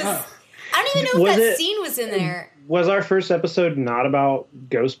 No! Because I don't even know if that scene was in there. Was our first episode not about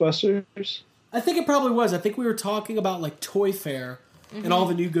Ghostbusters? I think it probably was. I think we were talking about Toy Fair. and all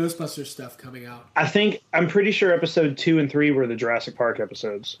the new Ghostbusters stuff coming out. I'm pretty sure episode 2 and 3 were the Jurassic Park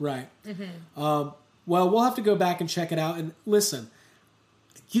episodes. Right. Well, we'll have to go back and check it out. And listen,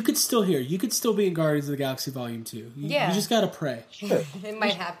 you could still hear. You could still be in Guardians of the Galaxy Volume 2. You just got to pray. Sure. It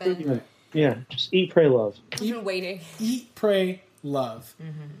might happen. Yeah, just eat, pray, love. I've been waiting. Eat, pray, love.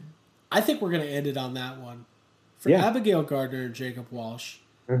 I think we're going to end it on that one. For Abigail Gardner and Jacob Walsh,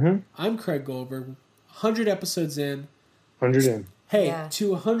 I'm Craig Goldberg. 100 episodes in. 100 in. Hey,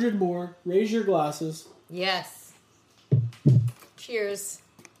 to 100 more. Raise your glasses. Yes. Cheers.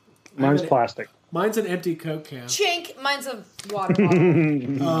 Mine's plastic. Mine's an empty Coke can. Chink. Mine's a water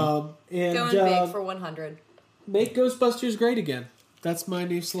bottle. And, going big for 100. Make Ghostbusters great again. That's my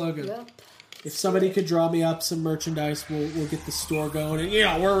new slogan. Yep. If somebody could draw me up some merchandise, we'll get the store going.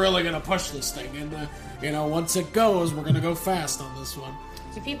 And, we're really going to push this thing. And, once it goes, we're going to go fast on this one.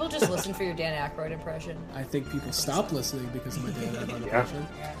 Do people just listen for your Dan Aykroyd impression? I think people stop listening because of my Dan Aykroyd impression.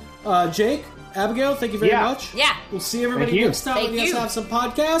 Jake, Abigail, thank you very much. Yeah. We'll see everybody next time. Let's have some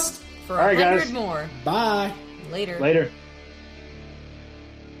podcast. For 100 more. Bye. Later. Later.